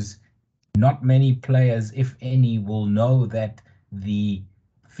 Because not many players, if any, will know that the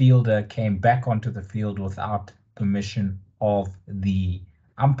fielder came back onto the field without permission of the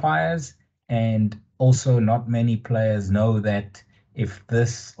umpires, and also not many players know that if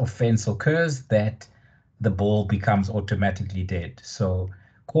this offense occurs, that the ball becomes automatically dead. So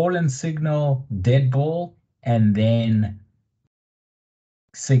call and signal dead ball, and then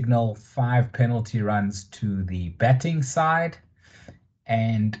signal 5 penalty runs to the batting side,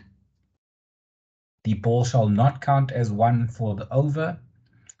 and the ball shall not count as one for the over.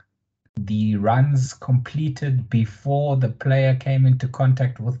 The runs completed before the player came into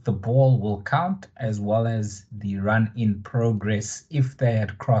contact with the ball will count, as well as the run in progress if they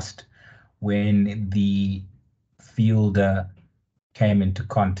had crossed when the fielder came into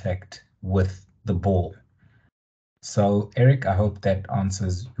contact with the ball. So, Eric, I hope that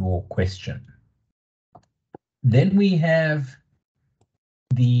answers your question. Then we have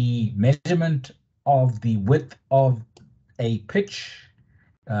the measurement of the width of a pitch.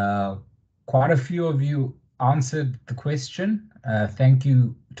 Quite a few of you answered the question. Thank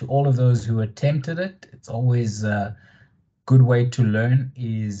you to all of those who attempted it. It's always a good way to learn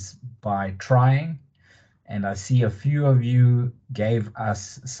is by trying. And I see a few of you gave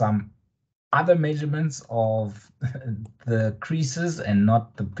us some other measurements of the creases and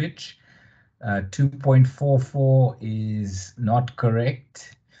not the pitch. 2.44 is not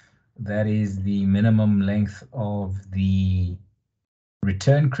correct. That is the minimum length of the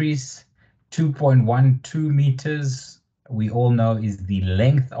return crease. 2.12 meters, we all know, is the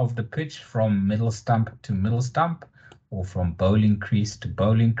length of the pitch from middle stump to middle stump, or from bowling crease to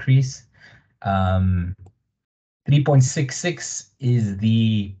bowling crease. 3.66 is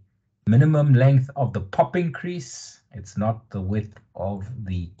the minimum length of the popping crease. It's not the width of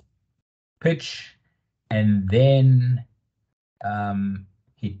the pitch. And then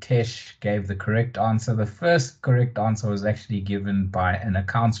Hitesh gave the correct answer. The first correct answer was actually given by an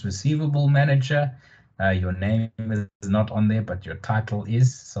accounts receivable manager. Your name is not on there, but your title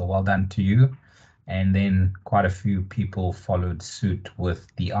is, so well done to you. And then quite a few people followed suit with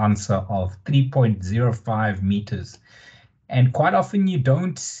the answer of 3.05 meters. And quite often you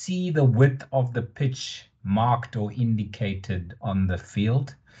don't see the width of the pitch marked or indicated on the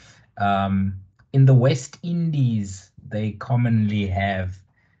field. In the West Indies, they commonly have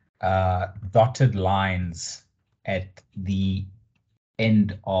dotted lines at the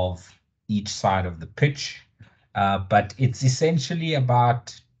end of each side of the pitch, but it's essentially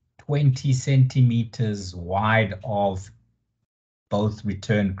about 20 centimeters wide of both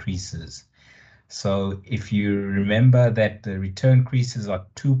return creases. So if you remember that the return creases are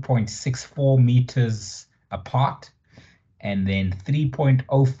 2.64 meters apart, and then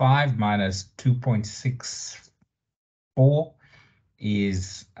 3.05 minus 2.64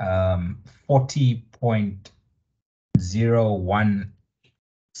 is 40.01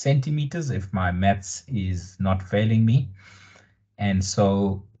 centimeters, if my maths is not failing me. And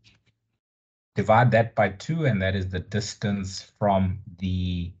so divide that by 2, and that is the distance from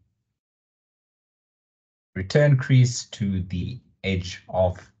the return crease to the edge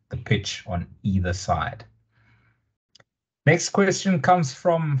of the pitch on either side. Next question comes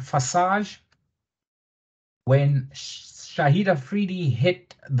from Fasaj. When Shahid Afridi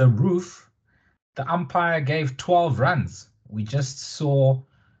hit the roof, the umpire gave 12 runs. We just saw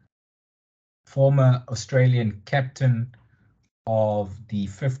former Australian captain of the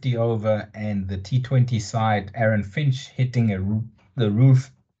 50 over and the T20 side, Aaron Finch, hitting the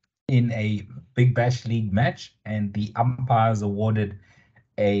roof in a Big Bash League match, and the umpires awarded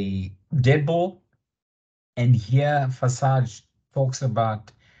a dead ball. And here Fasaj talks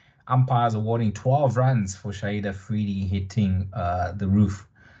about umpires awarding 12 runs for Shahid Afridi hitting the roof.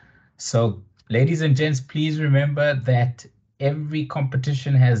 So, ladies and gents, please remember that every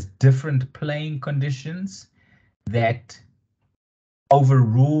competition has different playing conditions that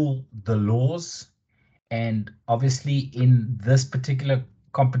overrule the laws. And obviously in this particular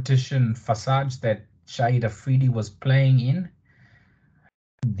competition, Fasaj, that Shahid Afridi was playing in,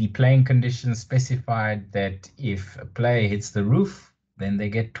 the playing conditions specified that if a player hits the roof, then they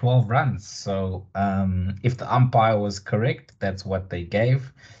get 12 runs. So if the umpire was correct, that's what they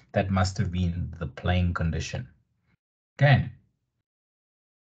gave. That must have been the playing condition. Okay.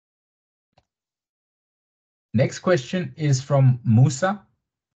 Next question is from Musa.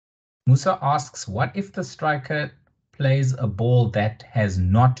 Musa asks, what if the striker plays a ball that has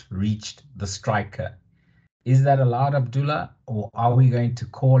not reached the striker? Is that allowed, Abdullah, or are we going to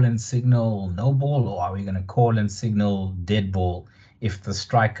call and signal no ball, or are we going to call and signal dead ball if the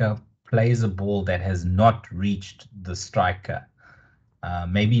striker plays a ball that has not reached the striker,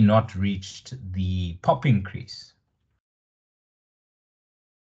 maybe not reached the popping crease?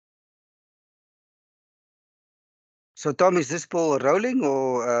 So, Tom, is this ball rolling,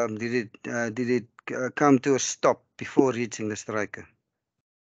 or did it come to a stop before reaching the striker?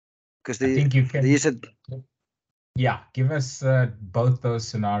 Because I think you can. there is a Yeah, give us both those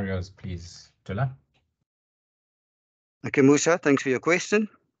scenarios, please, Tula. okay, Musa. Thanks for your question.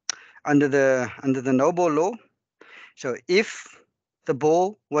 Under the no ball law, so if the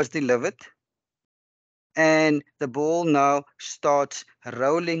ball was delivered and the ball now starts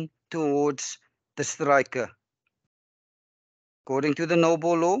rolling towards the striker, according to the no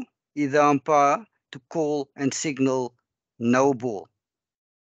ball law, either umpire to call and signal no ball.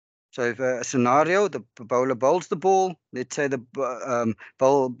 So if a scenario, the bowler bowls the ball, let's say the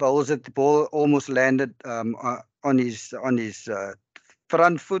bowls it, the ball almost landed on his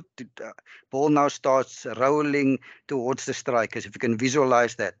front foot. Ball now starts rolling towards the strikers, if you can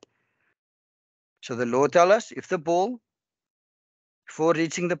visualize that. So the law tells us if the ball, before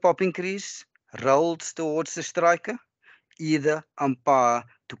reaching the popping crease, rolls towards the striker, either umpire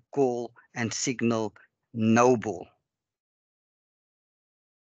to call and signal no ball.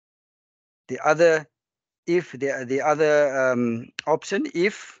 The other option,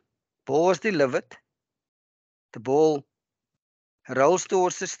 if ball was delivered, the ball rolls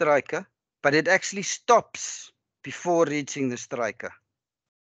towards the striker, but it actually stops before reaching the striker.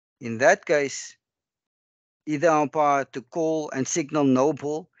 In that case, either umpire to call and signal no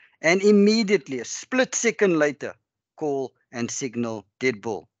ball, and immediately, a split second later, call and signal dead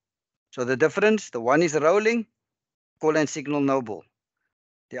ball. So the difference, the one is rolling, call and signal no ball.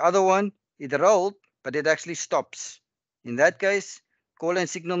 The other one, it rolled, but it actually stops. In that case, call and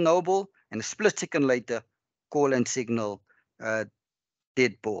signal no ball, and a split second later, call and signal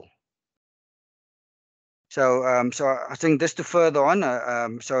dead ball. So, I think just to further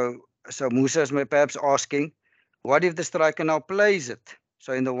on, so Musa is perhaps asking, what if the striker now plays it?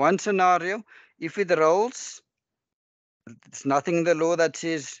 So in the one scenario, if it rolls, there's nothing in the law that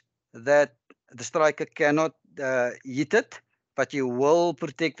says that the striker cannot hit it, but you will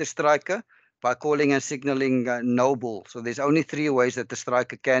protect the striker by calling and signaling no ball. So there's only 3 ways that the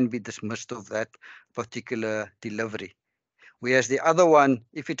striker can be dismissed of that particular delivery. Whereas the other one,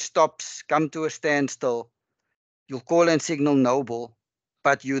 if it stops, come to a standstill, you'll call and signal no ball,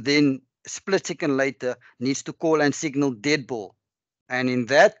 but you then split second later needs to call and signal dead ball. And in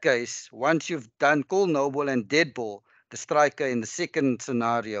that case, once you've done call no ball and dead ball, the striker in the second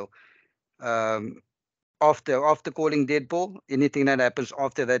scenario, after calling dead ball, anything that happens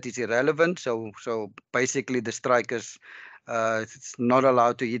after that is irrelevant. So basically the striker's it's not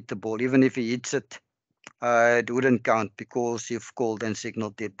allowed to hit the ball. Even if he hits it, it wouldn't count because you've called and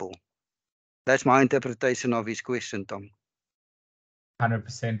signaled dead ball. That's my interpretation of his question, Tom.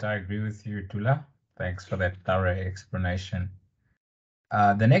 100% I agree with you, Tula. Thanks for that thorough explanation.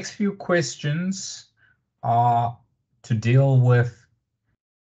 The next few questions are to deal with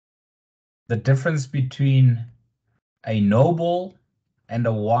the difference between a no ball and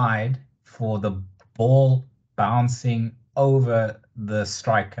a wide for the ball bouncing over the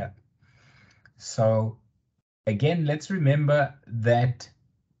striker. So again, let's remember that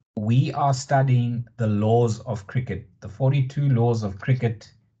we are studying the laws of cricket, the 42 laws of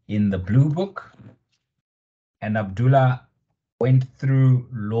cricket in the Blue Book. And Abdullah went through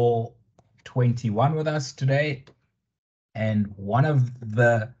law 21 with us today. And one of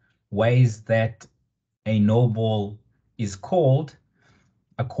the ways that a no ball is called,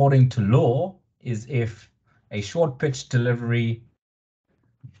 according to law, is if a short pitch delivery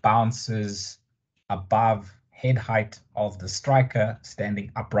bounces above head height of the striker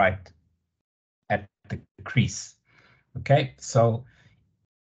standing upright at the crease. Okay, so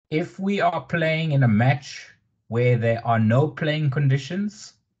if we are playing in a match where there are no playing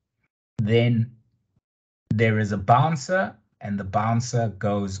conditions, then there is a bouncer and the bouncer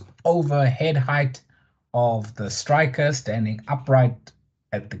goes over head height of the striker standing upright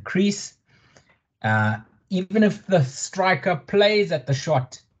at the crease. Even if the striker plays at the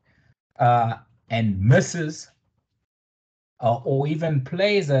shot and misses, or even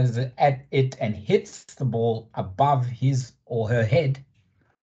plays at it and hits the ball above his or her head,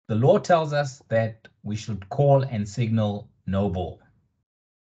 the law tells us that we should call and signal no ball.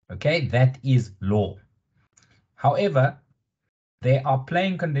 Okay, that is law. However, there are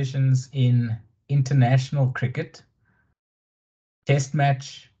playing conditions in international cricket, test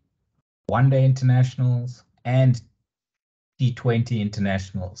match, one-day internationals, and T20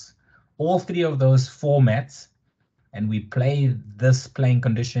 internationals. All 3 of those formats, and we play this playing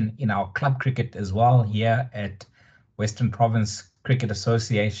condition in our club cricket as well here at Western Province Cricket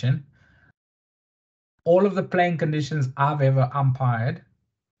Association. All of the playing conditions I've ever umpired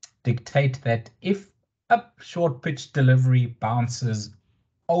dictate that if a short pitch delivery bounces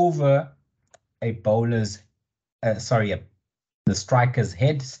over a bowler's, a the striker's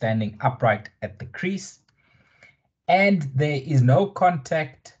head standing upright at the crease, and there is no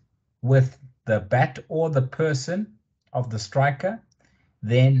contact with the bat or the person of the striker,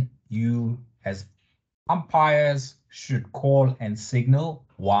 then you, as umpires, should call and signal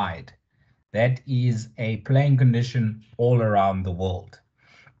wide. That is a playing condition all around the world.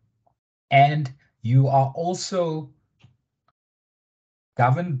 And you are also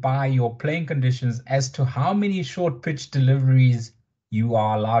governed by your playing conditions as to how many short pitch deliveries you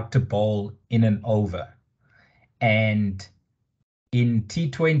are allowed to bowl in an over. And in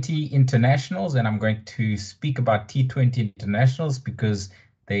T20 internationals, and I'm going to speak about T20 internationals because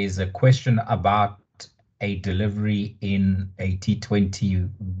there is a question about a delivery in a T20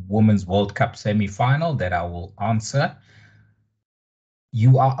 Women's World Cup semi-final that I will answer.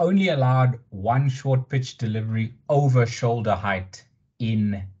 You are only allowed one short pitch delivery over shoulder height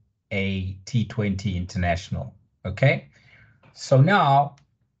in a T20 international, okay? So now,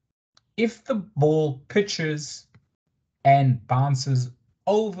 if the ball pitches and bounces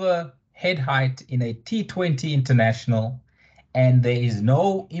over head height in a T20 international, and there is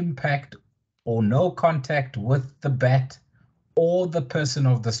no impact or no contact with the bat or the person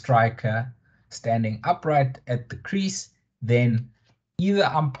of the striker standing upright at the crease, then either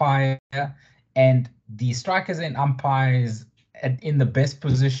umpire, and the strikers and umpires in the best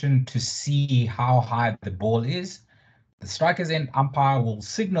position to see how high the ball is, the strikers and umpire will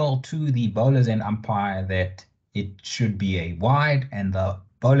signal to the bowlers and umpire that it should be a wide, and the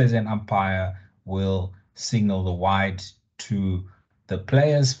bowlers and umpire will signal the wide to the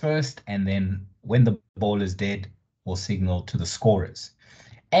players first, and then when the ball is dead, will signal to the scorers.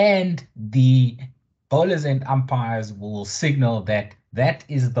 And the bowlers and umpires will signal that that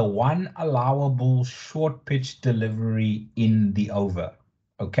is the one allowable short pitch delivery in the over.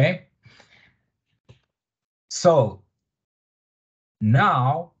 Okay? So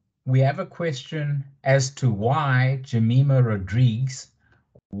now we have a question as to why Jemima Rodrigues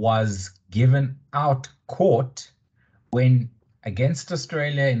was given out court when against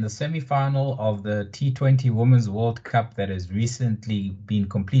Australia in the semi-final of the T20 Women's World Cup that has recently been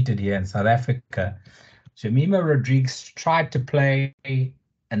completed here in South Africa. Jemima Rodrigues tried to play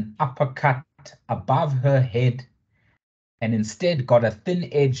an uppercut above her head and instead got a thin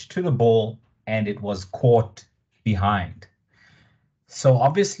edge to the ball, and it was caught behind. So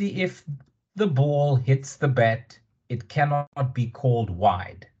obviously, if the ball hits the bat, it cannot be called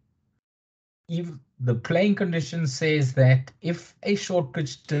wide. If the playing condition says that if a short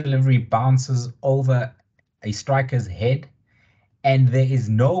pitch delivery bounces over a striker's head and there is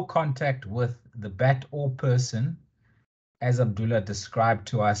no contact with the bat or person, as Abdullah described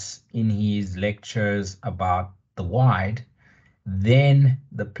to us in his lectures about the wide, then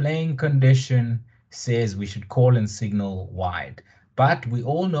the playing condition says we should call and signal wide. But we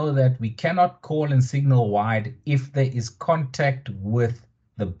all know that we cannot call and signal wide if there is contact with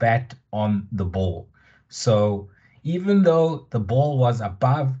the bat on the ball. So even though the ball was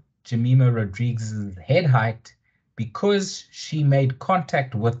above Jemima Rodrigues' head height, because she made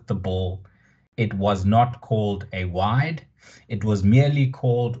contact with the ball, it was not called a wide. It was merely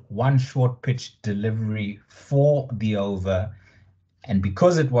called one short pitch delivery for the over. And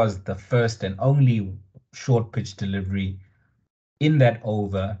because it was the first and only short pitch delivery in that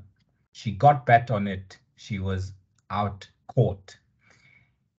over, she got bat on it. She was out caught.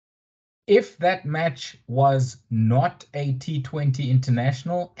 If that match was not a T20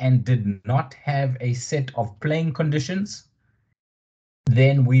 international and did not have a set of playing conditions,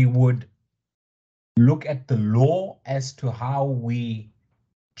 then we would look at the law as to how we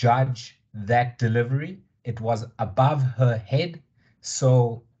judge that delivery. It was above her head,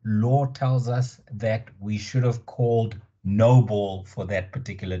 so law tells us that we should have called no ball for that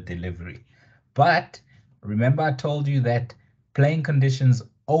particular delivery. But remember, I told you that playing conditions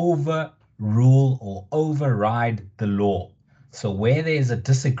overrule or override the law. So where there's a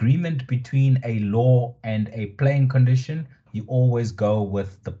disagreement between a law and a playing condition, you always go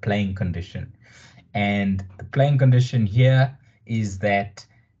with the playing condition. And the playing condition here is that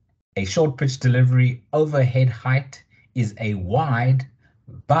a short pitch delivery over head height is a wide,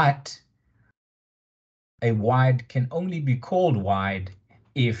 but a wide can only be called wide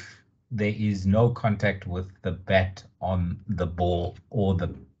if there is no contact with the bat on the ball or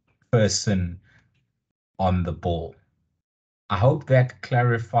the person on the ball. I hope that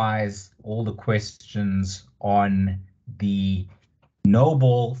clarifies all the questions on the no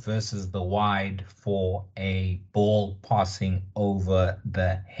ball versus the wide for a ball passing over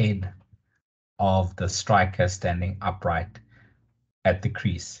the head of the striker standing upright at the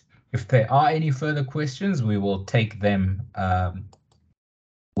crease. If there are any further questions, we will take them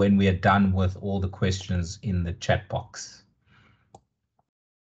when we are done with all the questions in the chat box.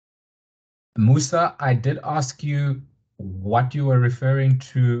 Musa, I did ask you what you were referring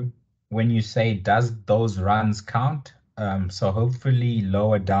to when you say, does those runs count? So hopefully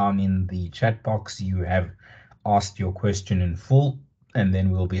lower down in the chat box, you have asked your question in full, and then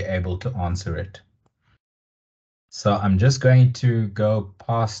we'll be able to answer it. So I'm just going to go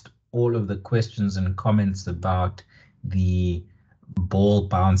past all of the questions and comments about the ball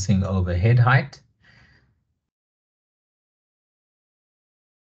bouncing over head height.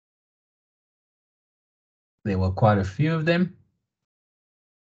 There were quite a few of them.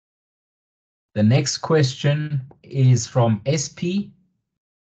 The next question is from SP.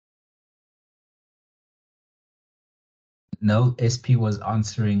 No, SP was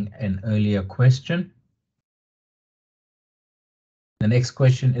answering an earlier question. The next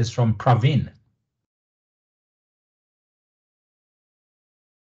question is from Praveen.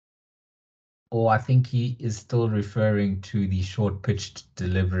 Or I think he is still referring to the short pitched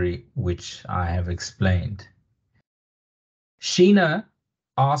delivery, which I have explained. Sheena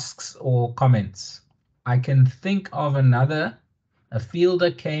asks or comments, I can think of another. A fielder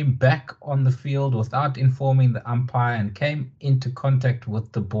came back on the field without informing the umpire and came into contact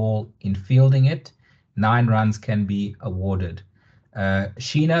with the ball in fielding it. 9 runs can be awarded.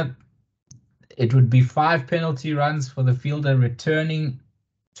 Sheena, it would be 5 penalty runs for the fielder returning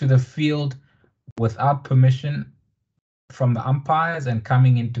to the field without permission from the umpires and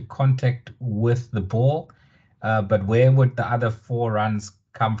coming into contact with the ball. But where would the other 4 runs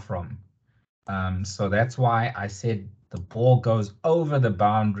come from? So that's why I said the ball goes over the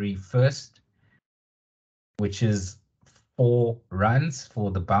boundary first, which is 4 runs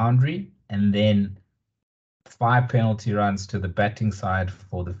for the boundary, and then 5 penalty runs to the batting side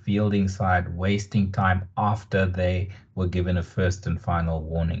for the fielding side, wasting time after they were given a first and final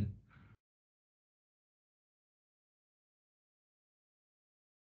warning.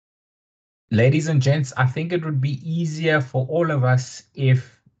 Ladies and gents, I think it would be easier for all of us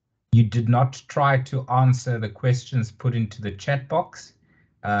if you did not try to answer the questions put into the chat box,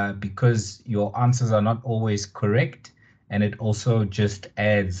 because your answers are not always correct, and it also just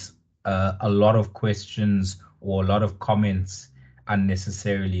adds a lot of questions or a lot of comments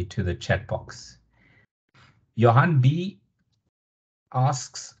unnecessarily to the chat box. Johan B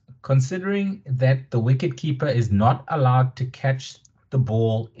asks, considering that the wicketkeeper is not allowed to catch the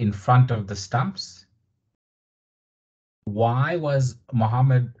ball in front of the stumps, why was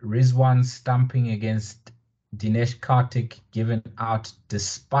Mohammad Rizwan stumping against Dinesh Karthik given out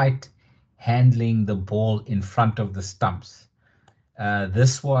despite handling the ball in front of the stumps?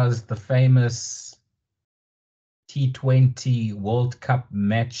 This was the famous T20 World Cup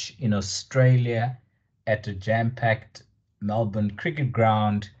match in Australia at a jam-packed Melbourne cricket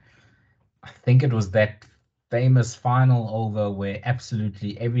ground. I think it was that famous final over where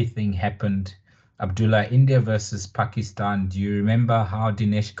absolutely everything happened. Abdullah, India versus Pakistan. Do you remember how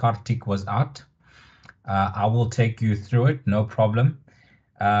Dinesh Karthik was out? I will take you through it, no problem.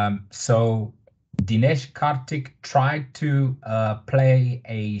 So Dinesh Karthik tried to play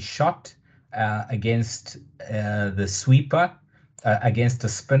a shot against the sweeper, against a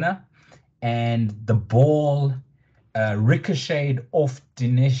spinner, and the ball ricocheted off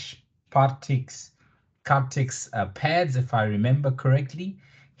Dinesh Karthik's pads, if I remember correctly.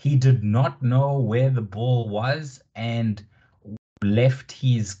 He did not know where the ball was and left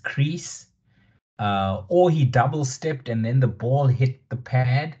his crease, or he double stepped and then the ball hit the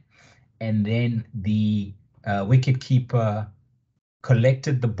pad, and then the wicketkeeper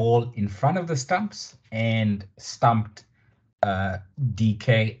collected the ball in front of the stumps and stumped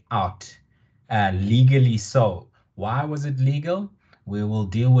DK out, legally so. Why was it legal? We will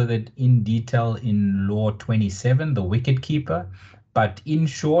deal with it in detail in Law 27, the wicketkeeper. But in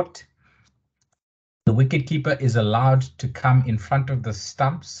short, the wicketkeeper is allowed to come in front of the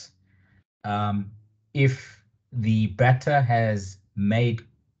stumps if the batter has made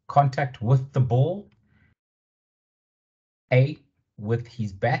contact with the ball, A, with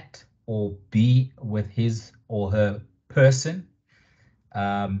his bat, or B, with his or her person.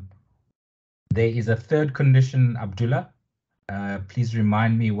 There is a third condition, Abdullah. Please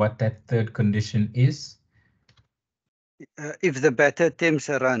remind me what that third condition is. If the batter attempts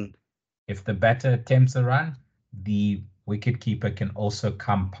a run. If the batter attempts a run, the wicketkeeper can also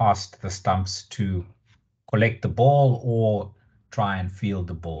come past the stumps to collect the ball or try and field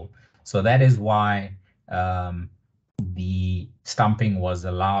the ball. So that is why the stumping was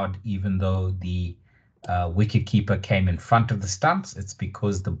allowed, even though the wicketkeeper came in front of the stumps, it's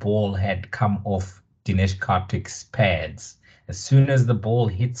because the ball had come off Dinesh Karthik's pads. As soon as the ball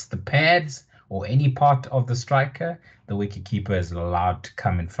hits the pads or any part of the striker, the wicketkeeper is allowed to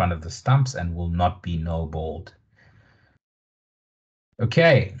come in front of the stumps and will not be no-balled.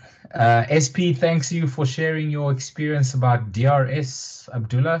 Okay, SP, thanks you for sharing your experience about DRS,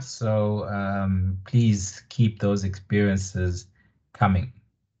 Abdullah. So please keep those experiences coming.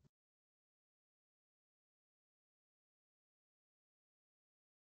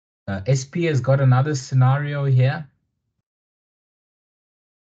 SP has got another scenario here.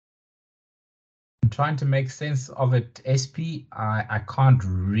 I'm trying to make sense of it, SP. I can't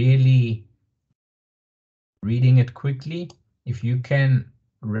really reading it quickly. If you can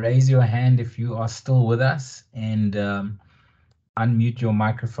raise your hand if you are still with us and unmute your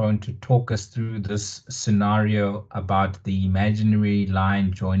microphone to talk us through this scenario about the imaginary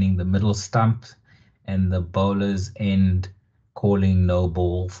line joining the middle stump and the bowler's end calling no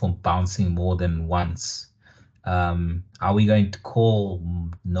ball for bouncing more than once. Are we going to call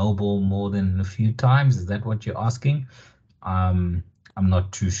no ball more than a few times? Is that what you're asking? I'm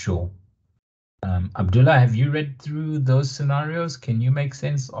not too sure. Abdullah, have you read through those scenarios? Can you make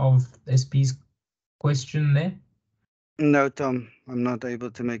sense of SP's question there? No, Tom, I'm not able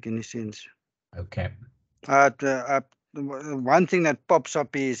to make any sense. Okay. One thing that pops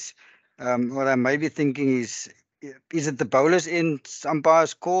up is what I may be thinking is it the bowler's end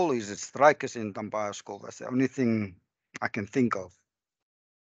umpire's call or is it striker's end umpire's call? That's the only thing I can think of.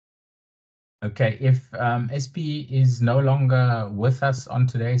 Okay, if SP is no longer with us on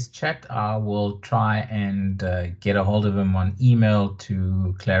today's chat, I will try and get a hold of him on email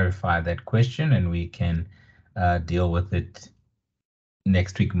to clarify that question, and we can deal with it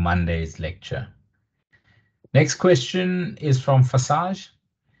next week, Monday's lecture. Next question is from Fasaj.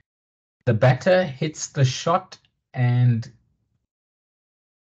 The batter hits the shot and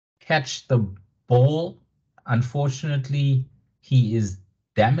catch the ball. Unfortunately, he is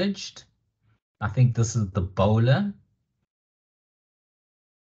damaged. I think this is the bowler.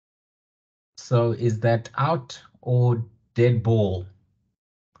 So is that out or dead ball?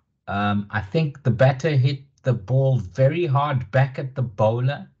 I think the batter hit the ball very hard back at the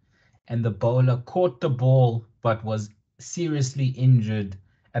bowler, and the bowler caught the ball but was seriously injured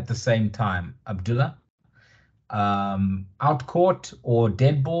at the same time. Abdullah, out caught or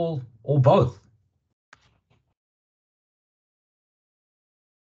dead ball or both?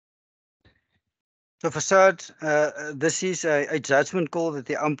 So Fasad, this is a judgment call that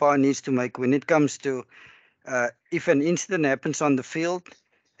the umpire needs to make when it comes to if an incident happens on the field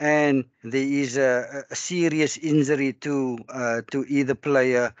and there is a serious injury to either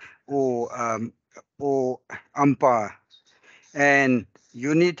player or umpire, and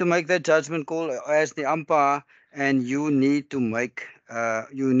you need to make that judgment call as the umpire, and you need to make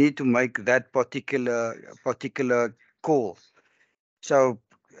that particular call. So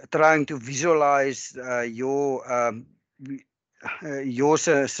trying to visualize your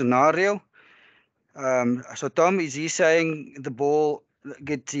scenario. So Tom, is he saying the ball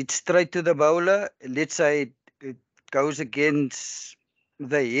gets hit straight to the bowler? Let's say it goes against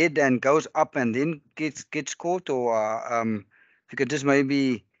the head and goes up and then gets caught, or if you could just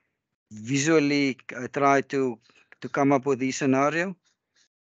maybe visually try to come up with the scenario.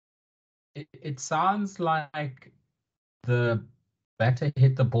 It sounds like the batter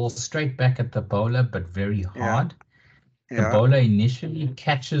hit the ball straight back at the bowler, but very hard. The bowler initially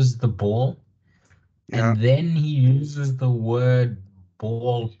catches the ball, and then he uses the word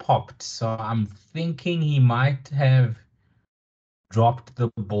ball popped. So I'm thinking he might have dropped the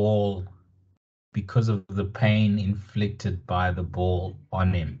ball because of the pain inflicted by the ball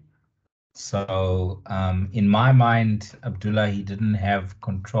on him. So in my mind, Abdullah, he didn't have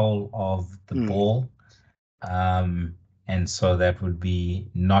control of the ball. And so that would be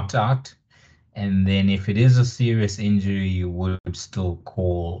not out. And then if it is a serious injury, you would still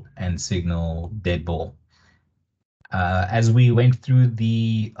call and signal dead ball. As we went through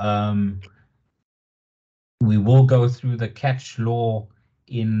we will go through the catch law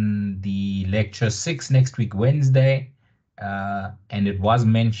in the lecture 6 next week, Wednesday. And it was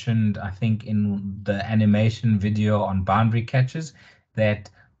mentioned, I think, in the animation video on boundary catches, that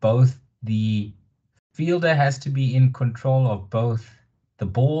both the fielder has to be in control of both the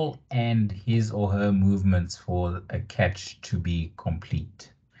ball and his or her movements for a catch to be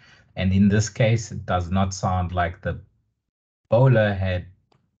complete. And in this case, it does not sound like the bowler had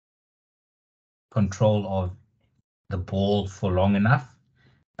control of the ball for long enough,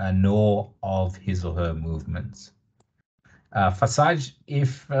 nor of his or her movements. Fasaj,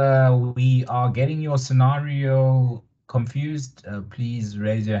 if we are getting your scenario confused, please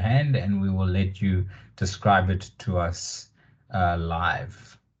raise your hand and we will let you describe it to us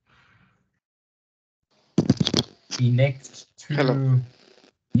live. Be next to... Hello.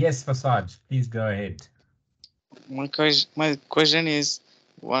 Yes, Fasaj, please go ahead. My question is,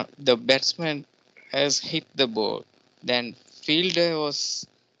 the batsman has hit the ball, then fielder was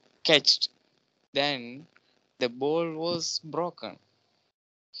catched, then the ball was broken.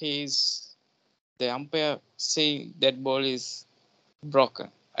 The umpire saying that ball is broken.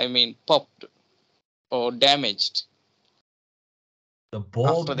 I mean popped or damaged The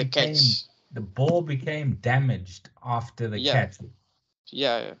ball after the became catch. damaged after the Yeah, catch.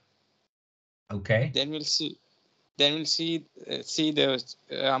 yeah. Okay. Then we'll see. Then we'll see the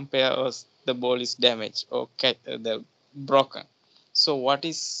umpire was the ball is damaged or the broken. So what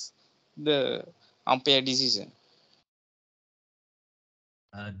is the umpire decision?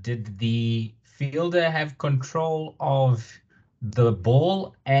 Did the fielder have control of the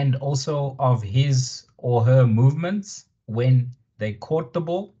ball and also of his or her movements when they caught the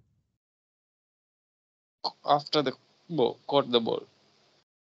ball? After the ball caught the ball.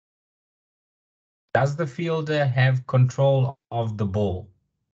 Does the fielder have control of the ball?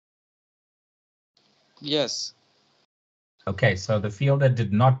 Yes. Okay, so the fielder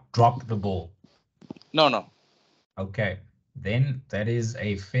did not drop the ball. No. Okay, then that is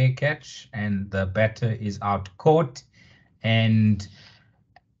a fair catch and the batter is out caught, and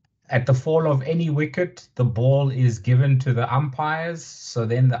at the fall of any wicket, the ball is given to the umpires. So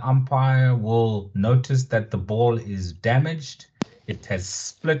then the umpire will notice that the ball is damaged. It has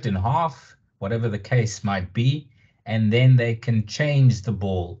split in half, whatever the case might be, and then they can change the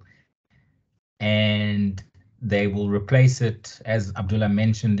ball. And they will replace it, as Abdullah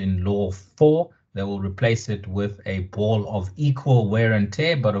mentioned in Law 4, they will replace it with a ball of equal wear and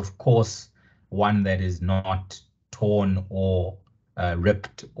tear, but of course, one that is not torn or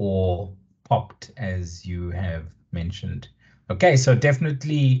ripped or popped, as you have mentioned. Okay, so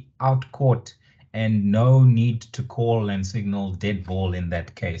definitely out caught and no need to call and signal dead ball in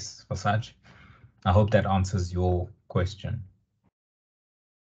that case, Fasaj. I hope that answers your question.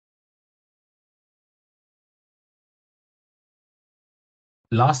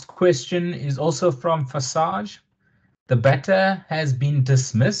 Last question is also from Fasaj. The batter has been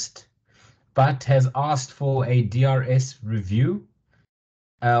dismissed, but has asked for a DRS review.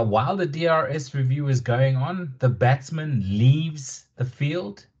 While the DRS review is going on, the batsman leaves the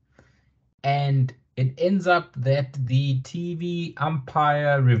field, and it ends up that the TV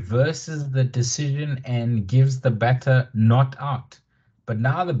umpire reverses the decision and gives the batter not out. But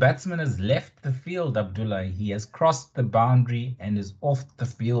now the batsman has left the field, Abdullah. He has crossed the boundary and is off the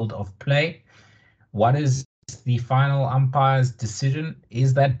field of play. What is the final umpire's decision?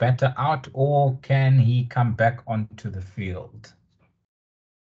 Is that batter out or can he come back onto the field?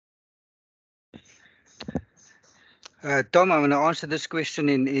 Tom, I'm going to answer this question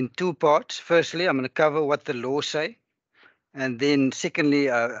in two parts. Firstly, I'm going to cover what the law say. And then secondly,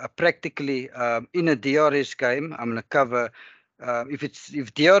 practically in a DRS game, I'm going to cover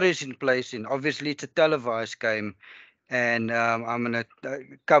if DRS is in place, and obviously it's a televised game, and I'm going to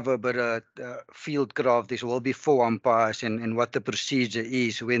cover a bit of field craft. There will be 4 umpires and what the procedure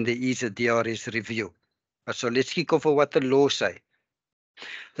is when there is a DRS review. So let's kick off with what the law say.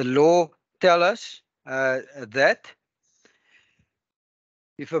 The law tell us that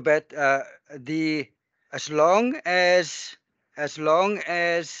if a bat as long as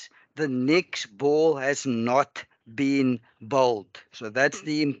the next ball has not been bowled, so that's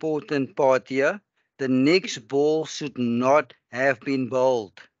the important part here. The next ball should not have been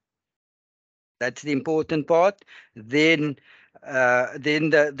bowled. That's the important part. Then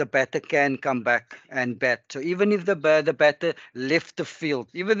the batter can come back and bat. So even if the batter left the field,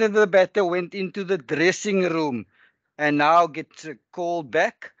 even if the batter went into the dressing room and now gets called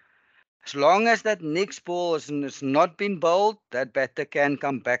back, as long as that next ball has not been bowled, that batter can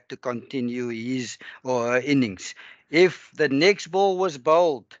come back to continue his or her innings. If the next ball was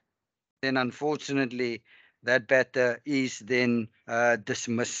bowled, then unfortunately that batter is then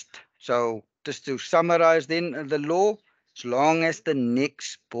dismissed. So just to summarize then the law, as long as the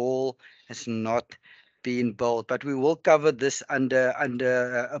next ball has not been bowled, but we will cover this under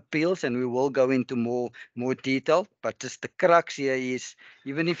appeals, and we will go into more detail. But just the crux here is,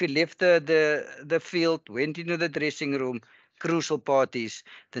 even if he left the field, went into the dressing room, crucial part is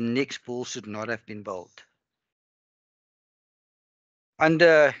the next ball should not have been bowled.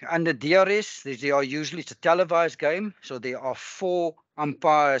 Under DRS, they are usually, it's a televised game, so there are 4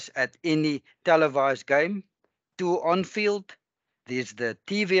 umpires at any televised game. two on field, there's the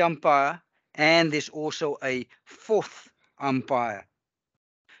TV umpire, and there's also a fourth umpire.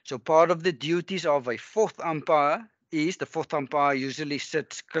 So part of the duties of a fourth umpire is the fourth umpire usually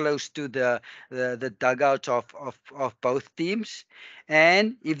sits close to the dugouts of both teams.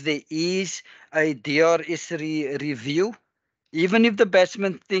 And if there is a DRS review, even if the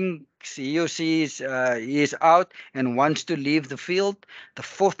batsman thinks he or she is out and wants to leave the field, the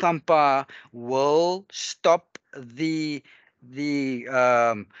fourth umpire will stop the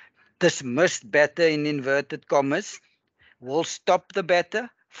dismissed batter in inverted commas, will stop the batter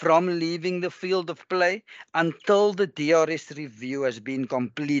from leaving the field of play until the DRS review has been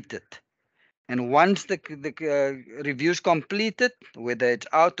completed. And once the review is completed, whether it's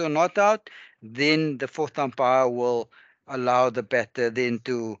out or not out, then the fourth umpire will allow the batter then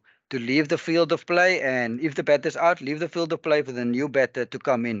to leave the field of play. And if the batter's out, leave the field of play for the new batter to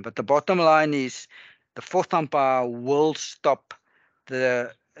come in. But the bottom line is the fourth umpire will stop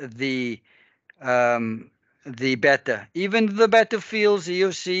the batter. Even if the batter feels he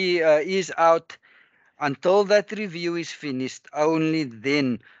or she is out, until that review is finished, only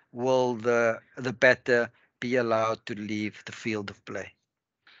then will the batter be allowed to leave the field of play.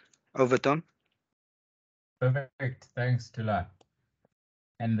 Over, Tom. Perfect. Thanks, Dula.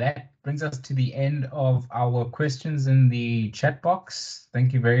 And that brings us to the end of our questions in the chat box.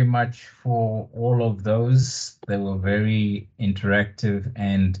 Thank you very much for all of those. They were very interactive,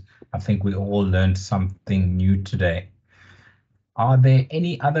 and I think we all learned something new today. Are there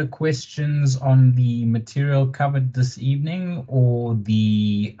any other questions on the material covered this evening, or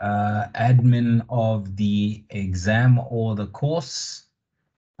the admin of the exam or the course?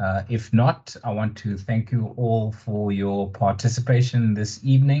 If not, I want to thank you all for your participation this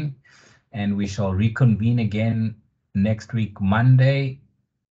evening, and we shall reconvene again next week, Monday,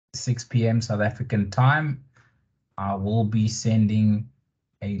 6 p.m. South African time. I will be sending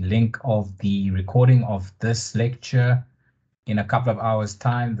a link of the recording of this lecture in a couple of hours'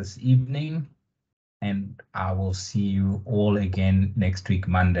 time this evening, and I will see you all again next week,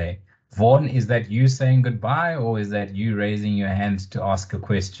 Monday. Vaughn, is that you saying goodbye, or is that you raising your hands to ask a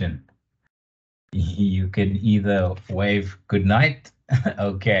question? You can either wave good night,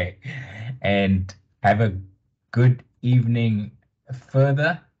 okay, and have a good evening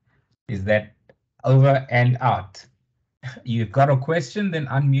further. Is that over and out? You've got a question, then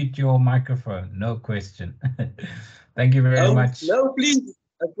unmute your microphone. No question. Thank you very much. No, please.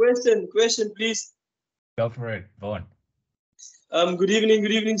 A question, please. Go for it, Vaughn. Good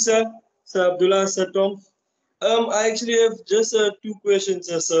evening, sir. Sir Abdullah, Sir Tom. I actually have just 2 questions,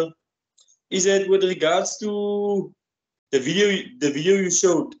 sir. Is that with regards to the video you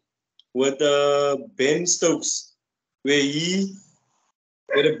showed with Ben Stokes, where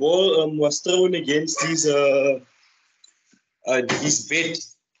the ball was thrown against his bet.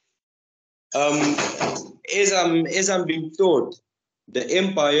 As I'm being told, the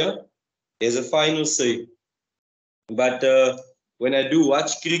umpire has a final say. But when I do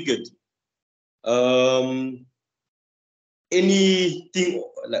watch cricket, anything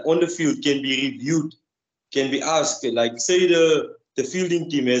like on the field can be reviewed, can be asked. Like say the fielding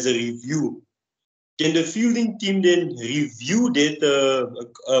team has a review. Can the fielding team then review that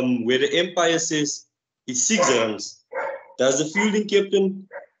where the umpire says it's 6 runs? Does the fielding captain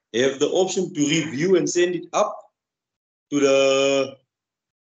have the option to review and send it up to the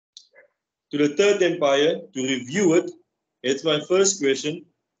third umpire to review it? That's my first question.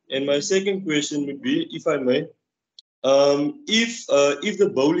 And my second question would be, if I may, if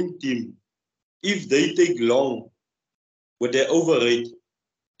the bowling team, if they take long with their overrate,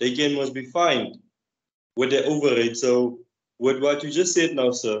 they must be fined with their overrate. So with what you just said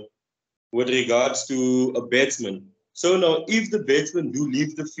now, sir, with regards to a batsman. So now if the batsman do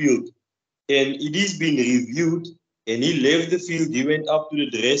leave the field and it is being reviewed and he left the field, he went up to the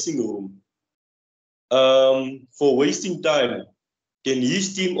dressing room for wasting time, can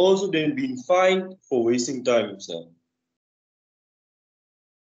his team also then be fined for wasting time, sir?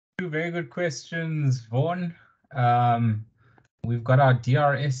 Two very good questions, Vaughn. We've got our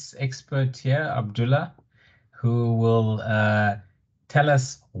DRS expert here, Abdullah, who will tell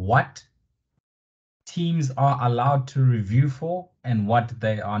us what teams are allowed to review for and what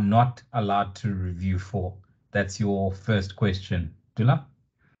they are not allowed to review for. That's your first question, Abdullah.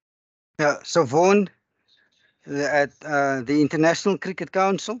 Yeah, so Vaughn, at the International Cricket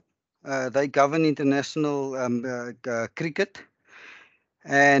Council, they govern international cricket.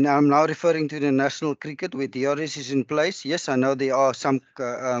 And I'm now referring to the national cricket where DRS is in place. Yes, I know there are some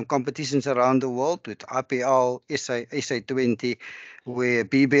competitions around the world with IPL, SA20, where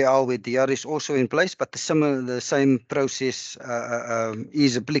BBL with DRS also in place, but the same process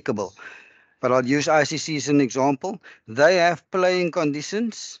is applicable. But I'll use ICC as an example. They have playing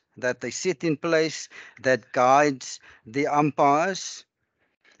conditions that they set in place that guides the umpires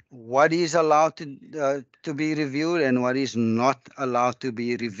what is allowed to be reviewed and what is not allowed to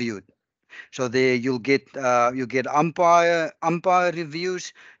be reviewed. So there you get umpire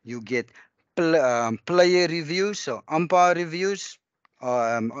reviews, you get player reviews, so umpire reviews,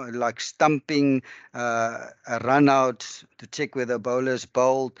 like stumping, runouts to check whether bowlers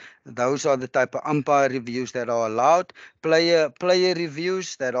bowled. Those are the type of umpire reviews that are allowed. Player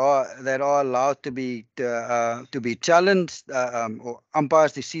reviews that are allowed to be challenged, or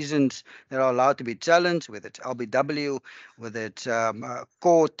umpires decisions that are allowed to be challenged, whether it's LBW, whether it's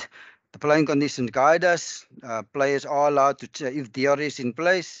court. The playing conditions guide us. Players are allowed to, if DRS is in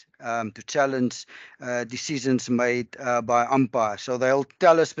place, to challenge decisions made by umpires. So they'll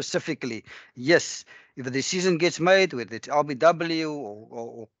tell us specifically, yes, if a decision gets made, whether it's LBW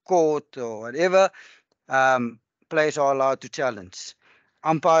or court or whatever, players are allowed to challenge.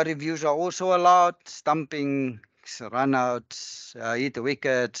 Umpire reviews are also allowed, stumping, runouts, hit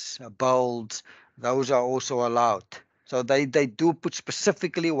wickets, bowls, those are also allowed. So they do put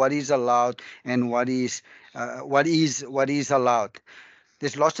specifically what is allowed and what is allowed.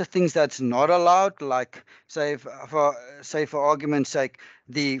 There's lots of things that's not allowed, like say for argument's sake,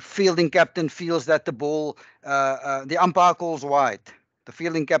 the fielding captain feels that the ball, the umpire calls wide. The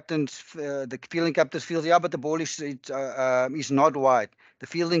fielding captain feels, yeah, but the ball is not wide. The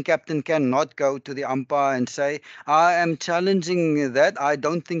fielding captain cannot go to the umpire and say, I am challenging that. I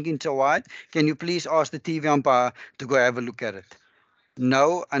don't think it's a wide. Can you please ask the TV umpire to go have a look at it?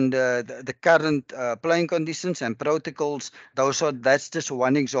 No, under the current playing conditions and protocols, that's just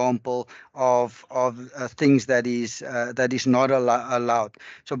one example of things that is not allowed.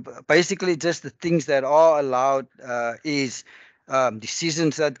 So basically, just the things that are allowed is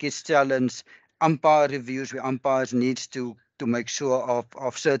decisions that gets challenged, umpire reviews where umpires needs to make sure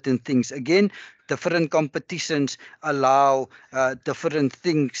of certain things. Again, different competitions allow different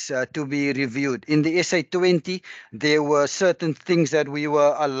things to be reviewed. In the SA20, there were certain things that we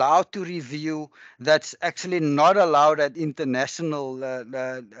were allowed to review that's actually not allowed at international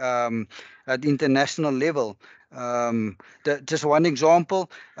level. Just one example,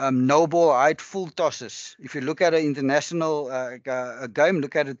 no ball height full tosses. If you look at an international game,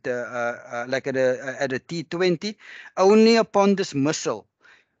 look at it like at a T20, only upon dismissal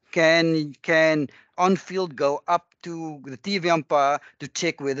can on field go up to the TV umpire to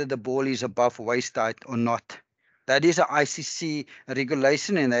check whether the ball is above waist height or not. That is an ICC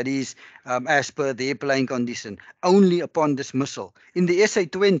regulation, and that is as per their playing condition, only upon dismissal. In the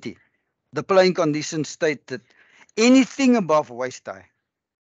SA20, the playing conditions state that anything above waist height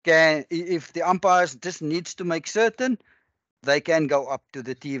if the umpires just needs to make certain, they can go up to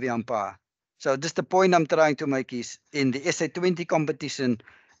the TV umpire. So just the point I'm trying to make is in the SA20 competition,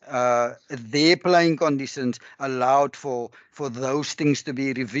 their playing conditions allowed for those things to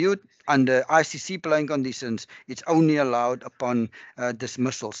be reviewed. Under ICC playing conditions, it's only allowed upon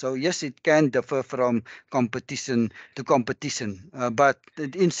dismissal. So yes, it can differ from competition to competition. But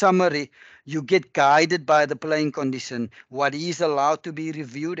in summary, you get guided by the playing condition, what is allowed to be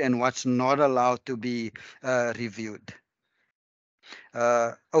reviewed and what's not allowed to be reviewed.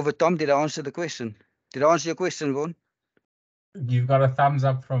 Over Tom, did I answer the question? Did I answer your question, Vaughan? You've got a thumbs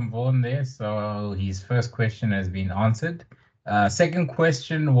up from Vaughan there, so his first question has been answered. Second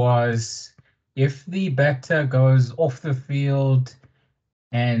question was, if the batter goes off the field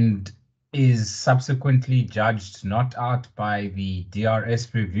and is subsequently judged not out by the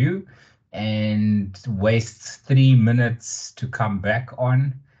DRS review and wastes 3 minutes to come back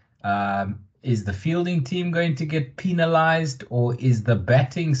on, is the fielding team going to get penalized, or is the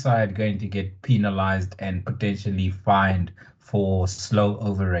batting side going to get penalized and potentially fined for slow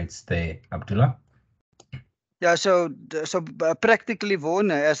over rates there, Abdullah? Yeah, so practically,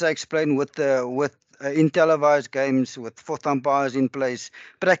 Vaughan, as I explained, with in televised games with fourth umpires in place,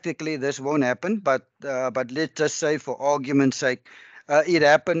 practically this won't happen. But let's just say, for argument's sake, it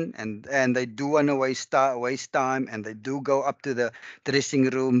happened, and they do want to waste time, and they do go up to the dressing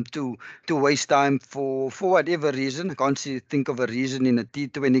room to waste time for whatever reason. I can't think of a reason in a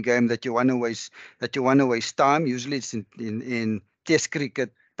T20 game that you want to waste time. Usually it's in Test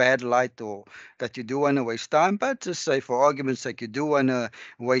cricket, bad light, or that you do want to waste time. But just say, for argument's sake, you do want to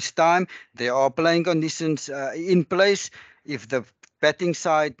waste time, there are playing conditions in place. If the batting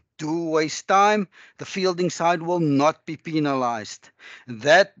side do waste time, the fielding side will not be penalized.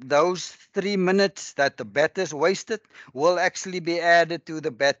 Those 3 minutes that the batters wasted will actually be added to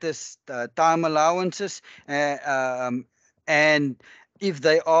the batters' time allowances, and if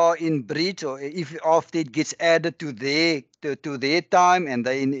they are in breach, or if after it gets added to their time, and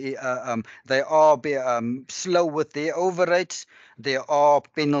they are slow with their overrates, there are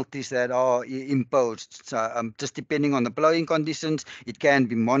penalties that are imposed. So, just depending on the blowing conditions, it can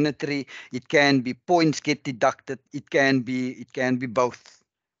be monetary, it can be points get deducted, it can be both.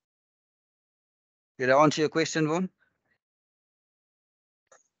 Did I answer your question, Vaughan?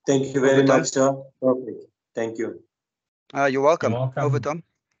 Thank you very much, sir. Perfect. Thank you. You're welcome. You're welcome. Over, Tom.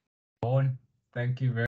 Vaughan, thank you very